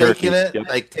 like Turkey, taking it, yep.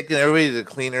 like taking everybody to the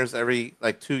cleaners every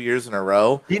like 2 years in a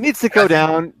row. He needs to go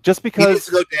down just He needs because.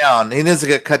 to go down. He needs to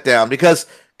get cut down because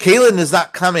Kalen is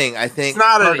not coming. I think It's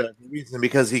not part a- of the reason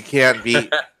because he can't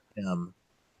beat him.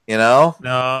 You know,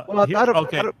 No. Well, he- I don't.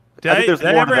 okay. I don't Did I think I, there's did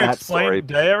I more to ever that explain? story.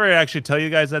 Did I ever actually tell you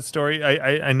guys that story?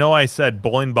 I know I said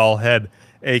bowling ball head,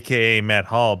 aka Matt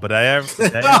Hall, but did I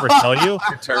ever tell you?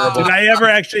 Terrible. Did I ever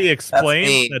actually explain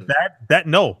mean. that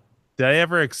no? Did I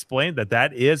ever explain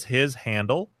that is his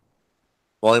handle?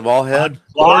 volleyball head.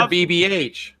 Lord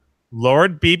BBH.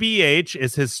 Lord BBH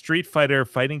is his Street Fighter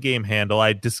fighting game handle.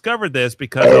 I discovered this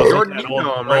because I was Jordan, looking at you old-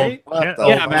 know him, right? What Yeah, the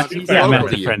Yeah, fuck? Matt's, he's yeah, local Matt's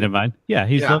to a you. friend of mine. Yeah,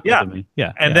 he's Yeah. local Yeah. to me.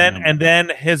 Yeah. And yeah,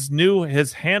 then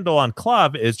his handle on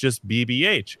club is just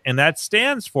BBH, and that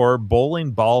stands for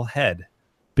bowling ball head.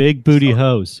 big booty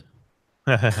hose.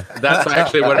 That's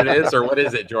actually what it is, or what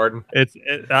is it, Jordan?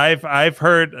 I've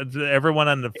heard everyone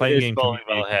on the fighting game bowling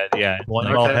ball head. Yeah,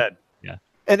 bowling ball Okay. head.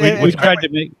 And,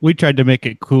 we tried to make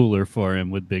it cooler for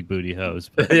him with big booty hose.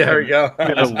 But There we go.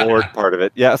 the Lord part of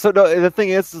it. Yeah. So no, the thing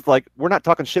is like we're not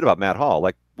talking shit about Matt Hall.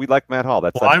 Like we like Matt Hall.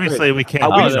 That's Well, that's obviously great. we can't.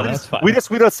 Oh, beat we them. that's fine. we just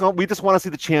want to see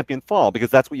the champion fall because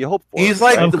that's what you hope for. He's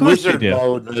like Of the course you Wizard do.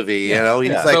 Mode movie. You know,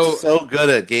 he's Yeah. like So- so good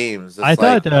at games. It's I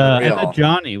thought unreal.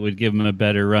 Johnny would give him a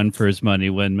better run for his money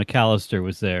when McAllister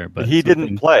was there, but he didn't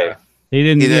something- play. He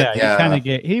didn't. He Yeah, didn't, he yeah. kind of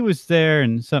he was there,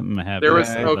 and something happened. There was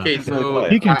I don't know. okay, so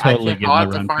He can totally I give I'll him have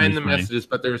a to run for find his the money. messages,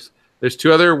 but there's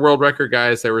two other world record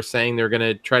guys that were saying they're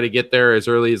gonna try to get there as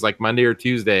early as like Monday or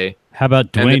Tuesday, How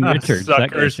about And Dwayne the Richards? That guy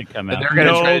suckers. should come and out. they're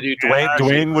gonna No, try to do.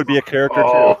 Dwayne would be a character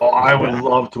Oh, too. I would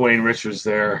love Dwayne Richards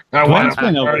there. I Dwayne's want to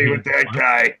been over party here. with that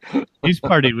guy. He's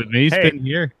partied with me. He's Hey. been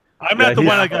here. I'm Yeah, not the he's-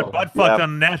 one that got butt fucked yeah.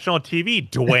 on national TV,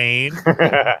 Dwayne.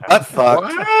 Butt fuck.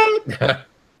 What?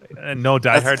 No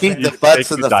Die Let's Hard keep fans. the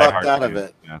butts and the Die fuck Hard out of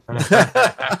fans. it.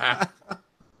 Yeah.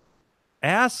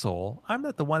 Asshole. I'm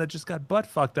not the one that just got butt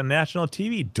fucked on national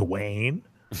TV, Dwayne.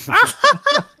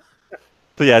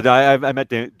 So yeah, no, I met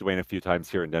Dwayne a few times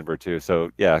here in Denver too.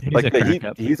 So yeah, He's like a he,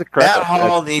 crack up. he's a crack. Matt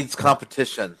Hall needs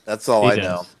competition. That's all He I does.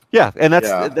 know. Yeah, and that's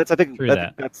Yeah. I think True that,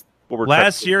 that. that's what we're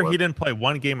Last testing year, for. he didn't play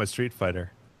one game of Street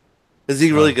Fighter. Is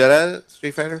he really good at it,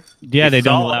 Street Fighter? Yeah, He's they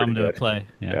don't solid, allow him to good. play.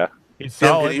 Yeah. Yeah. He's Tim,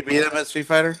 solid. can you beat him at Street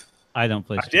Fighter? I don't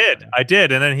play. I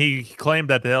did, and then he claimed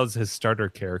that was his starter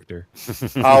character.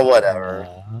 Oh, whatever.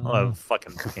 Oh, a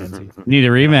fucking pansy. Need a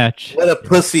rematch. What a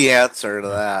pussy answer to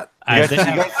that. I You think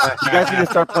guys need to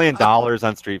start playing dollars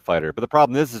on Street Fighter. But the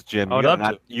problem is Jim, I would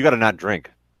love you gotta not drink.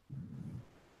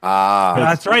 Ah.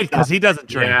 That's right, because he doesn't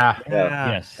drink. Yeah.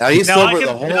 yes. Now he's Now, sober I the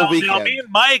can, whole now, weekend. now me and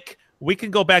Mike, we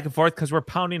can go back and forth because we're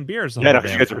pounding beers. The Yeah, whole no, you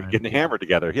damn guys are time. getting hammered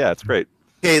together. Yeah, it's great.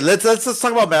 Okay, let's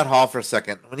talk about Matt Hall for a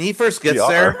second. When he first gets We are.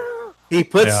 there, he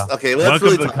puts. Yeah. Okay, let's Welcome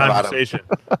really to the talk about him. conversation.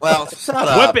 Well, shut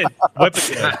up. Whip it.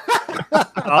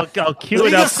 I'll cue Let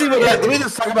it me, up. just see let me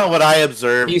just talk about what I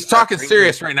observed. He's talking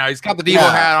serious right now. He's got the Devo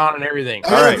Yeah. hat on and everything. I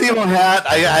got a Devo hat.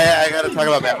 I got to talk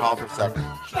about Matt Hall for a second.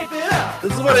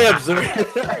 This is what I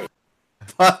observed.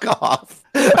 Fuck off.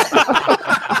 This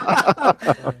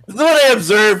is what I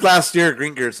observed last year at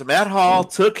Green So Matt Hall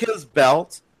took his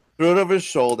belt, threw it over his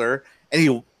shoulder,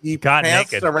 and he Got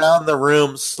pranced naked. around the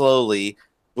room slowly,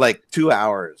 like 2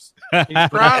 hours. He's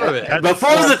proud of it.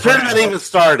 Before the tournament even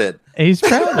started. He's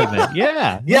proud of it.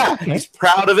 Yeah. Yeah, he's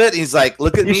proud of it. He's like,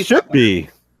 look at He me. should be.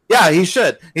 Yeah, he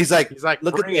should. He's like, bring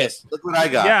look at it. this. Look what I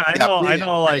got. Yeah, I know. bring I it,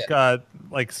 know. bring it.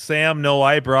 Like Sam, no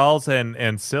eyebrows,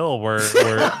 and Sil were.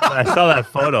 I saw that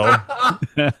photo.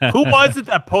 Who was it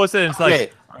that posted? And it's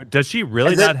like, does she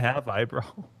really And then- not have eyebrows?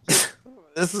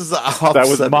 This is That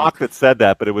was Mock that said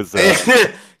that, but it was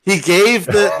he gave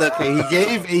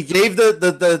he gave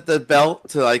the belt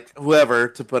to like whoever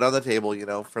to put on the table, you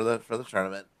know, for the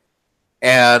tournament,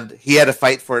 and he had to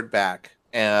fight for it back.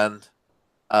 And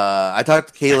I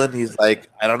talked to Kalen. He's like,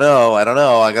 I don't know. I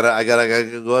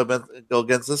gotta go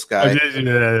against this guy.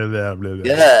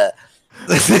 Yeah.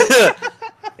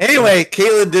 Anyway,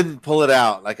 Kalen didn't pull it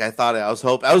out like I thought. I was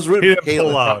hoping. I was rooting for Kalen.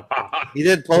 Pull out. He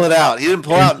didn't pull it out. He didn't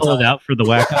pull out. Pull it out for the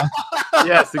whack-off.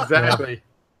 Yes, exactly.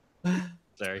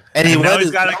 Sorry. And he And now won he's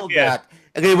his got a belt kid. back.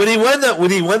 Okay, when he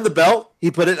won the belt, he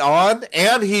put it on,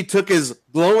 and he took his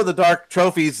glow in the dark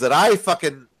trophies that I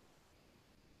fucking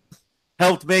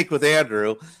helped make with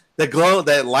Andrew. The glow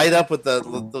that light up with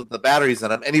the batteries in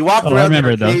them, and he walked Oh, I around the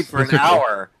remember arcade those. for an Those are cool.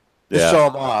 hour to Yeah. show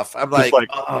them off. I'm like, like,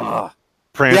 oh,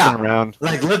 prancing Yeah. around.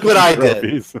 like look what I did.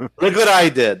 Trophies. Look what I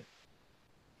did.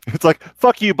 It's like,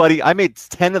 fuck you, buddy. I made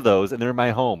 10 of those, and they're in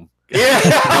my home. Yeah,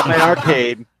 At my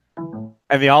arcade,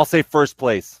 and they all say first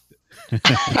place.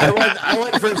 I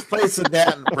went first place in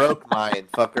that and broke mine,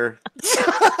 fucker.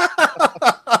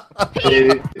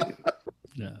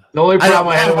 The only problem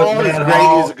I had Matt with Hall is Matt great.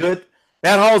 Hall, He's a good.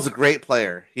 Matt Hall is a great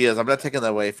player. He is. I'm not taking that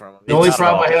away from him. the only He's-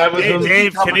 problem I had with Hey, him.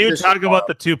 Dave, can you competition talk about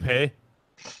the toupee?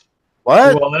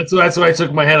 What? Well, that's why I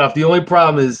took my head off. The only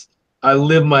problem is I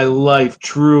live my life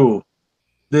true.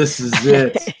 This is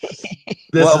it.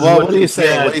 This is what are they you saying?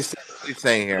 said. What are you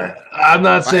saying here? I'm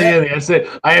not saying anything. I said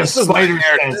I have This is my spider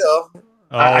hair, sense. too. Oh,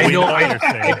 I we know. what you're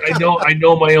saying. I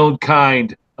know my own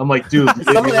kind. I'm like, dude, Does live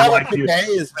somebody your have a life. toupee?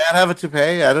 Does Matt have a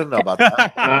toupee? I don't know about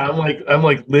that. I'm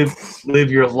like, live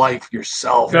your life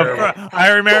yourself. I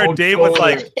remember Don't Dave was go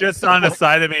like there. just on the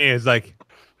side of me. He's like,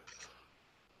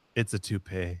 "It's a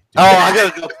toupee." Oh, I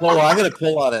gotta go pull. I'm gonna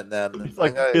pull on it then. It's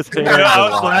like Okay. his You hair. know, I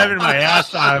was laughing my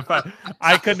ass off.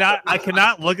 I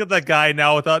cannot look at that guy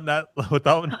now without I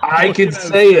looking can at his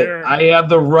say it. hair. I have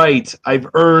the right. I've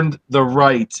earned the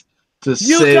right to You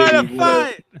say. gotta what-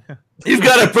 fight. You've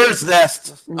got a bird's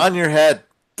nest on your head.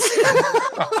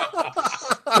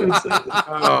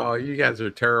 Oh, you guys are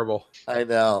terrible. I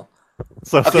know.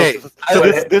 So Okay,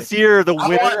 this year, the I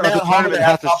winner want of Matt the Hall tournament to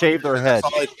has to have shave their head.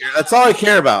 That's all I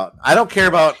care about. I don't care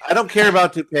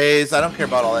about toupees. I don't care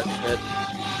about all that shit.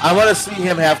 I want to see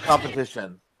him have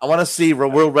competition. I want to see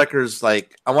world records.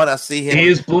 Like I want to see him.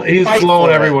 He's fight blowing for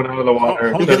it. everyone out of the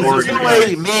water. Because That there's Oregon no guy.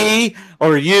 way me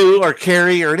or you or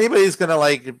Carrie or anybody's gonna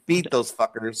like beat those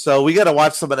fuckers. So we got to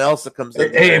watch someone else that comes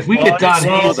in. Hey, if we get Don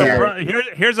Well, Hayes the there,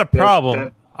 here's a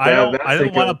problem. I don't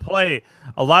think want to play.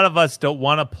 A lot of us don't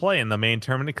want to play in the main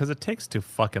tournament because it takes too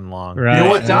fucking long. Right. you know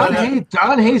what?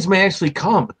 Don Hayes may actually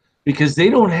come because they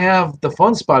don't have the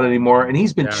fun spot anymore, and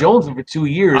he's been jonesing for 2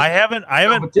 years. I haven't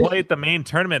Competition. played the main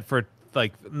tournament for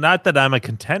like not that I'm a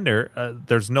contender.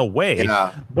 There's no way.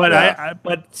 Yeah. But Yeah.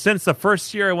 but since the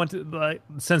first year I went to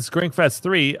since Grinkfest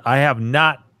 3, I have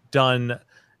not done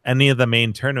any of the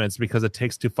main tournaments because it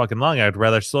takes too fucking long. I'd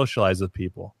rather socialize with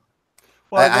people.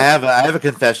 I have a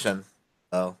confession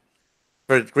though.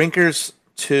 For Grinkers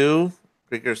 2,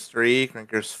 Grinkers 3,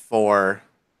 Grinkers 4,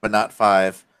 but not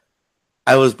 5.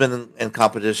 I was been in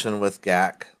competition with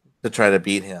Gak to try to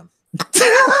beat him.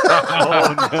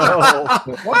 Oh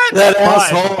no! What? That But-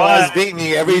 asshole but- has beat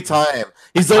me every time.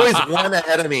 He's always one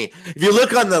ahead of me. If you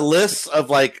look on the list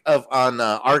of on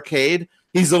arcade,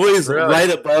 he's always Really? right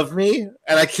above me,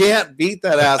 and I can't beat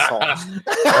that asshole. All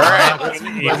right.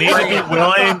 You need to be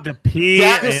willing to pee.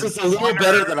 Gak is and- just a little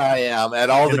better than I am at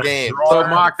all the games. So,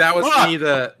 Mock, that was Fuck. me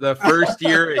the first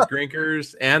year at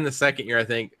Grinkers and the second year, I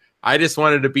think. I just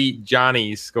wanted to beat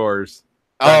Johnny's scores.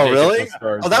 Oh, John really? Jacobson's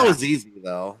scores. Oh, that was easy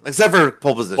though, except for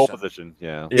pole position. Pole position,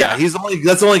 yeah. Yeah,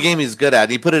 that's the only game he's good at.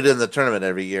 He put it in the tournament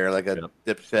every year, like a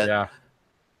dipshit. Yeah.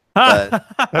 But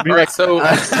All right, so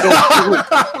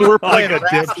We're playing Like a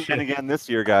Raskin again this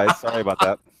year, guys. Sorry about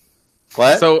that.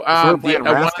 what? so We're one playing of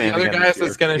the Raskin other again guys this year.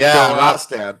 that's going to Yeah, show up.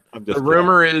 Rostan. I'm The just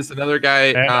rumor is another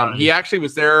guy. And, He actually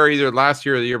was there either last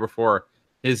year or the year before.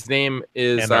 His name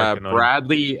is And Arkanoid.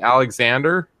 Bradley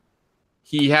Alexander.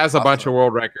 He has a bunch of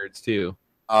world records too.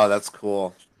 Oh, that's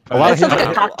cool. A lot of That sounds him-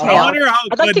 like a cocktail. I wonder how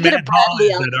I'd like good to get a Matt Hall Bradley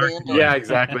is at Alexander. Arkanoid. Yeah,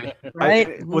 exactly.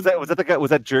 Right? was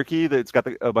that Jerky that's got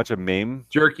a bunch of meme?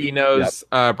 Jerky knows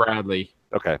Bradley.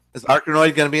 Okay. Is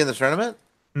Arkanoid going to be in the tournament?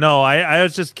 No, I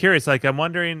was just curious. Like, I'm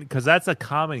wondering because that's a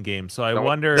common game, so I Don't-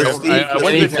 wonder. Does I Steve- wouldn't be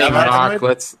Anything, surprised- Mock?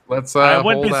 Let's I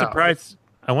wouldn't hold be out. surprised.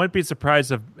 I wouldn't be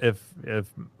surprised if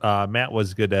Matt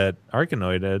was good at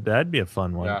Arkanoid. That'd be a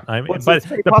fun one. Yeah. I mean, Well, but it's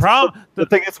very the possible. problem, The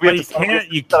thing is, we but have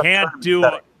you to can't do.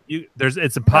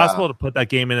 It's impossible to put that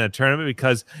game in a tournament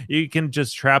because you can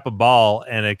just trap a ball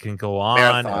and it can go on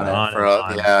and Marathon it on. for and a-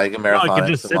 on. yeah, you can No, marathon it can it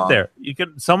just too sit long. there.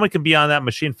 Someone can be on that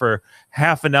machine for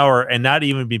half an hour and not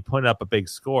even be putting up a big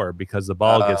score because the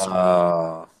ball gets.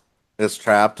 It's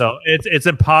trapped. So it's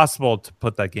impossible to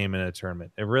put that game in a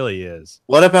tournament. It really is.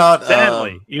 What about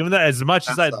Sadly, even though as much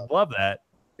as I'd that's love that.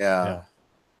 Yeah.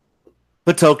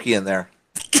 Put Toki in there.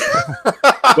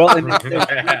 Well,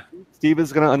 and Steve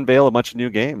is going to unveil a bunch of new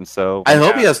games, so I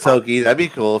hope he has Toki. That'd be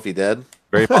cool if he did.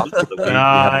 Very possible. That we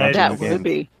have that another would game.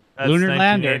 be. That's Lunar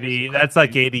Lander. 1980. That's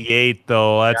like 88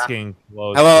 though. That's getting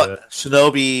close. How to about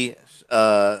Shinobi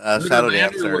Shadow Lander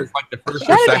Dancer? was like the first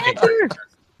or second.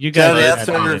 You Shadow guys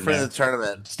are Dancer in for there. the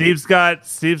tournament. Steve's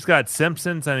got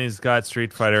Simpsons and he's got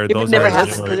Street Fighter. It Those never are has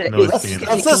his to- newest it's-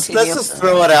 games. Let's just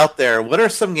throw it out there. What are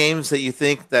some games that you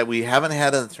think that we haven't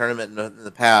had in the tournament in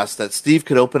the past that Steve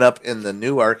could open up in the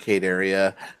new arcade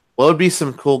area? What would be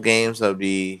some cool games that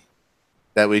we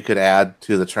could add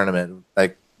to the tournament?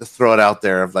 Like, just throw it out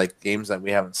there of like games that we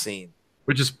haven't seen.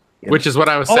 Which is what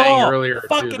I was saying earlier.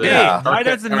 Fucking too, yeah. Why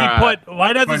doesn't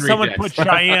someone Rejects. put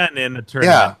Cheyenne in the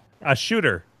tournament? A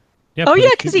shooter. Yeah, Oh put yeah,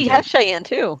 a because he shooter has Cheyenne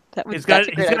too. He's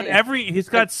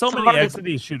got so many Tomorrow-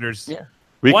 XD shooters. Yeah.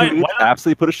 We Why- can why not-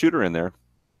 absolutely put a shooter in there.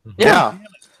 Yeah.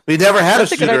 We never had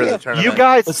That's a a good shooter in idea. the tournament. You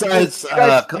guys, besides you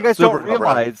guys Super don't Cobra.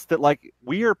 realize that like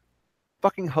we are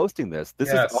fucking hosting this. This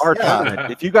Yes. is our Yeah.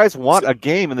 tournament. If you guys want a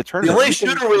game in the The tournament, only we can-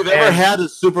 shooter we've ever had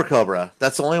is Super Cobra.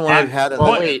 That's the only one we've had. In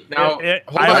Well, the wait, now hold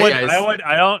I on, would,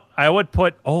 guys. I would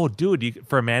put. Oh, dude,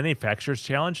 for a manufacturer's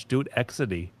challenge, dude,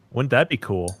 Exidy. Wouldn't that be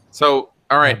cool? So,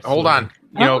 all right, hold on.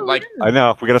 You know, like I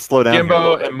know we got to slow down.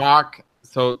 Jimbo here. and Mock.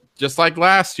 So, just like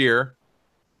last year,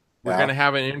 we're Yeah. going to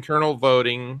have an internal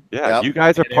voting. Yeah, Yep. you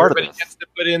guys are And part of everybody this. gets to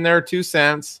put in their 2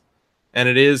 cents, and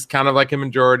it is kind of like a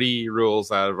majority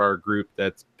rules out of our group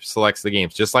that selects the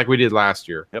games, just like we did last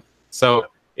year. Yep. So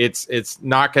it's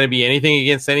not going to be anything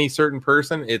against any certain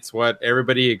person. It's what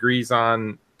everybody agrees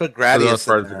on. Put for the most Gradius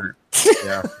part in of the there. group.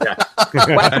 Yeah.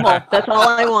 Whack-a-mole. That's all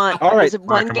I want. All right, There's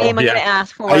one whack-a-mole, game I'm yeah. going to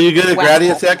ask for. Are you good at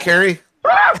Whack-a-mole. Gradius yet, Carrie?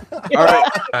 All right,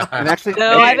 and actually,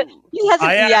 No, I haven't. He hasn't.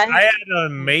 I Yeah, had an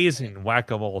amazing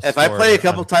whack-a-mole. If I score. play a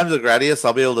couple times with Gradius,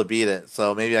 I'll be able to beat it.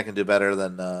 So maybe I can do better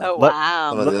than oh let- wow.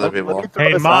 some of the other people.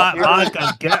 Hey, Mark,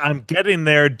 I'm getting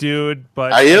there, dude.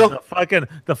 But Are you?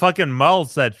 the fucking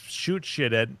mouths that shoot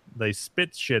shit at, they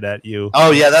spit shit at you.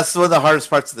 Oh yeah, that's one of the hardest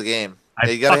parts of the game. I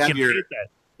you gotta have fucking your. hate that.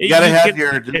 You gotta have get-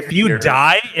 your. If you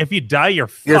die, you're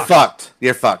fucked. You're fucked.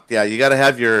 You're fucked. Yeah, you gotta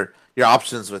have your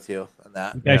options with you on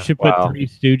that. You guys should put Three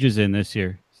Stooges in this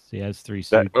year. He has Three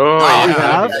Stooges. Oh, you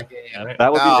yeah. have? Yeah.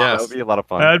 That would be Oh, that would be a lot of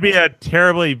fun. That'd be a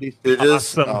terribly Stooges?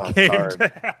 awesome Oh, it's game hard. to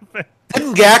happen.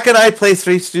 Didn't Gak and I play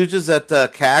Three Stooges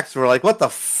at CAX? We're like, what the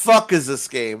fuck is this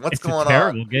game? What's It's going a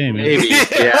terrible on? game. Maybe.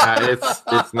 Yeah,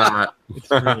 it's not.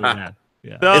 It's really bad.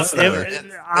 Yeah. No, It's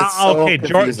so okay,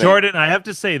 confusing. Jordan, I have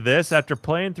to say this. After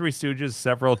playing Three Stooges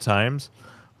several times,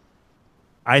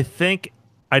 I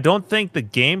don't think the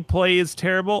gameplay is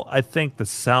terrible. I think the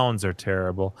sounds are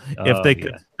terrible. If they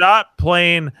could stop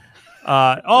playing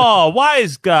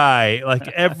wise guy, like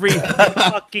every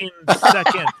fucking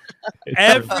second.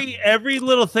 Every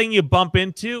little thing you bump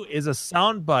into is a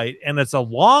sound bite, and it's a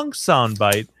long sound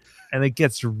bite, and it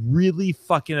gets really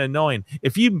fucking annoying.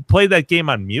 If you play that game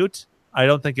on mute, I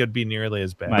don't think it would be nearly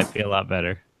as bad. Might be a lot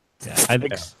better. Yeah, I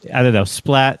think I don't know.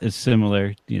 Splat is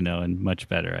similar, and much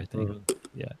better. I think.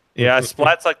 Yeah,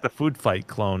 Splat's like the Food Fight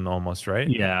clone almost, right?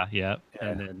 Yeah.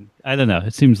 And then I don't know.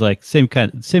 It seems like same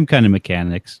kind of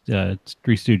mechanics.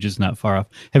 Three Stooges not far off.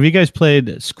 Have you guys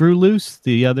played Screw Loose,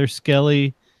 the other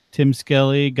Tim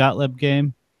Skelly Gottlieb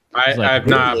game? I like- have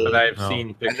not, but I've No. seen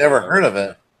I pictures. never heard of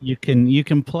it. You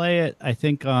can play it. I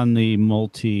think on the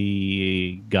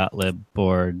multi Gottlieb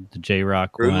board, the J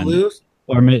Rock one, Loose?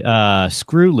 or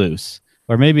Screw Loose.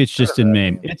 Or maybe it's just in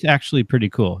MAME. It's actually pretty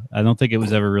cool. I don't think it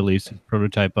was ever released. It's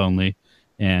prototype only,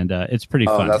 and it's pretty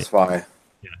Oh, fun. that's why.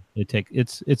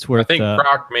 It's worth. I think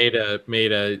Croc made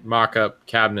a mock-up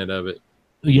cabinet of it.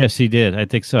 Yes, he did. I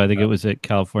think so. I think it was at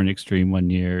California Extreme one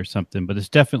year or something. But it's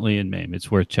definitely in MAME. It's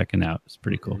worth checking out. It's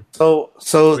pretty cool. So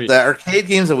Sweet. the arcade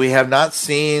games that we have not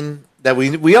seen, that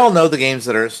we all know the games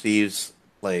that are at Steve's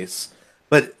place,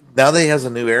 but now that he has a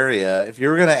new area, if you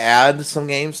were going to add some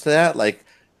games to that, like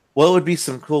what would be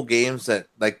some cool games that,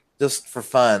 like, just for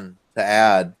fun to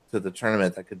add to the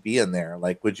tournament that could be in there?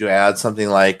 Like, would you add something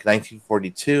like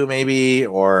 1942 maybe,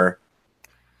 or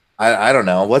I don't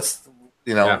know, what's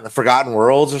the Forgotten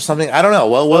Worlds or something? I don't know.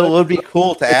 What would be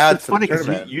cool to add It's to funny the 'cause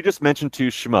tournament? you just mentioned 2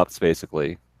 shmups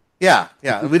basically. Yeah.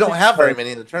 We don't have very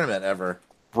many in the tournament ever.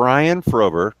 Brian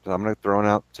Frober, I'm going to throw it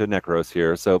out to Necros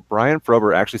here. So Brian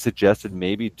Frober actually suggested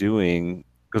maybe doing,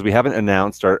 because we haven't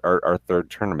announced our third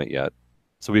tournament yet.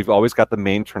 So we've always got the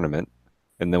main tournament,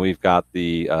 and then we've got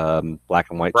the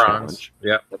black and white Bronze. challenge.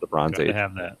 Yeah. The Bronze Got to Age.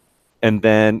 have that. And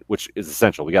then, which is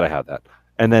essential, we got to have that.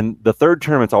 And then the third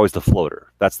tournament's always the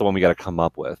floater. That's the one we got to come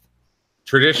up with.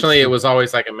 Traditionally, it was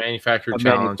always like a manufactured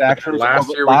challenge. But Manufacturers- last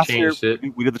year, we changed it.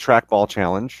 We did the trackball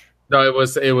challenge. No, it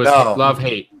was No. love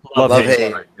hate. Love hate.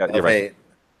 Hate. Yeah, Love you're right. hate.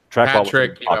 Trackball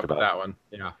Patrick we came talked up with about. that one.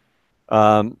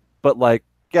 Yeah. But like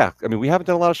yeah, I mean, we haven't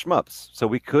done a lot of shmups, so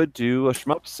we could do a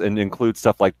shmups and include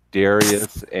stuff like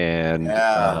Darius and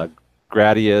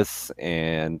Gradius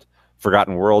and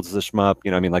Forgotten Worlds as a shmup.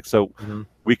 You know, I mean, like, so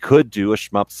we could do a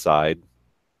shmup side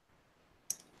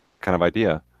kind of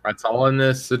idea. That's all in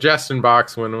the suggestion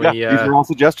box when we these are all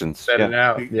suggestions. set it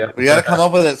out. Yeah, We got to come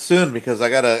up with it soon because I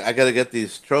gotta get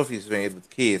these trophies made with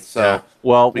Keith. So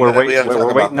well, we're we gotta waiting talk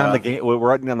on about the that. game. We're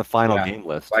waiting on the final game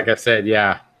list. Like I said,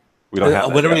 yeah. We don't have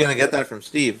that When are we yet. gonna get that from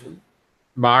Steve?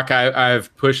 Mock,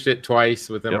 I've pushed it twice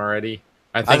with him already.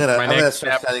 I think I'm my gonna next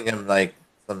start step. sending him like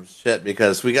some shit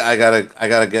because I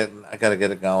gotta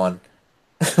get it going.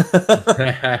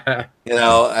 You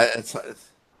know,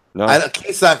 No.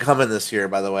 Keith's not coming this year,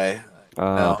 by the way.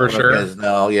 No, For sure?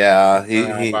 No, yeah,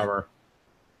 Bummer.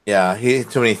 he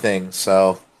too many things.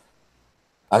 So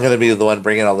I'm gonna be the one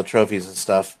bringing all the trophies and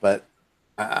stuff, but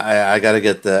I gotta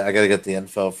get the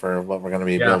info for what we're gonna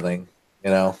be building. You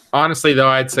know, Honestly, though,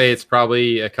 I'd say it's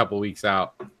probably a couple weeks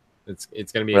out. It's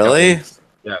going to be a couple Really? weeks.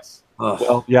 Yes.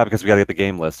 Well, yeah, because we got to get the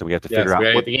game list and we have to Yes, figure out we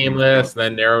gotta what get the game list,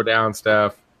 then narrow down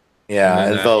stuff. yeah,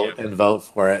 And then, and vote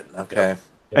for it. Okay.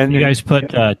 And You guys put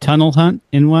Tunnel Hunt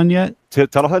in one yet?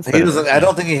 Tunnel Hunt's He doesn't. I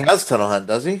don't think he has Tunnel Hunt,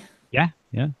 does he? Yeah.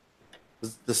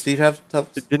 Does Steve have?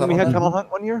 Didn't we have Tunnel Hunt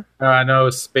one year? I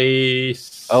know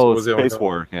Space. Oh, was it Space on-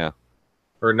 War. Yeah.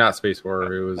 Or not Space War.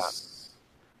 It was.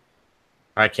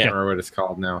 I can't remember what it's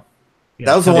called now.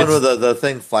 That was the one where the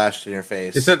thing flashed in your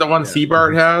face. Is it the one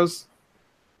Seabart has?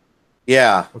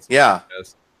 Yeah, yeah. it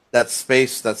is? That's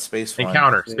space one.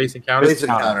 Encounter. Space Encounter. Space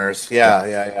Encounters.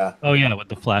 Yeah. Oh yeah, with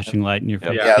the flashing light in your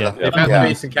face. Yeah, They've had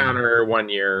Space Encounter 1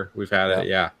 year. We've had it.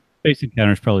 Yeah. Space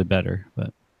Encounter is probably better,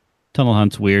 but Tunnel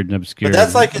Hunt's weird and obscure. But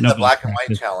that's like in the Nobody black and white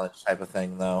practiced. challenge type of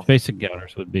thing, though. Space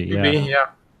Encounters would be. Could Yeah. be, yeah.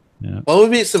 What would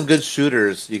be some good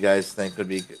shooters you guys think would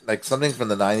be like something from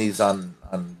the 90s on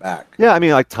back? Yeah, I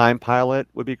mean, like Time Pilot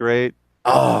would be great.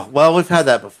 Oh, well, we've had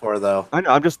that before, though. I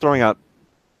know. I'm just throwing out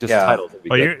titles. that'd be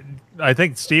Well, good. I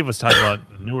think Steve was talking about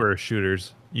newer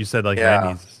shooters. You said like Yeah.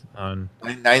 90s on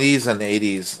 90s and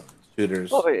 80s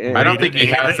shooters. I don't think he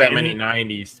has that many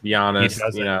 90s, to be honest.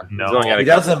 doesn't. You know, No. he's only got a He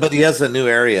couple. doesn't, but he has a new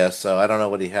area, so I don't know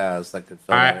what he has that could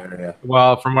fill that area.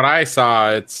 Well, from what I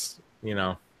saw, it's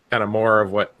kind of more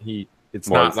of what he. It's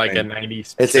More not of the like a same. 90s. It's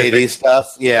specific. 80s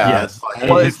stuff. Yeah. Yes.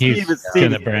 Well, I it's think he's Steve is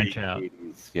gonna Steve. branch out.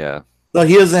 Yeah. No,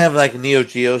 he doesn't have like Neo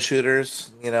Geo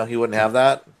shooters. You know, he wouldn't have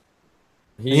that.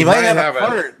 He might have a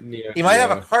cart. Neo He might have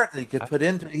Geo. a cart that he could put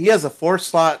into. He has a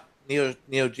 4-slot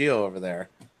Neo Geo over there,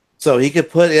 so he could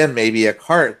put in maybe a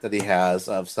cart that he has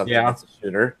of something that's a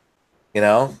shooter. You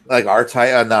know, like R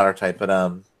Type, not R Type,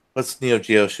 but what's Neo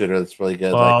Geo shooter that's really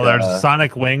good? Well, like, there's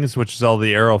Sonic Wings, which is all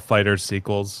the Aero Fighter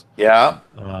sequels. yeah,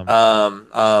 Um,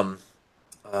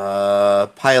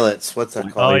 pilots. What's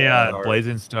that called? Oh yeah,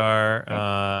 Blazing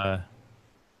Star.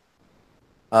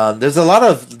 There's a lot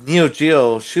of Neo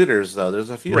Geo shooters though. There's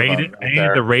a few. Raiden, of them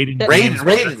out the Raiden.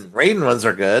 Raiden ones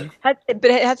are good. But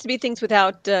it has to be things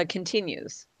without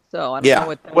continues. So I don't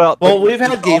know what. Well, we've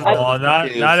had games. Well, not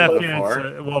if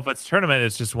before. if it's tournament,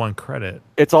 it's just one credit.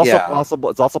 It's also Yeah. possible.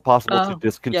 It's also possible Oh, to yeah,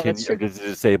 discontinue that's or true. to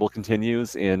disable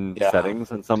continues in Yeah.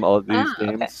 settings in some of these Ah,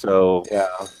 games. okay. So Yeah,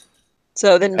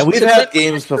 So then, and we've so had Clint-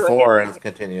 games before and it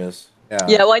continues. Yeah.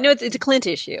 Yeah, well, I know it's a Clint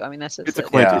issue. I mean, that's just it's a it.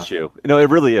 Clint Yeah. issue. No, it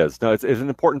really is. No, it's an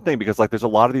important thing because like there's a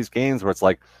lot of these games where it's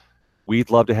like we'd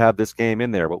love to have this game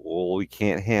in there, but we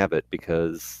can't have it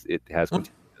because it has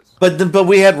continues. But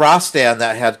we had Rostan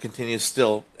that had continues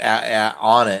still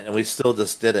on it, and we still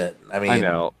just did it. I mean, I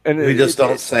know, and we just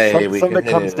don't say some, we some of it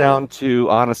continue. comes down to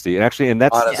honesty, and actually, and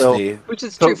that's Honesty. Which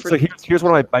is So, true for. so here's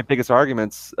one of my biggest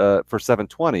arguments for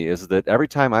 720 is that every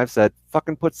time I've said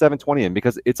fucking put 720 in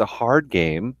because it's a hard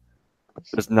game.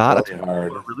 There's not a Really ton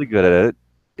hard. who are really good at it.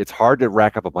 It's hard to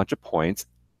rack up a bunch of points,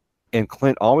 and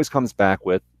Clint always comes back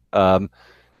with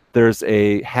there's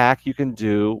a hack you can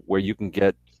do where you can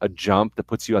get a jump that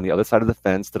puts you on the other side of the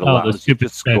fence that Oh, the allows you stupid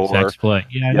to score. exploit.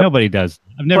 Yeah, Yep. nobody does.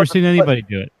 I've never But- seen anybody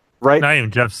do it. Right? Not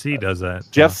even Jeff C does that.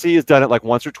 Jeff C has done it like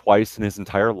once or twice in his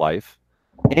entire life.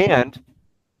 And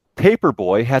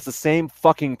Paperboy has the same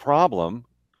fucking problem.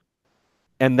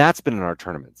 And that's been in our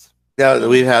tournaments. Yeah,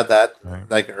 we've had that Right.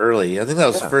 like early. I think that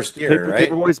was the first year, right?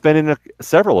 Paperboy's been in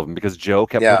several of them because Joe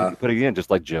kept Yeah. putting it in,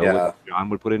 just like Joe Yeah. would, John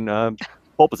would put in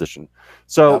pole position.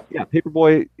 So yeah,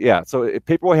 Paperboy. Yeah, so if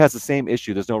Paperboy has the same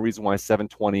issue. There's no reason why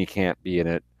 720 can't be in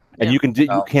it. And Yeah. you can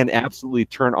No. you can absolutely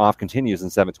turn off continues in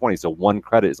 720. So one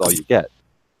credit is all you get.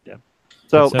 Yeah.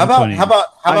 So It's How about 720. how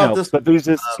I about know, this? but there's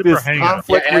this hang on. Yeah,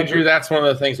 conflict. Andrew, that's one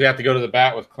of the things we have to go to the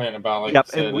bat with Clint about. Like Yep,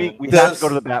 you said, and we have Does- to go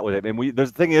to the bat with it. And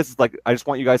there's the thing is like I just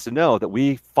want you guys to know that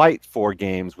we fight for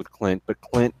games with Clint, but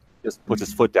Clint just puts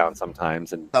his foot down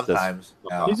sometimes and sometimes.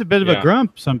 Yeah. He's a bit of a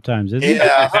grump sometimes, isn't he?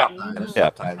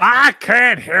 Sometimes. I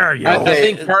can't hear you. I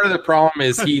think part of the problem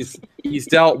is he's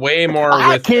dealt way more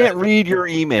I with. can't read your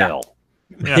email.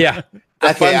 Yeah.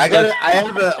 Okay, I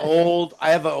have an old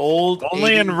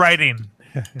only 80s, in writing.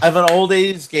 I have an old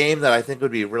 80s game that I think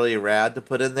would be really rad to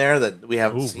put in there that we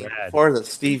haven't seen before that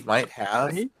Steve might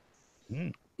have.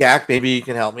 Gak, maybe you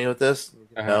can help me with this.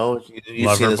 No,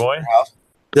 you've seen this in your house.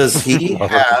 Does he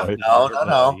have?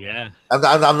 No. Yeah,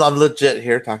 I'm legit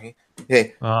here talking.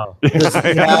 Okay. Oh. Does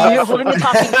he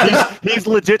have- He's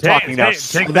legit talking now.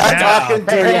 I'm not talking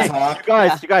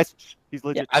to You guys. He's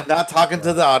legit. I'm not talking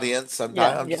to the audience. I'm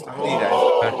just talking to you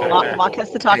guys. Mock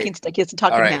has the talking stick. He has the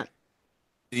talking All right. hat.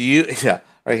 Do you? Yeah,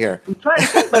 right here.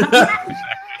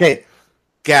 Okay,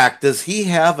 Gak, does he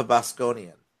have a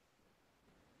Bosconian?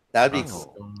 That'd be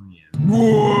cool. You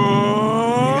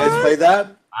guys play that?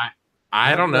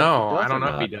 I don't know. I don't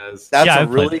know if he does. That's a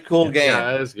really cool game.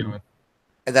 Yeah, that is a good one.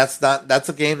 And that's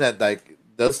a game that like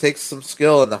does take some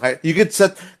skill in the high. You could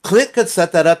Clint could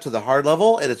set that up to the hard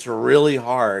level, and it's really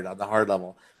hard on the hard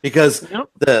level because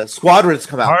the squadrons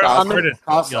come out.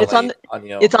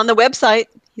 It's on the website.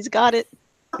 He's got it.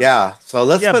 Yeah, so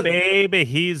let's baby,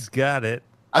 he's got it.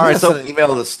 I'm gonna send an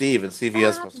email to Steve and see if he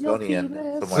has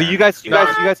Bosconian. So you guys make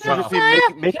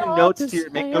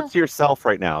notes to yourself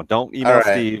right now. Don't email All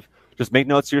right. Steve. Just make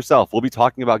notes to yourself. We'll be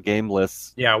talking about game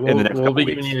lists. Yeah, in the next we'll couple be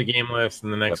weeks. giving you the game list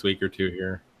in the next week or two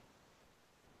here.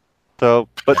 So,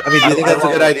 but I mean, do you think that's a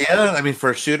good idea? I mean, for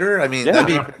a shooter, I mean, that'd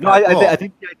be cool. I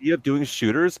think the idea of doing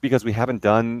shooters, because we haven't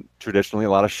done traditionally a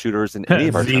lot of shooters in any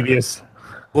of our tournaments.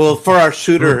 Well, for our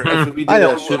shooter, if we did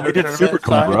a shooter we did tournament, Super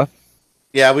Cobra.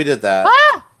 Yeah, we did that.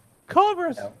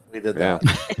 Cobras. Yeah, we did that.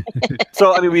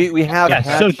 So I mean, we have Yeah,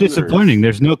 had so shooters. disappointing.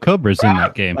 There's no cobras in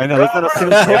that game. I know there's not a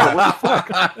single cobra. What the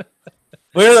fuck?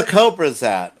 Where are the cobras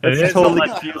at? It's totally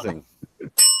confusing.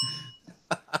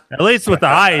 At least with the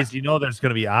eyes, you know there's going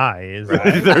to be eyes.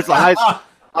 Right? There's eyes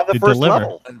on the To first deliver.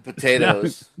 level. And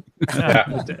potatoes.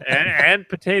 and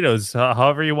potatoes,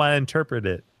 however you want to interpret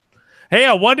it. Hey,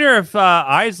 I wonder if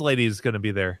Eyes Lady is going to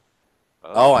be there.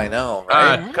 Oh, I know,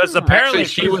 right? Because apparently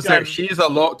Actually, she was there. She's a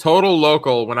total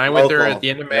local. When I went there Local. at the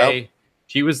end of May,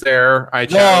 she was there. I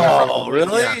No,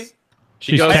 really? Yes.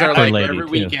 She She's goes there Captain like Lady, every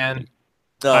too. weekend.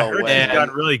 No I heard way. she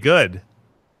got really good.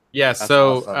 Yeah, That's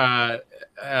so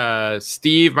awesome.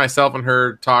 Steve, myself, and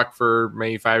her talk for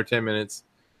maybe 5 or 10 minutes,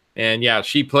 and yeah,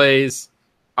 she plays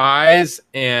Eyes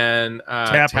and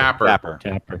Tapper. Tapper.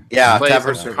 Yeah, Plays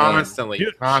Tapper's them her name. constantly. She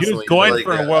was constantly. going really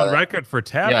for a good. world record for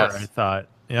Tapper, Yes. I thought.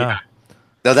 Yeah.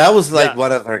 No, that was like Yeah.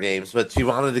 one of her games, but she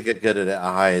wanted to get good at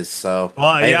eyes, so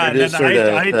Well, yeah, and introduced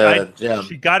then her to Jim.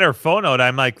 she got her phone out.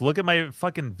 I'm like, look at my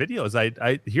fucking videos.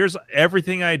 I here's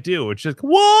everything I do. It's just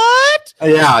what?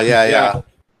 Yeah.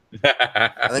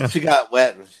 I think she got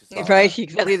wet when she saw Right,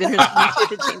 exactly. Then her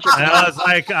to change her And I was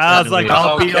like,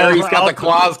 I'll be Carrie's over. got the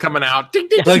claws coming out. Ding,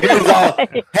 ding, Look, ding. it was all,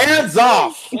 hands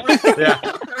off.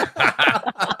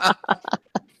 Yeah.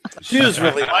 She was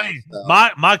really funny.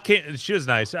 nice, Ma came, she was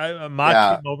nice. Ma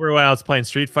Yeah. came over when I was playing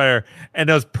Street Fighter, and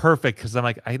it was perfect because I'm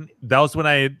like, that was when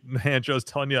Andrew was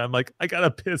telling you, I'm like, I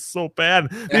gotta piss so bad.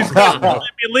 These guys won't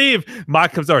let me leave. Ma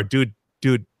comes over, dude.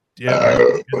 Yeah,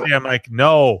 I'm like,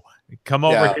 no, come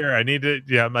over Yeah. here. I need to.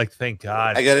 Yeah, I'm like, thank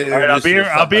God. I gotta All right, introduce you to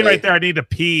I'll be somebody. right there. I need to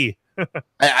pee.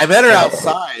 I met her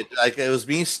outside. Like it was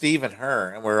me, Steve, and her,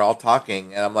 and we were all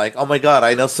talking. And I'm like, "Oh my god,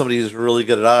 I know somebody who's really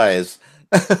good at eyes."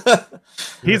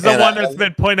 He's the And one that's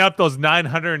been pointing out those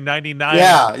 999.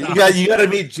 Yeah, you got to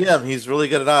meet Jim. He's really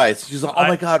good at eyes. She's like, "Oh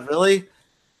my god, really?"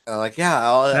 And I'm like, "Yeah,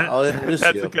 I'll introduce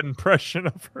That's you." a good impression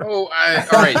of her. Oh, all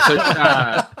right.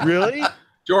 So, Really?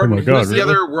 Jordan, Oh my God, who's the really?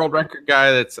 other world record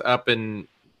guy that's up in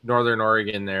Northern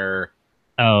Oregon there?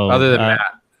 Oh, Other than Matt.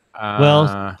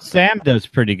 well, Sam does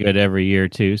pretty good every year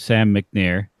too. Sam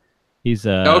McNair, he's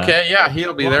okay, yeah,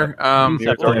 he'll be there. he's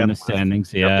up there in the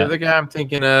standings. The Yeah. other guy I'm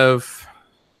thinking of.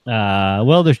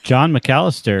 Well, there's John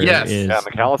McAllister. Yes. is Yeah,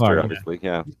 McAllister, part of it. obviously.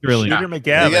 Yeah. He's really. Peter You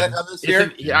McGavin. gonna come this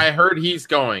year? I heard he's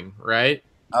going, right?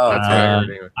 Oh, That's what I heard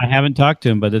anyway. I haven't talked to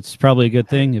him, but it's probably a good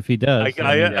thing if he does.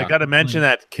 I got to mention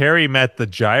that Kerry met the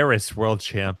Gyrus world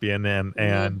champion, and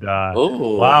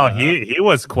Ooh. wow, he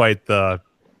was quite the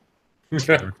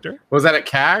character. Was that at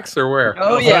CAX or where?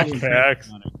 Oh yeah. Cax.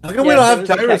 How come we don't have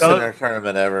Gyrus in our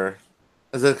tournament ever?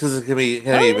 Is it because it can be a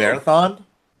marathon?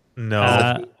 No,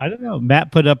 I don't know.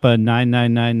 Matt put up a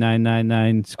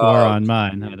 99999 score on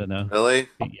mine. I don't know. Really?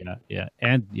 Yeah,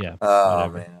 and yeah. Oh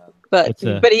whatever. man. But It's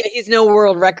a- he's no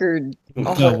world record.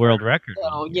 No world record.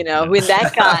 So, when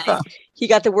that guy, he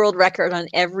got the world record on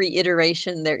every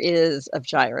iteration there is of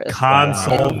Gyrus.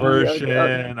 Console version,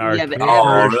 arcade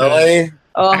Oh, version. really?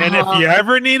 And if you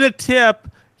ever need a tip,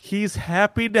 he's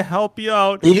happy to help you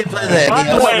out. You can play the By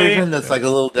the NES way- version that's like a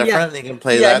little different. You can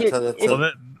play Yeah, that.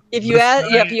 To If you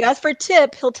ask for a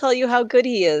tip, he'll tell you how good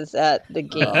he is at the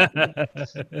game.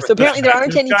 So apparently there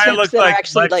aren't This any guy tips looks that like are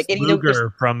actually Lex like any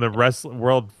Luger from the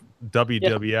World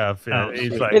WWF. And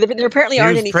he's like, there apparently he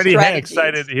aren't was any pretty strategies.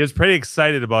 excited. He was pretty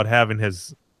excited about having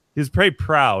his. He's pretty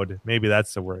proud. Maybe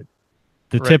that's the word.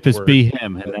 The Right tip is word. be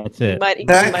him, and that's it.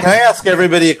 Can I ask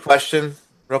everybody a question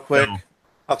real quick?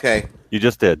 Okay. You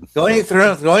just did. Going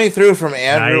through from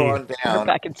Andrew on We're down.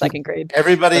 back in second grade.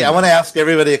 Everybody, I want to ask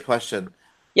everybody a question.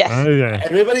 Yes.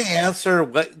 Everybody answer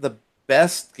what the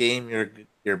best game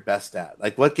you're best at.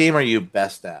 Like, what game are you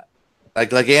best at?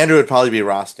 Like Andrew would probably be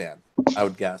Rostan, I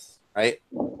would guess, right?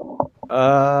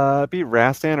 Be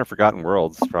Rastan or Forgotten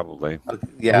Worlds, probably.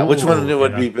 Yeah, which one Ooh,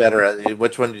 would yeah. be better at?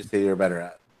 Which one do you say you're better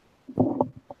at?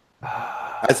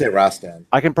 I'd say Rostan.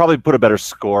 I can probably put a better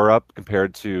score up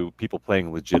compared to people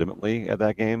playing legitimately at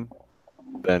that game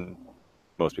than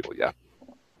most people. Yeah.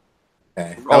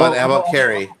 Okay. How about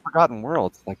Carrie? Forgotten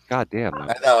Worlds. Like, goddamn.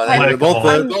 I know. They're both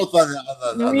on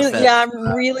the Really, fence. yeah,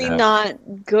 I'm really Yeah.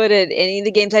 not good at any of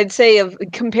the games. I'd say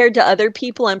compared to other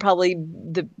people, I'm probably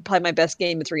my best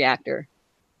game is Reactor,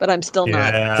 but I'm still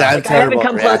not. I'm Like, I haven't terrible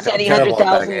come at close to Reactor. any I'm terrible at that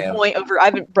 100,000 game. point over. I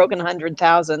haven't broken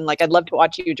 100,000. Like I'd love to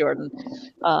watch you, Jordan,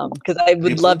 because I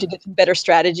would love to get some better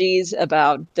strategies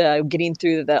about getting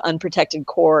through the unprotected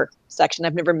core section.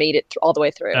 I've never made it all the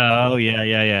way through. Oh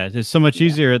yeah. It's so much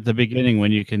easier at the beginning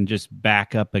when you can just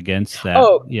back up against that.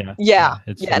 Oh, yeah. yeah,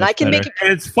 and I can make it.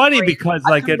 And it's funny because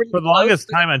like come for the longest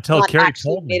time until Not Carrie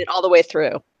actually told me. made it all the way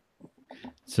through.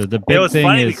 So the big It was thing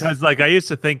funny is because like I used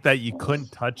to think that you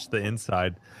couldn't touch the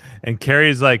inside, and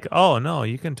Carrie's like, "Oh no,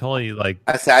 you can totally like."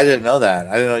 I didn't know that.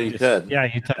 I didn't know you could. yeah,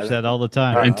 you touch that all the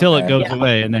time Oh, until okay. it goes Yeah.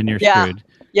 away, and then you're Yeah. screwed.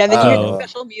 Yeah, and then you hear Oh. the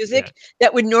special music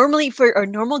that would normally for a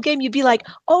normal game you'd be like,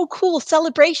 "Oh, cool,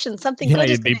 celebration, something Yeah, good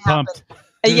is you'd be going to happen." pumped.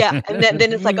 Yeah, and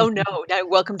then it's like, "Oh no, now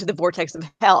welcome to the vortex of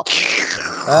hell."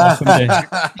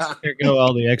 There go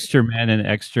all the extra men and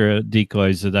extra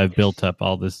decoys that I've built up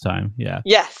all this time. Yeah.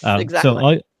 Yes, So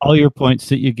exactly. all your points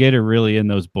that you get are really in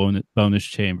those bonus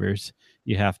chambers.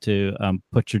 You have to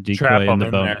put your decoy Trap in 'em the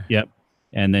in bonus. there. Yep.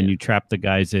 And then you trap the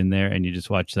guys in there, and you just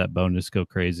watch that bonus go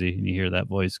crazy, and you hear that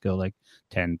voice go like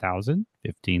 10,000,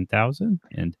 15,000,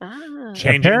 and Ah.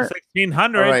 Changing Appar-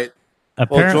 1600. All right.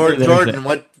 Well, apparently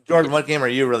Jordan, what game are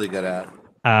you really good at?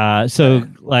 so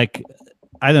like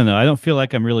I don't know. I don't feel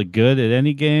like I'm really good at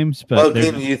any games, but What there's,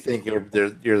 game do you think you're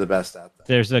the best at?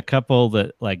 there's a couple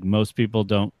that like most people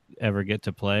don't ever get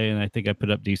to play, and I think I put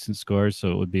up decent scores.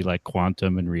 So it would be like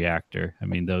Quantum and Reactor. I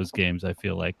mean, those games I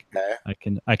feel like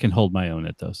Okay. I can hold my own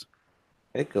at those.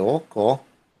 Okay, cool.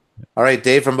 All right,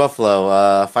 Dave from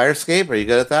Buffalo. Firescape, are you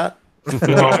good at that?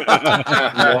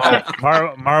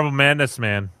 Marvel Madness,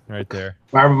 man, right there.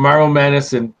 Marvel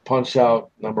Madness and Punch Out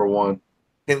 #1.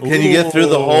 Can you get through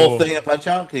the whole Ooh. thing at Punch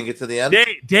Out? Can you get to the end?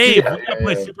 Dave, Yeah, we gotta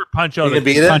play yeah. Super Punch Out. You can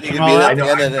beat it. Punch You can them beat all it out. at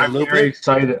the end and I'm loop very it.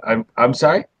 excited. I'm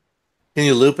sorry. Can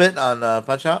you loop it on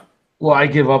Punch Out? Well, I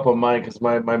give up on mine because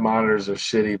my monitors are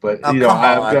shitty. But Oh, you know, come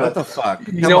I've on. got, What the fuck?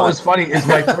 you Come know on. what's funny is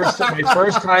my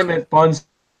first time at Fun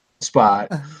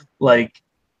Spot. Like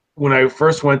when I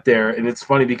first went there, and it's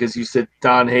funny because you said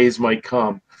Don Hayes might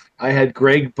come. I had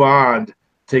Greg Bond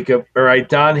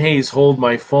Don Hayes hold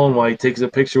my phone while he takes a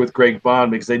picture with Greg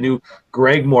Bond because I knew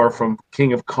Greg more from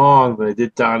King of Kong than I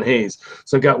did Don Hayes.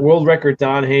 So I got world record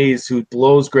Don Hayes who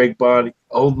blows Greg Bond,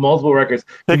 hold multiple records.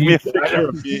 Take Can me you- a picture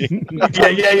of me.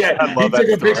 Yeah. I love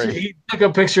that story. He took a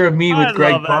picture of me with I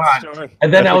Greg love that Bond. story.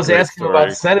 And then That's I a was great asking story.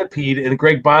 about Centipede, and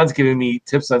Greg Bond's giving me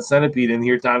tips on Centipede, and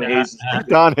here Don Hayes.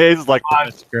 Don Hayes is like,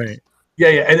 That's great. Yeah,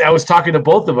 and I was talking to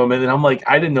both of them, and then I'm like,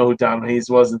 I didn't know who Don Hayes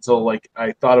was until like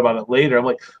I thought about it later. I'm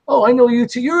like, oh, I know you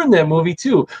too. You're in that movie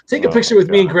too. Take a Oh, picture with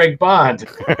me and God. Greg Bond.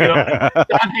 You know,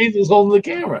 Don Hayes was holding the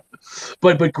camera,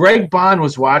 but Greg Bond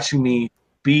was watching me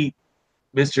beat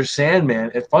Mr. Sandman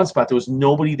at Fun Spot. There was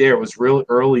nobody there. It was real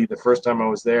early the first time I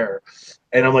was there,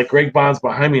 and I'm like, Greg Bond's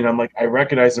behind me, and I'm like, I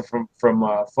recognize him from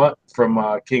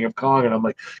King of Kong, and I'm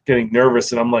like getting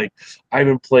nervous, and I'm like, I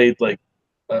haven't played like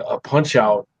a Punch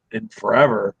Out in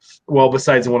forever. Well,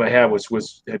 besides the one I had, which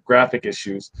had graphic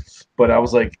issues, but I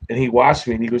was like, and he watched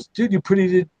me, and he goes, "Dude, you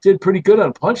did pretty good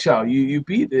on Punch Out. You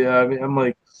beat." I'm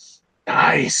like,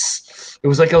 nice. It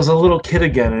was like I was a little kid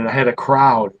again, and I had a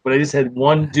crowd, but I just had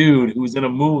one dude who was in a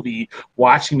movie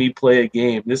watching me play a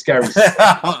game. This guy was,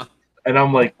 and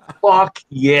I'm like, fuck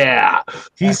yeah.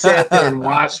 He sat there and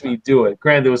watched me do it.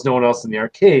 Granted, there was no one else in the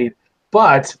arcade,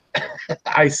 but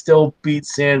I still beat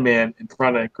Sandman in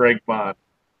front of Greg Bond.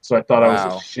 So I thought I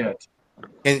was a shit.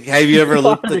 And have you ever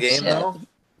looped the game though?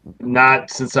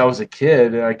 Not since I was a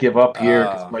kid. I give up here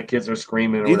because my kids are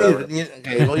screaming. Or whatever.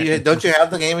 Don't you have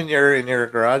the game in your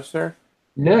garage, sir?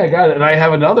 Yeah, I got it, and I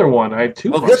have another one. I have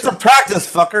two. Well, get some practice,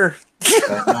 fucker.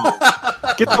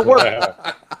 Get to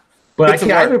work. But I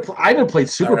can't. I haven't played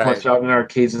Super Punch Out in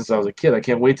arcades since I was a kid. I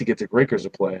can't wait to get to Grinkers to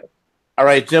play it. All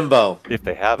right, Jimbo. If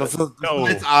they have it.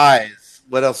 Besides eyes,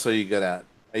 what else are you good at?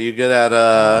 Are you good at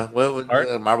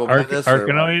Marble Madness?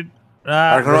 Arkanoid?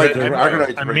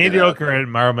 I'm mediocre at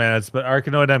Marble Madness, but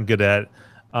Arkanoid I'm good at.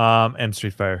 And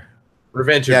Street Fighter.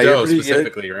 Revenge of Doe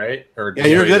specifically, right? Or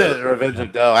you're good at Revenge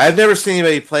of Doe. I've never seen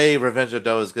anybody play Revenge of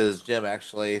Doe as good as Jim,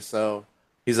 actually. So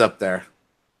he's up there.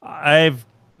 I'm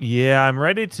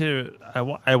ready to. I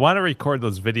want to record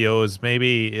those videos.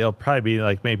 Maybe it'll probably be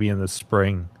like maybe in the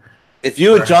spring. If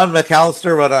you and John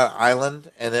McAllister were on an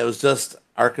island and it was just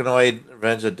Arkanoid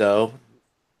Revenge of Doe,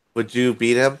 would you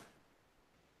beat him?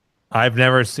 I've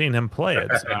never seen him play it.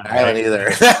 So I haven't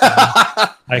either.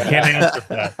 I can't answer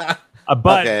that.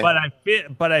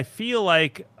 But I feel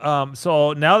like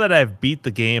so now that I've beat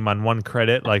the game on one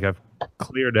credit, like I've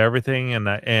cleared everything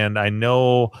and I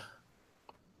know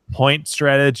point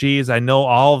strategies, I know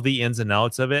all of the ins and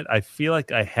outs of it. I feel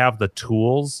like I have the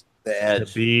tools to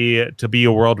be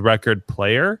a world record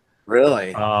player.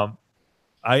 Really?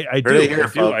 I do.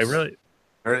 Folks. I really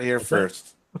heard it here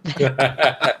first.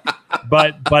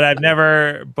 but I've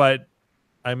never. But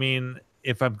I mean,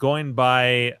 if I'm going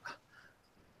by,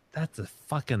 that's a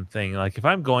fucking thing. Like if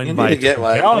I'm going by if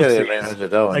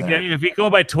you go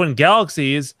by Twin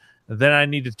Galaxies, then I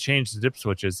need to change the dip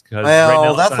switches because right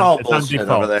now that's all bullshit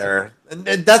over there. And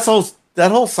that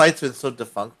whole site's been so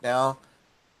defunct now.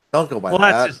 Don't go by that.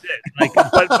 That's just it. Like,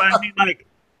 but I mean, like,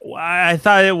 I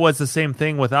thought it was the same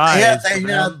thing with eyes.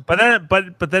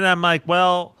 But then I'm like,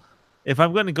 well, if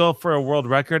I'm going to go for a world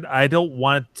record, I don't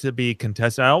want it to be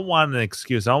contested. I don't want an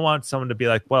excuse. I don't want someone to be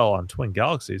like, well, on Twin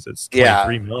Galaxies, it's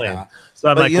 23 million. Yeah. So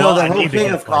I'm like, the well, whole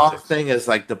thing of cost thing is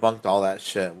like debunked all that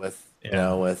shit with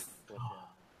with.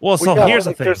 Well, so here's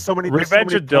the thing. There's so many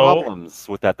Revenge of Doe problems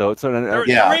with that though. So there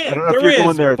I don't know if you're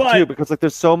going there too, because like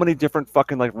there's so many different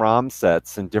fucking like ROM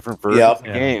sets and different versions of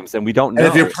games, and we don't know. And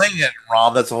if you're playing it in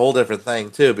ROM, that's a whole different thing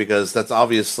too, because that's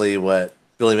obviously what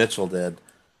Billy Mitchell did.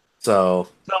 So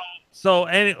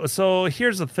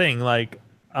here's the thing, like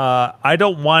I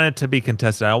don't want it to be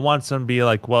contested. I want someone to be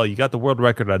like, well, you got the world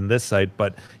record on this site,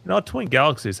 but Twin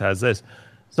Galaxies has this.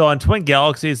 So on Twin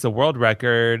Galaxies, the world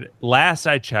record, last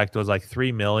I checked, was like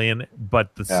 3 million,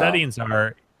 but the settings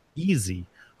are easy.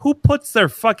 Who puts their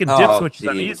fucking dip switches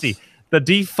on easy? The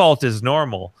default is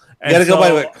normal. You gotta go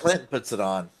by what Clint puts it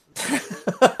on.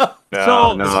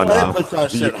 No.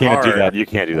 You can't do that. You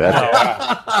can't do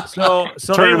that. So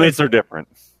tournaments are different.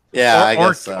 Yeah, I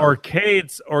guess so.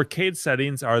 Arcade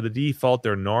settings are the default.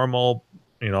 They're normal,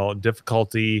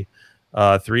 difficulty,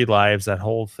 3 lives, that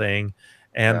whole thing.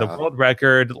 And the world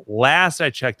record, last I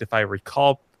checked, if I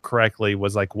recall correctly,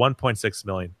 was like 1.6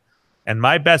 million. And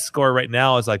my best score right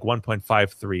now is like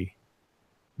 1.53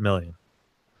 million.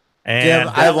 And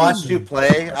Jim, I watched you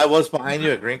play. I was behind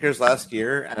you at Grinkers last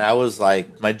year, and I was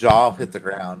like, my jaw hit the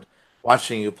ground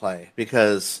watching you play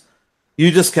because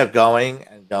you just kept going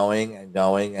and going and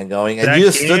going and going, and you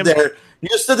just stood there. You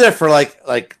just stood there for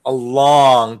like a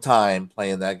long time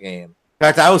playing that game. In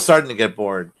fact, I was starting to get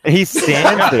bored. He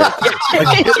stands there.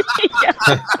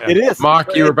 It is.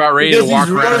 Mock, you were about ready to walk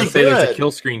around and say there's a good.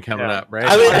 kill screen coming up, right?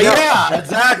 I mean, yeah,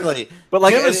 exactly. But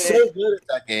like, Jim is so good at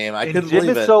that game. I couldn't Jim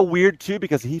believe is it. so weird too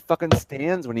because he fucking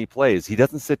stands when he plays. He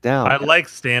doesn't sit down. I like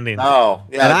standing. No,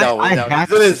 yeah, And no.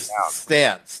 He's in his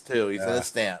stance too. He's in his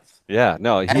stance. Yeah,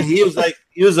 no. And he was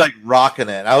like rocking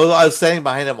it. I was standing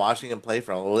behind him watching him play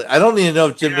for a little. I don't even know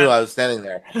if Jim knew I was standing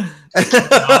there.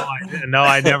 No,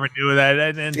 I never knew that.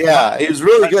 And yeah, he was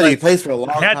really good. He plays for a long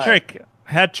time.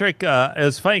 Hat trick. It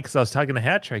was funny because I was talking to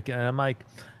Hat Trick, and I'm like,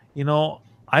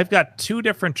 I've got 2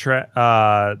 different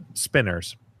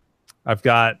spinners. I've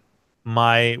got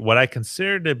what I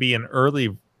consider to be an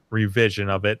early revision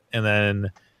of it, and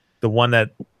then the one that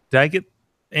did I get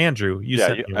Andrew?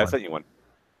 I sent you one.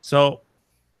 So,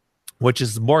 which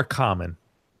is more common,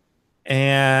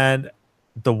 and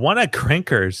the one at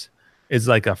Grinkers is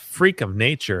like a freak of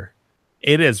nature.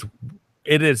 It is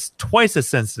twice as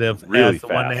sensitive as the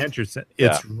one that Andrew sent.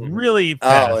 It's really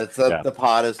fast. Oh, it's the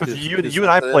pod is too you and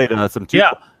I played some too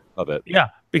of it. Yeah,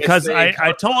 because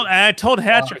I told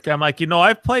Hat Trick, I'm like,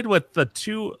 I've played with the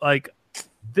 2, like,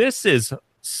 this is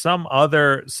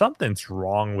something's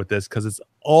wrong with this because it's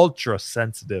ultra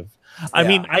sensitive. I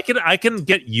mean, I can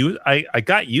get used. I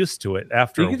got used to it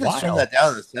after You a can just turn while. that down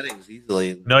in the settings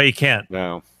easily. No, you can't.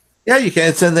 No. Yeah, you can.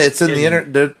 It's in the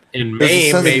internet. In There's a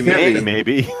Maine, sensitivity.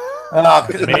 Maybe. Oh,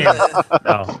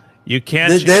 No, you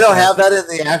can't. They don't have that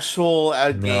in the actual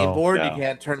game No, board. no. You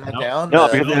can't turn that down. No,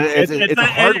 because it's a not-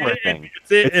 hardware thing.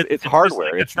 It's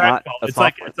hardware. Just It's like a not trackball. a It's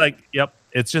like software. yep.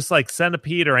 It's just like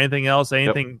Centipede or anything else.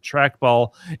 Anything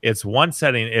trackball. It's one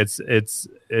setting.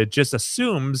 It just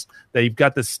assumes that you've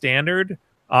got the standard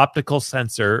optical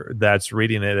sensor that's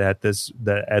reading it at this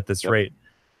rate,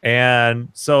 and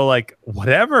so like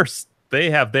whatever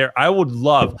they have there, I would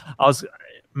love.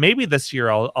 Maybe this year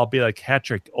I'll be like,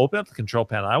 Patrick, open up the control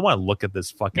panel. I want to look at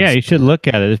this fucking. Yeah, you should look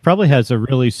at it. It probably has a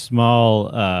really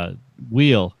small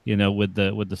wheel, with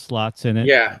the slots in it.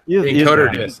 Yeah, the Either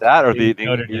encoder disc. that or The the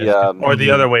encoder disc. or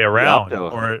the other way around, opto.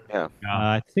 or Yeah.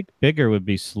 I think bigger would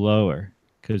be slower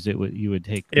because you would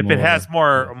take if more. it has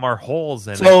more holes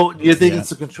in it. So, do you think Yeah. it's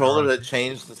the controller that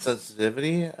changed the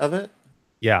sensitivity of it?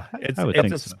 Yeah, it's I would a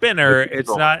think so. spinner.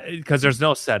 It's not because there's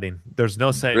no setting. There's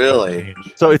no setting. Really?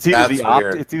 So it's either That's the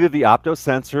weird. it's either the opto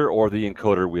sensor or the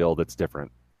encoder wheel that's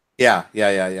different. Yeah.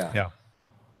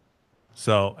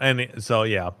 So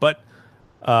yeah,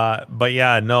 but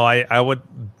yeah, no, I would.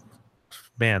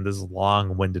 Man, this is a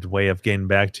long-winded way of getting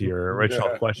back to your original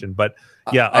question, but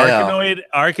yeah, I know.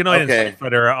 Arkanoid, Okay. and Street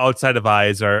Fighter Outside of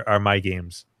Eyes are my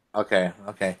games. Okay.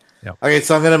 Yep. Okay,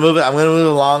 so I'm gonna move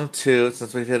along to,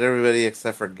 since we've hit everybody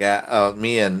except for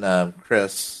me and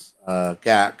Chris,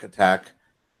 Gak attack.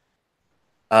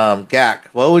 Gak,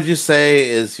 what would you say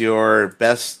is your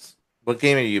best? What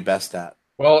game are you best at?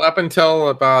 Well, up until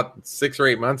about 6 or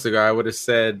 8 months ago, I would have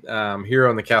said Hero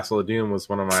in the Castle of Doom was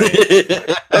one of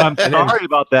my. I'm sorry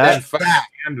about that. And fucking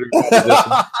Andrew.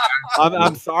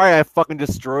 I'm sorry I fucking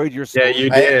destroyed your Yeah, you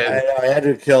did. I know,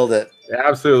 Andrew killed it.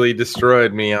 Absolutely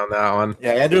destroyed me on that one.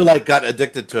 Yeah, Andrew got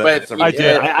addicted to it. But for some I reason.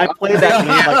 did. I played that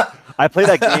game I played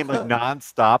that game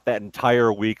nonstop that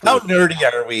entire week. How nerdy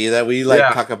are we that we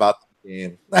talk about the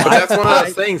game? But that's one of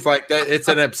those things. Like that, it's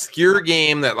an obscure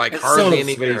game that like It's hardly so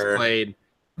anybody's obscure. played.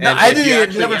 No, And I if you didn't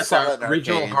actually never get saw the it in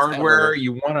original arcades, hardware, ever.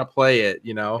 you want to play it.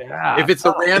 Yeah. If it's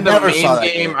a random never saw main that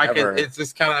game, game, I can. ever. It's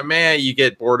just kind of you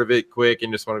get bored of it quick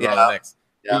and just want to go to Yeah. the next.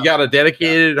 Yeah. You got a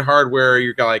dedicated hardware.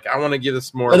 You're like, I want to give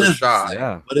this more What of a is shot. this?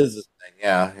 Yeah. What is this thing?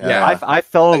 Yeah. Yeah. I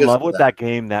fell I in guess love with that. that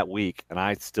game that week, and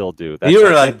I still do. You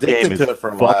were, like, that game addicted is to it for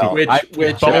a fucking- while. Which I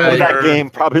which played that you're- game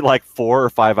probably like 4 or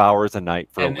 5 hours a night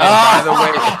for a And week. by the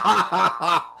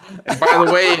way, and by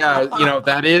the way,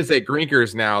 that is at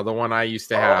Grinkers now, the one I used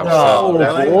to have. Oh,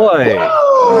 really? boy.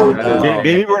 Oh.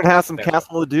 Maybe we're gonna have some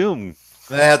Castle of Doom.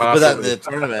 They have to put that in Possibly. the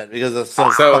tournament because it's so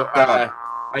So fucked up.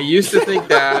 I used to think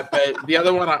that, but the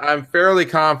other one I'm fairly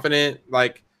confident.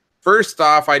 Like, first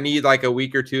off, I need like a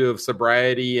week or two of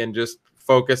sobriety and just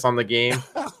focus on the game,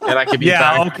 and I could be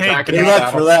back in Good the luck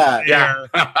battle. for that. Yeah.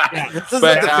 This isn't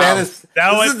But, the fantasy.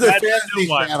 that This is the that's fantasy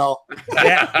one. channel.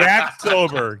 Gak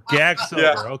sober. Gak sober.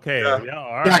 Yeah. Okay. Yeah. Yeah.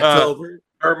 All right. October.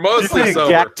 Or mostly Is it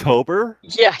sober. Gaktober?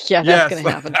 Yeah, that's Yes. gonna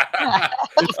happen.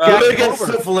 It's You're gonna get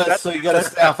Gaktober. syphilis, so you got to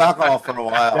stay off alcohol for a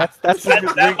while. That's the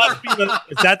new That Grink, must be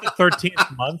is that the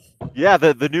 13th month? yeah.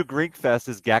 The new Greek Fest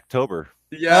is Gaktober.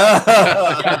 Yeah.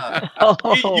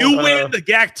 You win the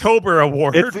Gaktober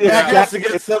award. It's Yeah, I Gak- to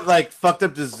get some fucked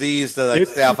up disease to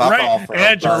It's stay off alcohol Right, for a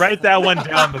Andrew, month. write that one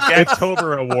down. The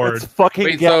Gaktober award. it's fucking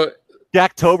Wait, so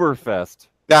Gaktoberfest.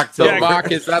 so Yeah,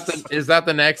 Mock, is that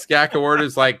the next GAC award?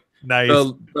 Is like Nice.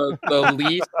 the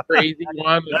least crazy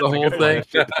one of That's the a whole good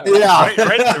thing? Yeah.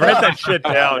 Write that shit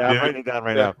down, Yeah, I'm dude. writing it down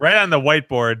right now. Right on the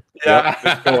whiteboard. Yeah.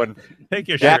 It's going Take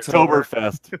your shirt.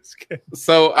 Gaktoberfest. It's good.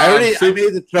 So I made so-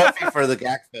 the trophy for the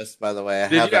GAC Fest, by the way. I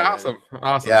did have you? that Awesome,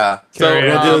 awesome. Yeah. So Carry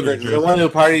We'll on. do the one who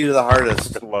partied the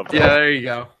hardest. Love that. yeah, there you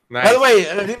go. Nice. By the way,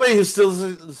 anybody who's still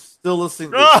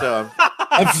listening to the show,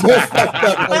 I'm so fucked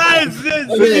up. Guys, this-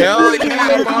 Hell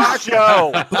yeah, Mock.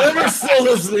 Show. Whoever's still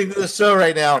listening to the show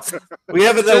right now, we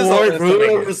have an Just award for listening.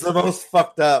 whoever's the most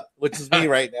fucked up, which is me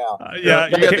right now. yeah,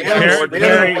 You got the award.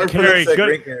 Carrie,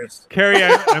 good. Drinkers. Carrie,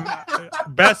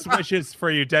 best wishes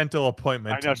for your dental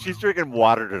appointment. I know she's drinking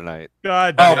water tonight.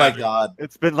 God, Oh damn. my god.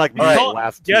 It's been like me All right. the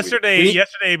last 2 weeks.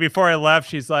 Yesterday, before I left,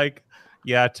 she's like,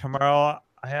 "Yeah, tomorrow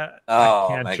I Oh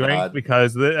can't my drink god.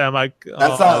 because I'm like,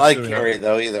 That's oh, not like gonna- Carrie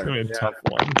though it's either. gonna be a tough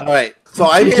one." All right. So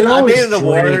I made an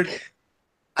award.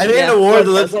 I made Yeah, an award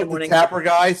that that's looks the like the morning. Tapper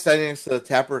guy standing next to the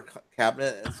Tapper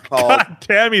cabinet. It's called. God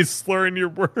damn, he's slurring your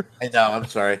words. I know. I'm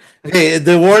sorry. Okay,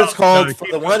 the award's No, called no, for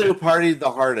keep the one who partied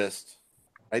the hardest.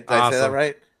 Right? Did I say that Awesome.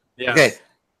 right? Yeah. Okay.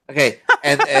 Okay,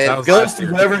 and That it was goes last to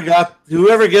year.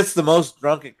 whoever gets the most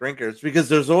drunk at Grinkers, because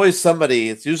there's always somebody.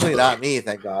 It's usually not me,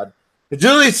 thank God. It's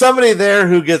usually somebody there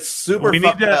who gets super We need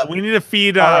fucked up. to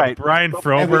feed All right. Brian And we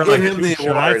Frober give like him 2 the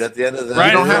award shots. at the end of the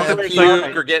Brian, You don't have to Frober,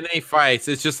 puke or get in any fights.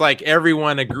 It's just like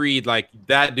everyone agreed, like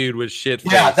that dude was shit.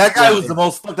 Yeah, that guy was the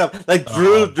most fucked up. Like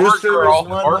Drew Drewster girl,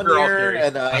 was or one girl year,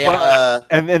 theory.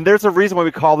 and And there's a reason why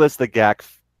we call this the GAC.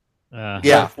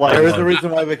 yeah, like- there is a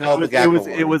reason why we call it the GAC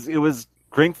Award. It was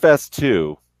Grinkfest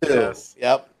 2, Yes.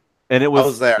 Yep. and it I was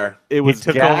was there. it he was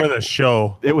took GAC, over the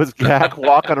show. It was GAC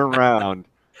walking around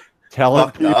telling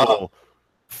Fucked up. people,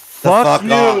 "Fuck fuck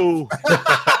you."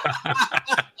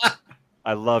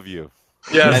 I love you.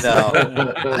 Yes. I know.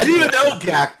 I didn't even know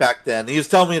Gak back then. He was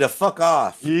telling me to fuck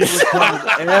off. He was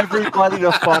telling everybody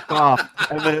to fuck off,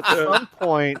 and then at some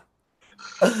point,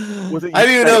 was it I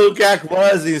didn't even know who Gak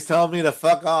was. He was telling me to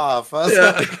fuck off. I was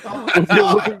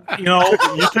like, You know,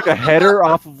 you took a header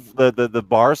off of the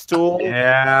bar stool?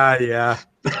 Yeah.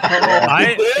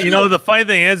 the funny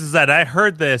thing is that I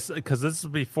heard this because this is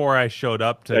before I showed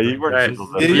up to. Yeah, you weren't-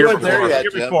 Right. Yeah, you weren't there yet,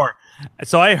 Year Jim. before.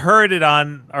 So I heard it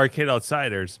on Arcade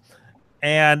Outsiders,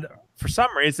 and for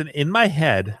some reason in my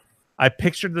head, I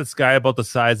pictured this guy about the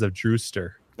size of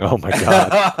Drewster. Oh my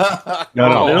god!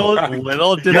 No.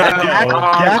 Little did I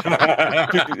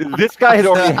know. Dude, this guy had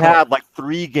already had like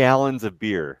 3 gallons of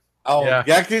beer. Oh, Yeah.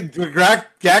 Gak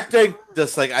drank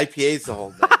just like IPAs the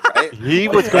whole day, right? He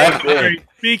was going big.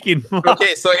 Speaking.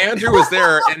 Okay, so Andrew was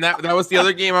there, and that was the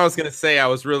other game I was gonna say. I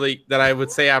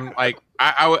would say I'm like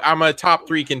I'm a top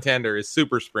 3 contender is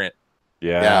Super Sprint.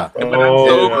 Yeah. And when I'm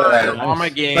sober and all my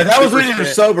games, But that was when Super you were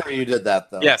Sprint- sober. You did that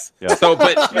though. Yes. Yeah. So,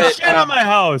 but Shit on my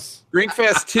house.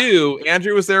 Grinkfest 2,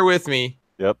 Andrew was there with me,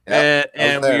 Yep. and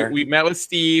there. we met with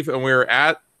Steve, and we were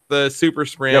at the Super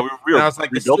Sprint. Yeah, we were and I was like,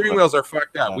 the rebuilt steering them. wheels are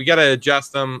fucked up. Yeah. We got to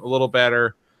adjust them a little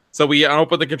better. So we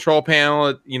opened the control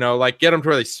panel, like get them to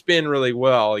where they spin really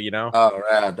well, Oh,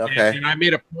 rad. Okay. And I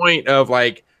made a point of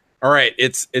like, all right,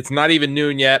 it's not even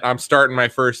noon yet. I'm starting my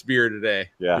first beer today.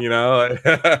 Yeah.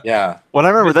 Yeah. Well, I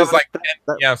remember This that was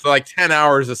like so like 10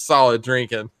 hours of solid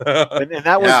drinking. and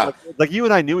that was Yeah. like you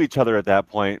and I knew each other at that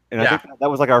point, and I Yeah. think that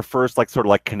was like our first like sort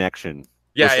of like connection.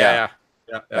 Yeah.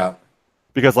 Yeah.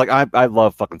 Because like I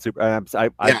love fucking super. I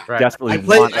Yeah, right. desperately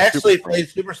I actually Super played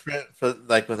Super Sprint for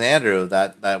like with Andrew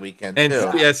that weekend And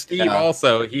too. yeah, Steve Yeah.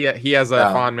 also he has a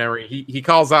Yeah. fond memory. He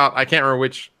calls out. I can't remember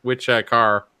which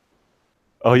car.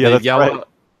 Oh yeah, The that's yellow. right. I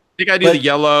think I do But- the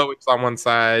yellow, which is on one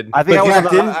side. I think But I was. Jack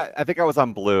On, didn't- I think I was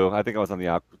on blue. I think I was on the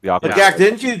aqua. But Gak,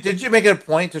 did you make it a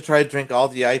point to try to drink all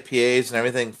the IPAs and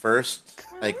everything first,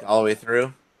 like all the way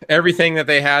through? Everything that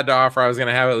they had to offer, I was going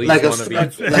to have at least Like one of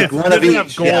each. like one of Living up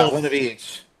each. Yeah, goals. one of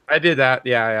each. I did that.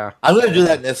 Yeah. I'm gonna do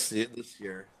that this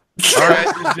year. All right,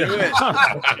 just do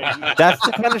it. That's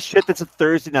the kind of shit that's a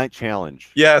Thursday night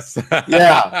challenge. Yes.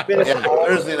 Yeah,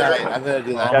 Thursday night. I'm gonna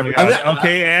do that. Oh my I'm God. gonna-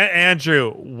 Okay,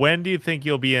 Andrew, when do you think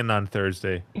you'll be in on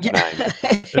Thursday? Yeah.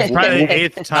 It's probably the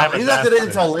 8th time. He's it's not getting happened.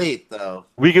 until late though.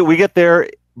 We get there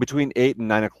between 8 and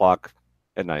 9 o'clock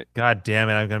at night. God damn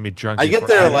it! I'm gonna be drunk. I get before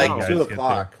there you like guys 2 get there.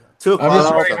 o'clock. 2 I'm just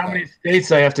o'clock. wondering how many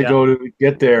states I have to go to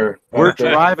get there. We're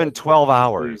driving 12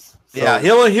 hours. Yeah, he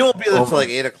won't be there until like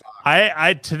 8 o'clock.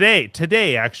 I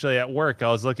today actually at work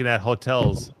I was looking at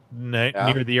hotels near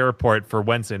the airport for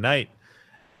Wednesday night,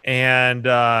 and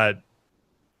I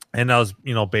was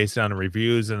based on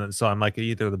reviews, and so I'm like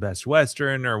either the Best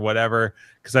Western or whatever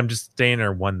because I'm just staying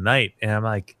there one night, and I'm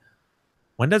like,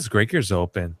 when does Gregers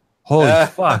open? Holy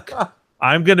fuck!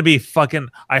 I'm gonna be fucking.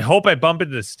 I hope I bump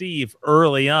into Steve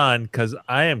early on because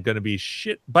I am gonna be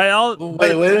shit. When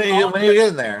are you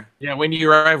getting there? Yeah, when you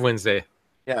arrive Wednesday.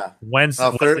 Yeah,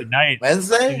 Wednesday night.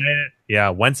 Wednesday? Yeah,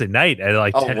 Wednesday night at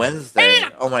like 10. Wednesday.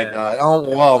 Oh my god.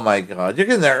 Oh my god. You're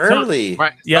getting there early.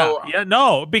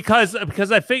 No, because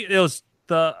I figured it was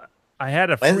I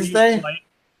had a free Wednesday? flight.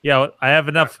 Yeah, I have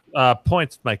enough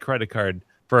points with my credit card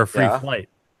for a free Yeah. flight.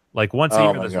 Like once Oh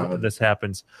a my year God. this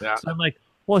happens. Yeah. So I'm like,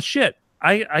 well shit.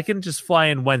 I can just fly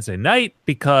in Wednesday night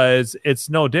because it's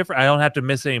no different. I don't have to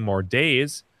miss any more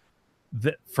days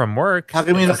from work. How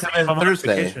come you don't Because come in I'm on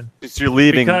Thursday? vacation. So you're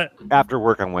leaving Because- after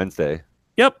work on Wednesday.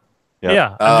 Yep. Yep. Yeah.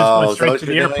 I'm Oh, just going is that straight what to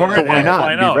the you're doing? airport So why and not?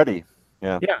 flying Be out. ready.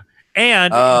 Yeah. Yeah.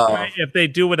 And Oh. if they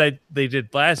do what they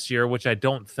did last year, which I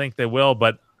don't think they will,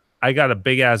 but I got a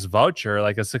big ass voucher,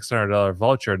 like a $600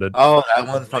 voucher. To Oh, that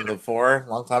one from before, a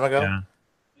long time ago.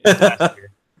 Yeah.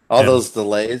 All Yeah. those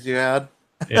delays you had.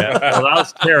 Yeah, well, that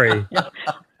was Terry.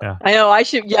 I know. I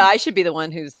should be the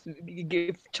one who's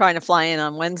trying to fly in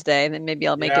on Wednesday, and then maybe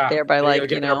I'll make it there by Maybe like you'll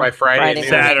get there by Friday.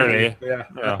 Saturday. Yeah.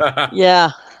 Yeah. Yeah.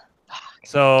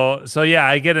 So yeah,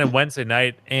 I get in Wednesday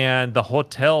night, and the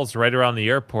hotels right around the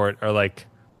airport are like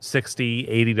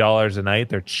 $60-$80 a night.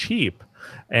 They're cheap,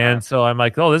 and so I'm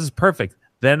like, oh, this is perfect.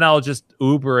 Then I'll just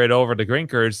Uber it over to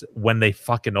Grinkers when they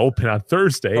fucking open on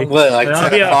Thursday. What, like and, I'll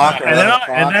 10 be a, o'clock or and, then 11 I'll,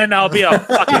 o'clock? and then I'll be a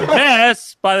fucking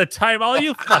mess by the time all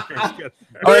you fuckers get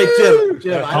there. All right,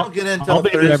 Jim. I don't get in until I'll be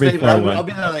there Thursday, before but one. I'll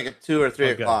be there like at 2 or 3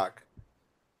 Okay. o'clock.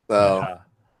 So Yeah.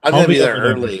 I'm I'll gonna be there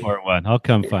over early. before 1. I'll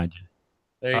come find you.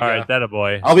 There you All go. right, that a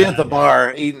boy. I'll be at the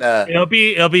bar eating It'll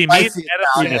be me and spicy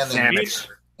Adam.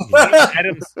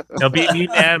 Italian It'll be me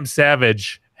and Adam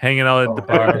Savage hanging out at the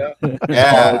bar,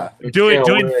 Yeah. doing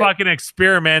Can't wait. fucking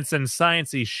experiments and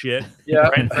sciencey shit. Yeah.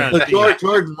 Right in front So of me.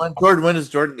 Jordan, when does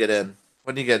Jordan get in?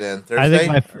 When do you get in? Thursday?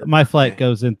 I think my flight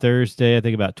goes in Thursday. I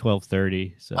think about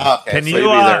 12:30. So Okay, Can so you,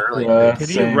 you'll be there early. Yeah. Can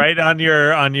you Same. write on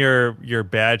your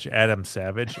badge Adam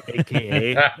Savage,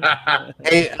 aka?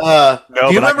 Hey, No,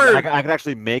 do you but remember? I can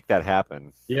actually make that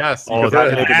happen. Yes. Oh, you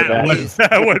that- could.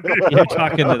 that would be you're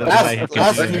talking to the guy. who can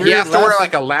last do it. year- He has to wear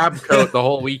like a lab coat the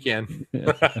whole weekend.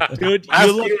 dude. Last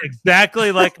You look year-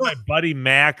 exactly like my buddy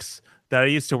Max that I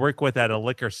used to work with at a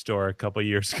liquor store a couple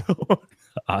years ago.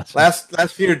 Awesome.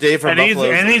 Last year, Dave from and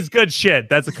Buffalo. he's good shit.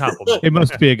 That's a compliment. He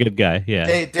must be a good guy. Yeah.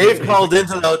 Dave called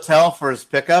into the hotel for his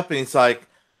pickup, and he's like,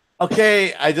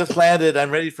 "Okay, I just landed.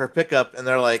 I'm ready for pickup." And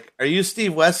they're like, "Are you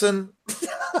Steve Wesson?"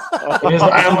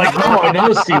 I'm like, no, I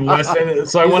know Steve Weston.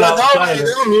 So I went He's like, outside. "Oh, I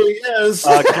know who he is."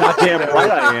 Goddamn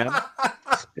right I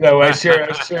am. I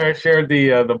shared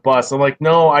the bus. I'm like,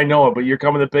 no, I know it, but you're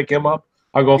coming to pick him up.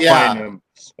 I'll go Yeah. find him.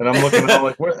 And I'm looking, I'm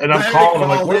like, where, and I'm Brandon calling. I'm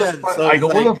like, called where the in, fuck? so I it's go,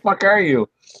 where like- the fuck are you?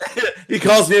 He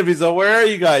calls me up. He's like, "Where are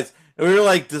you guys?" And we were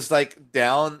like, just like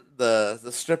down the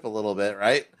strip a little bit,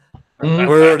 right? Mhm.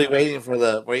 We're already waiting for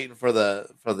the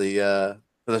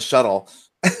shuttle.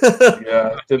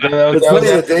 Yeah, It's funny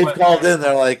that Dave called in.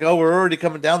 They're like, "Oh, we're already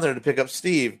coming down there to pick up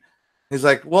Steve." He's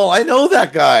like, "Well, I know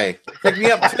that guy. Pick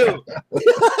me up too."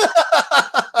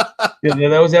 Yeah,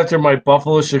 that was after my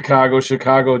Buffalo,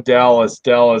 Chicago, Dallas,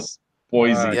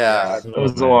 Boise. Yeah. It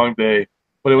was a long day,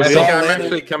 but it I was. think so- I'm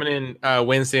actually coming in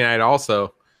Wednesday night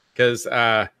also because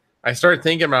I started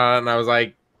thinking about it and I was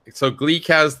like, so Gleek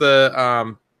has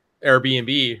the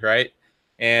Airbnb, right?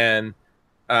 And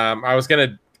I was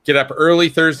gonna get up early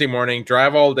Thursday morning,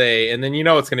 drive all day, and then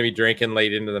it's gonna be drinking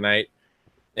late into the night.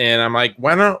 And I'm like,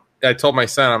 I told my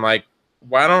son, I'm like,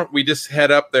 why don't we just head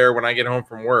up there when I get home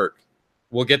from work?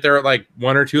 We'll get there at like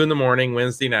 1 or 2 in the morning,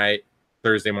 Wednesday night,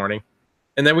 Thursday morning,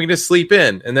 and then we can just sleep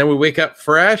in, and then we wake up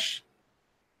fresh,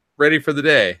 ready for the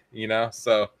day.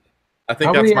 So I think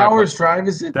How that's many my hours drive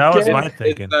is it? That was Ken? my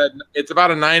thinking. It's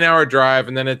about a 9-hour drive,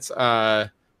 and then it's a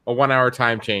 1-hour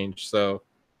time change. So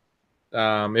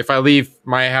if I leave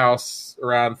my house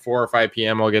around 4 or 5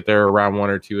 p.m., I'll get there around 1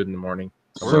 or 2 in the morning.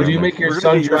 So do you make your We're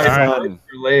son gonna be your drive son.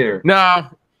 first or later? No,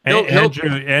 he'll Andrew,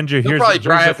 he'll here's probably the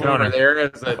drive counter. over there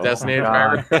as a designated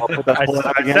driver. I'll put that pull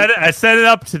up again. I set it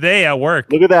up today at work.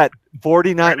 Look at that.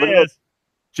 49. There it is.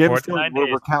 Jim's 49 we're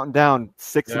days. counting down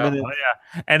 6 Yeah. minutes. Oh,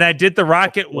 yeah. And I did the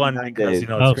rocket one 49 because days.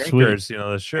 Oh, it's sweet. drinkers,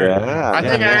 the shirt. Yeah, I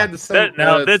think I had the same.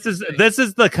 Now this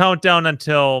is the countdown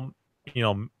until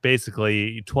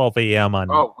basically 12 a.m. on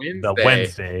the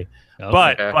Wednesday.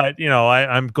 But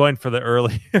I'm going for the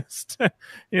earliest.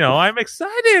 I'm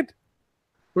excited.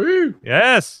 Woo.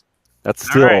 Yes. That's All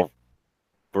still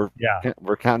right.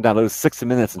 we're counting down those 6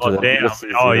 minutes until Oh the damn.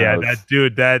 Ulysses, Oh who yeah, knows?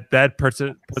 that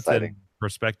person puts it in Exciting.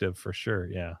 perspective for sure.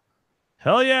 Yeah.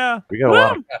 Hell yeah. We got a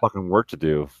lot of fucking work to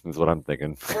do, is what I'm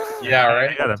thinking. Yeah,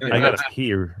 right. I gotta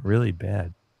pee really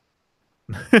bad.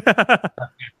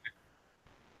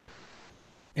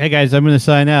 Hey guys, I'm going to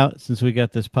sign out since we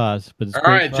got this pause. But it's All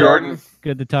great right, fun. Jordan.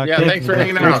 Good to talk. Yeah, to you. thanks for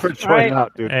hanging Thanks out. for joining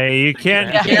out, dude. Hey, you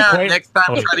can't. Yeah, next time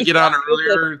Oh, try to get on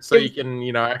earlier so you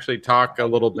can, actually talk a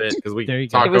little bit because we There you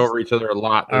go. talk It was- over each other a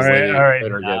lot. All as right, all right.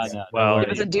 later No, gets. no, Well, no It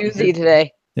was a worries. doozy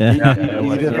today. Yeah.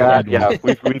 You did that. Yeah,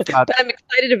 we've got But I'm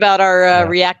excited about our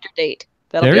reactor date.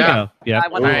 That'll There be you Yeah. go. Yeah. I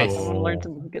want to Nice.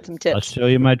 learn get some I'll tips. show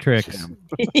you my tricks.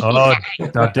 oh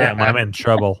damn! I'm in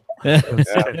trouble. you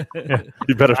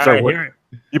better All start right, with, here-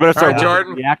 you better start All right, with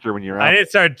Jordan. the actor when you're I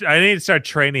out. need to start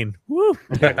training. Woo!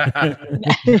 Be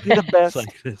the best. It's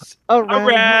like this.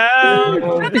 Around.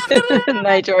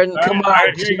 Night, Jordan. Come on,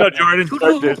 right, here you go, Jordan.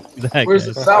 That Where's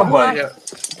the guy. sound button? Yeah.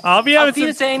 I'll be Auf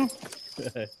having some.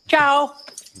 Wiedersehen. Ciao.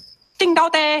 Ding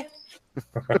dao day.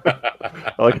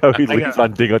 I like how he I leaves got-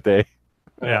 on Dingo Day.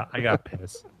 Yeah, I got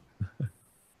piss.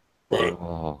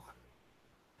 Oh.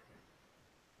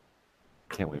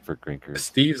 Can't wait for Grinkers.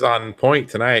 Steve's on point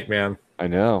tonight, man. I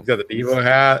know. He's got the Devo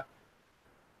hat.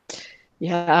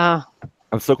 Yeah,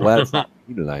 I'm so glad it's not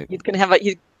you tonight. he's gonna have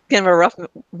a kind of a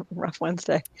rough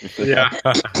Wednesday. Yeah.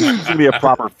 It's gonna be a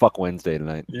proper fuck Wednesday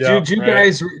tonight. Do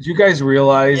you guys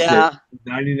realize Yeah. that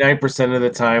 99% of the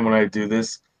time when I do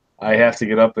this, I have to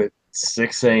get up at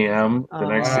 6 a.m. the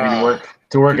next day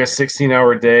to work a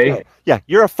 16-hour day. Yeah,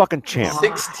 you're a fucking champ.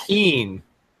 16.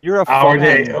 You're a Hour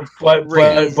fucking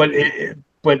day,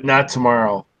 but not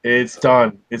tomorrow. It's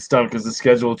done. It's done because the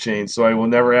schedule changed, so I will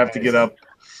never have to get up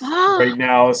right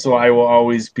now. So I will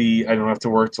always be. I don't have to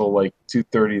work till like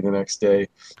 2:30 the next day.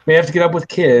 May have to get up with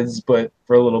kids, but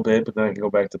for a little bit, but then I can go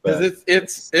back to bed.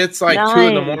 It's like 2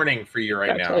 in the morning for you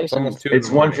right now. It's almost 2. It's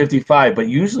 1:55, but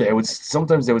usually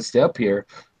sometimes I would stay up here,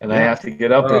 and I have to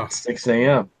get up at 6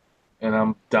 a.m. and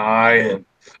I'm dying.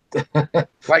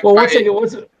 Like well,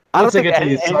 I don't think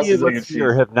any of us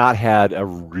here have not had a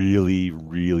really,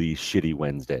 really shitty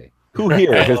Wednesday. Who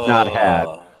here has not had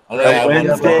a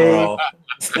Wednesday?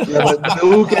 Yeah, but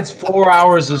who gets 4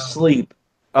 hours of sleep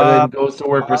and then goes to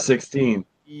work for 16?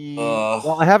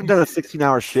 Well, I haven't done a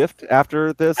 16-hour shift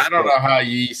after this. I don't know how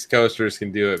you East Coasters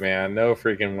can do it, man. No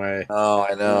freaking way. Oh,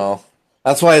 I know.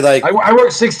 That's why, like, I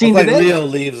work 16 like today. Leo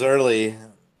leaves early.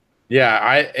 Yeah,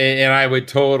 I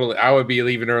would be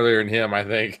leaving earlier than him, I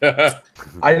think.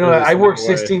 I know. I work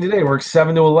 16 today. I work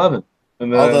 7 to 11.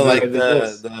 And then, Although, like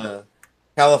the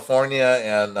California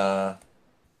and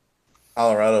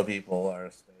Colorado people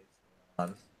are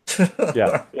on.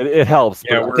 Yeah, it helps.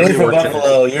 Yeah, but Dave from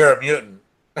Buffalo, you're a mutant.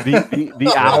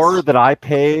 The hour that I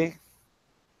pay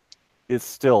is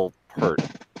still hurt.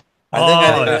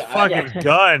 Oh, fucking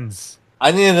guns.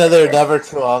 I need another never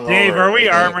too long. Dave, are we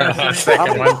armor?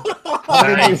 Second one. How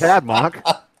many you had, Mock?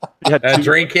 You had two.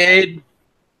 Drink aid.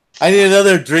 I need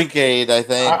another drink aid. I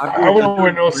think. I want to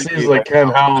wear no sleeves like Ken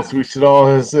House. We should all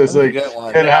have like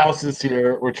Ken House is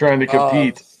here. We're trying to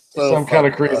compete. Some kind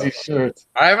of crazy shirt.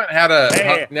 I haven't had a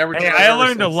I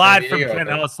learned a lot from Ken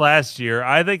House last year.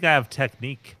 I think I have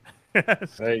technique.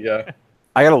 There you go.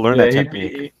 I got to learn that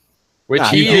technique. Which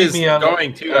he is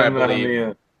going to, I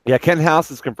believe. Yeah, Ken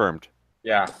House is confirmed.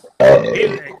 Yeah.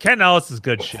 Ken House is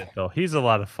good shit though. He's a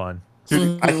lot of fun.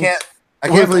 Dude, I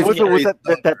can't believe was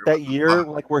that year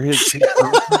like where his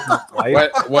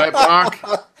what Brock?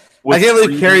 I can't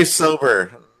believe Carrie's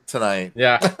sober tonight.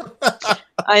 Yeah.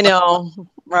 I know,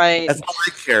 right? That's not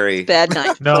like Carrie. Bad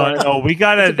night. No, we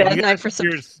gotta. It's a bad night for some.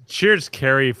 Cheers,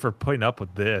 Carrie, for putting up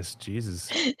with this. Jesus.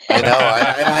 I know.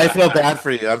 I feel bad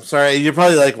for you. I'm sorry. You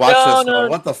probably like watch this. No.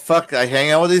 What the fuck? I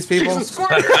hang out with these people.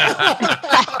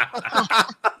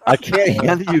 I can't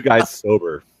handle you guys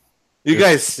sober. You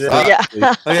guys suck.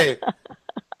 Yeah. Okay.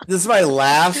 This is my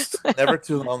last never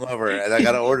too long over, and I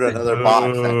gotta order another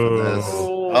box after this.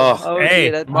 Oh,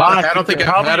 hey, Mark, I don't think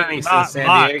I've had any since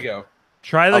San Diego.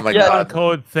 Try the my coupon God.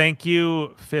 code thank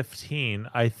you 15.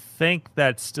 I think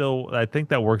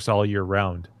that works all year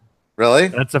round. really?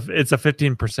 It's a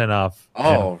 15% off.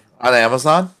 Oh, on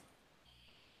Amazon?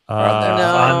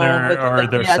 On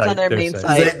their it's site. on their main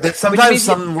site. Sometimes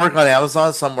some work on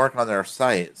Amazon, some work on their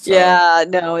site. So. Yeah,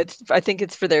 no, I think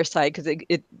it's for their site because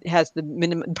it has the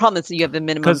minimum. The problem is that you have the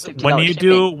minimum. Because when you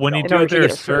do their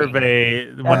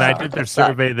survey, when I did their suck.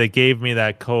 survey, they gave me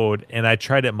that code, and I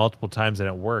tried it multiple times, and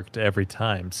it worked every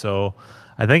time. So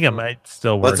I think it might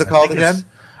still work. What's it called again?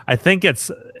 I think it's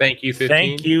Thank you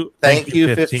 15. Thank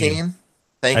you 15.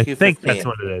 I think that's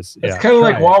what it is. It's Yeah. kind of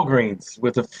like Walgreens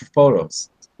with the photos.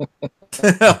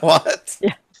 What?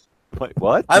 Yeah. Wait,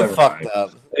 what? I'm Never fucked mind.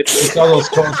 up. It's all those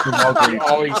codes from You Walgreens.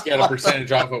 always get a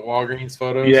percentage off at Walgreens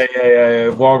photos. Yeah.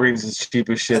 Walgreens is cheap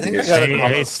as shit. I think to I get.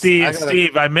 got it. Hey,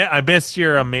 Steve, I missed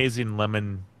your amazing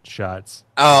lemon shots.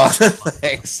 Oh,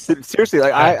 thanks. Seriously,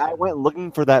 like I went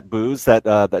looking for that booze that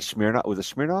Smirnoff was it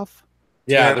Smirnoff?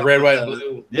 Yeah, the red, white, and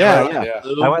blue. Yeah.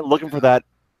 I went looking for that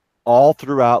all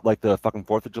throughout like the fucking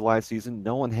 4th of July season.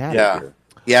 No one had it here.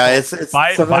 Yeah, it's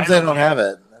sometimes they don't have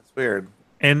it. That's weird.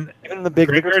 And Even in the big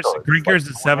liquor stores. Grinkers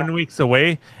is 7 weeks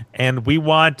away, and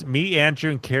me,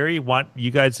 Andrew, and Carrie want you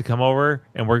guys to come over,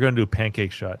 and we're going to do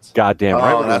pancake shots. Goddamn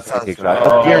right, Oh, we're that doing pancake sounds shots.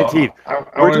 That's guaranteed.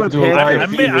 We're doing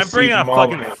pancakes. I'm bringing a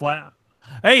fucking flat.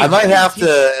 Hey, I might have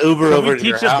to Uber can over we to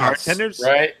your teach the house. bartenders?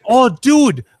 Right? Oh,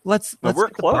 dude, let's we're get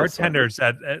the close, bartenders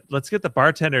let's get the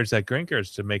bartenders at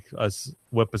Grinkers to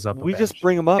whip us up. We just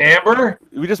bring them up. Amber?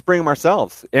 We just bring them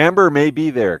ourselves. Amber may be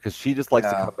there because she just likes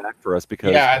to come back for us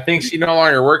because Yeah, I think she no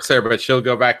longer works there, but she'll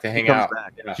go back to hang comes out.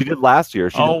 back. Yeah. She did last year.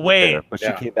 She Oh didn't work wait, there, but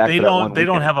she came back. they for that one don't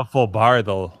weekend. have a full bar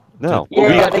though. No,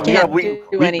 Yeah, they can't we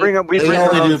do bring them. We They bring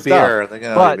only our do own beer. stuff. They can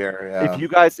only But do beer. Yeah. if you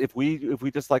guys, if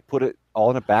we just like put it all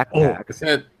in a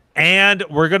backpack, And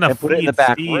we're gonna And put it in feed the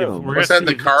back Steve. room. We're What's gonna that,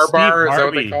 the feed car Steve bar? Is that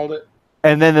what they Harvey. called it?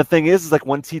 and then the thing is like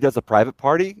once he does a private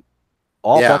party,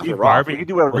 all Yeah. bets are off. We can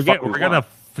do whatever the fuck we We're want. gonna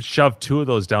shove 2 of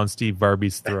those down Steve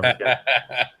Barbie's throat.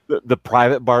 The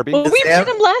private Barbie. Well, we did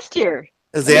them last year.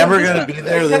 Is Amber going to be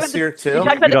there this year too? You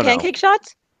talked about the pancake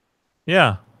shots?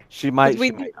 Yeah. She might.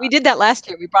 We did that last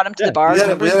year. We brought him to the bar. We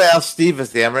gotta ask Steve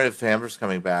if Amber's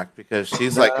coming back because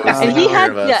she's like. And he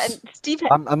had, and Steve.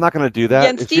 I'm not going to do that. Yeah,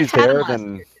 and if Steve she's had him there, last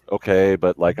then okay.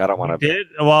 But like, I don't want to.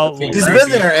 Well, he's been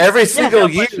there every single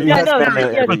year.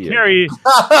 But Carrie,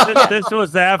 this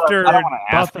was after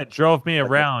Buffett drove me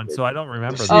around, so I don't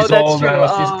remember. She's old now.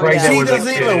 She's pregnant. She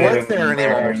doesn't even work there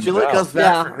anymore. She only goes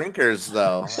back for drinkers,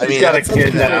 though. She's got a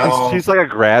kid now. She's like a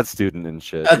grad student and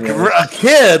shit. A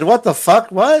kid? What the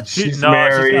fuck? What? She's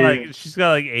married. She's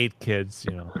got like 8 kids.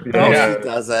 You know. No, she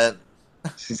doesn't.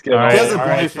 She's getting. She has a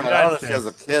boyfriend. I don't know if she has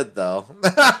a kid though.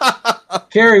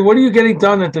 Carrie, what are you getting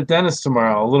done at the dentist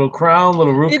tomorrow? A little crown,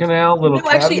 little root canal, little. No,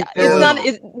 actually, it's not.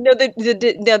 No,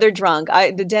 they're drunk.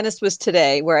 The dentist was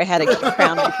today, where I had a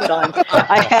crown to put on.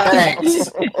 I had.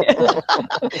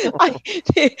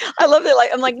 I love it. Like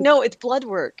I'm like, no, it's blood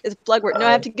work. It's blood work. No,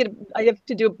 I have to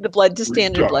do the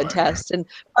standard blood test, and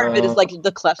part of it is like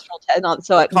the cholesterol test. And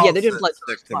so they're doing blood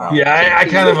tests tomorrow. Yeah, I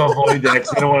kind of avoid that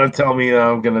because I don't want to tell me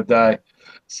I'm gonna die.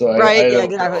 So I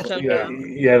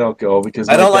don't go because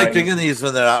I don't like drinking these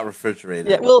when they're not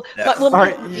refrigerated. Yeah, well,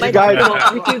 right, my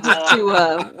doctor refuses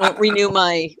to renew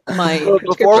my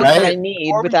prescription that I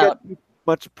need without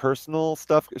much personal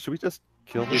stuff. Should we just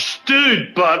kill this?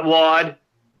 Dude, buttwad.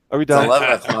 Are we done? It's 11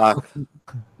 o'clock.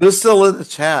 Who's still in the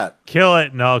chat? Kill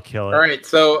it. No, kill it. All right,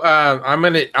 so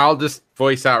I'll just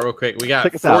voice out real quick. We got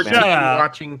 14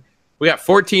 watching. We got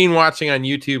 14 watching on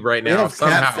YouTube right now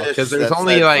somehow because there's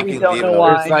only like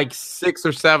there's like 6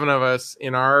 or 7 of us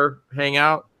in our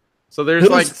hangout. So there's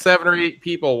like 7 or 8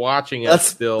 people watching us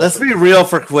still. Let's be real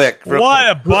for quick.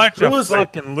 What a bunch of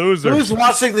fucking losers. Who's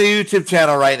watching the YouTube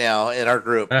channel right now in our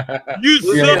group?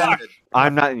 You suck.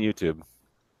 I'm not in YouTube.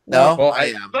 No, well,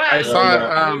 I am. I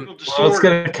saw. Let's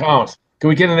get a count. Can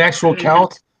we get an actual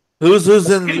count? Who's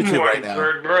in YouTube right now?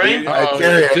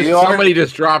 Somebody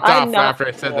just dropped off after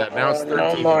I said that. Now it's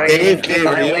 13. Dave,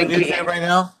 are you on YouTube right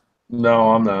now? No,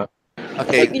 I'm not.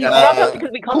 Okay. You dropped out because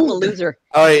we called him a loser.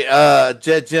 All right,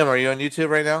 Jim, are you on YouTube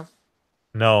right now?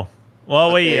 No.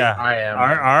 Well, I am.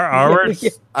 Ours.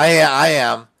 I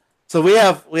am. So we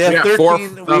have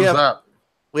 13.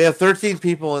 We have 13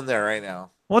 people in there right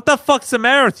now. What the fuck's the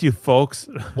matter with you folks?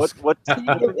 What?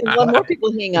 Let more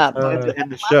people hang up. In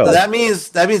the show. So that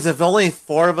means if only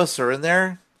 4 of us are in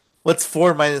there, what's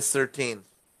 4 minus 13?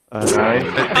 9.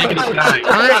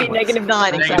 Negative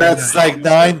 9. Exactly. That's like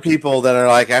 9 people that are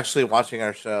like actually watching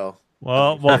our show.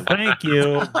 Well, thank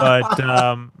you, but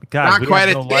God, not quite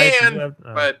a 10,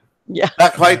 but yeah,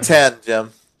 not quite 10,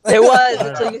 Jim. It was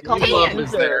until you called me a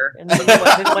loser, and then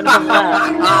one of them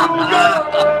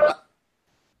left.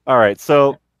 All right,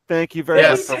 so thank you very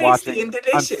much for watching.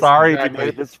 I'm sorry if you made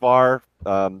it this far.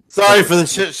 Sorry for the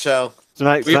shit show.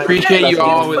 Tonight, we appreciate you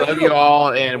all. We love you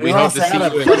all, and we hope to see you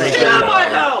in Green.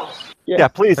 Yeah,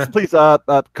 please,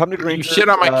 come to Green. You shit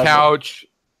on my couch.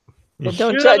 Well,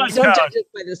 don't judge us by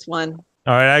this one.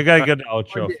 All right, I got a good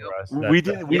outro for us. We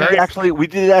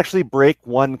did actually break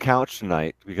one couch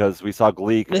tonight because we saw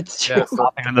Gleek. It's true.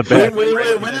 Stopping on the bed.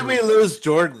 When did we lose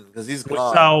Jordan? Because he's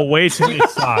gone. We saw way too many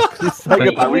socks.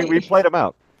 We played him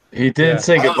out. He did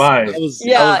say goodbye.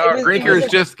 Grinkers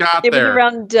just got there. It was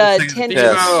around 10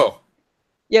 minutes.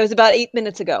 Yeah, it was about 8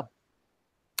 minutes ago.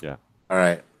 Yeah. All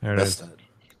right. There it is.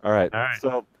 All right.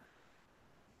 So,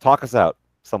 talk us out,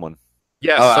 someone.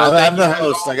 Yes. I'm the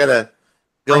host. I gotta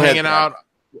go ahead. Hanging out.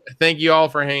 Thank you all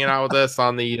for hanging out with us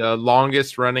on the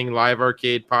longest running live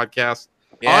arcade podcast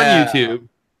on YouTube,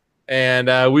 and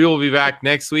we will be back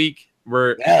next week.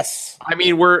 When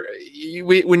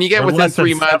you get within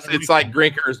 3 months, it's like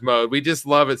Grinkers mode. We just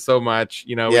love it so much.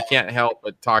 You know, we can't help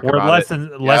but talk about it. We're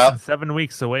less than 7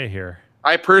 weeks away here.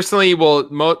 I personally will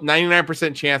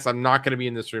 99% chance I'm not going to be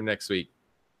in this room next week.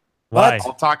 Why?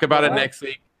 I'll talk about it next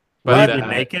week. But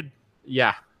naked?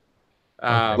 Yeah.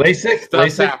 LASIK?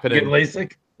 LASIK? Getting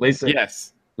LASIK? LASIK?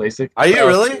 Yes. LASIK? Are you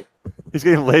really? He's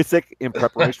getting LASIK in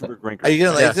preparation for Grinkers. Are you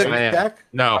getting LASIK, Jack?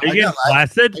 No. Are you getting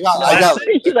flaccid?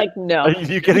 He's like, no. Are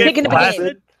you getting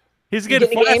flaccid? He's getting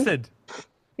flaccid.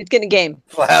 He's getting a game.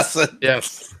 Flaccid.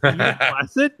 Yes.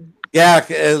 Flaccid? Yeah,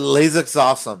 LASIK's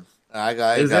awesome. I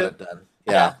got it done.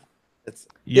 Yeah.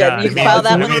 You file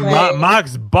that one away.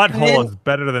 Mock's butthole is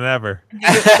better than ever.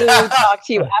 We'll talk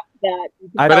to you after that.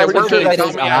 But it worked to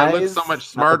tell me I look so much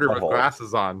smarter with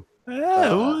glasses on.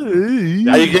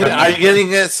 Are you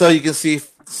getting it so you can see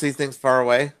things far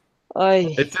away?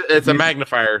 It's a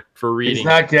magnifier for reading. He's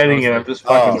not getting it. I'm just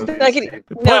fucking. Put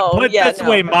it this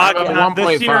way, Mog. I'm at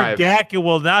This year, 1.5. Gak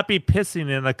will not be pissing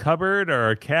in a cupboard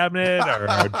or a cabinet or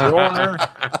a drawer.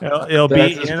 It'll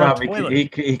be That's in probably, a toilet.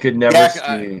 he could never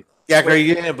see. Yak, are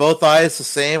you getting both eyes the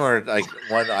same, or like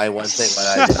one eye one thing, one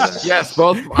eye the other? Yes,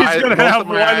 both He's eyes. gonna Both have of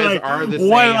my eyes are the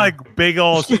one same. like big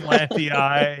old slanty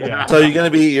eye. Yeah. So you're gonna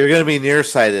be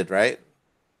nearsighted, right?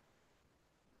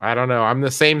 I don't know. I'm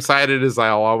the same sided as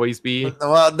I'll always be.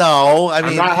 Well, no, I mean,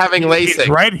 I'm not having LASIK. He's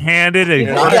right-handed and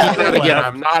Again,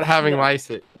 I'm not having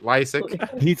LASIK.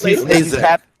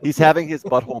 He's having his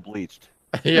butthole bleached.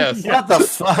 Yes. What the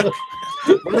fuck?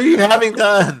 What are you having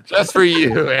done? Just for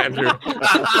you, Andrew.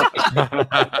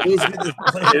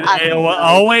 It will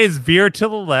always veer to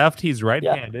the left. He's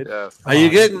right-handed. Yes. Are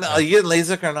you getting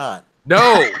LASIK or not? No.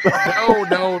 Oh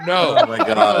my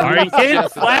god! Are you getting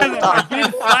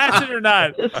flaccid or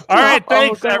not? All right,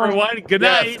 thanks everyone. Good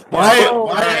night. Yes. Why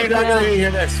are you not gonna be here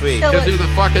next week? Because you're the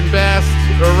fucking best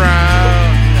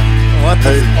around. What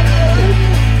the?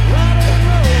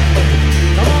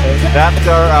 That's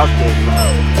our outfit.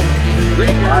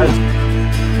 Green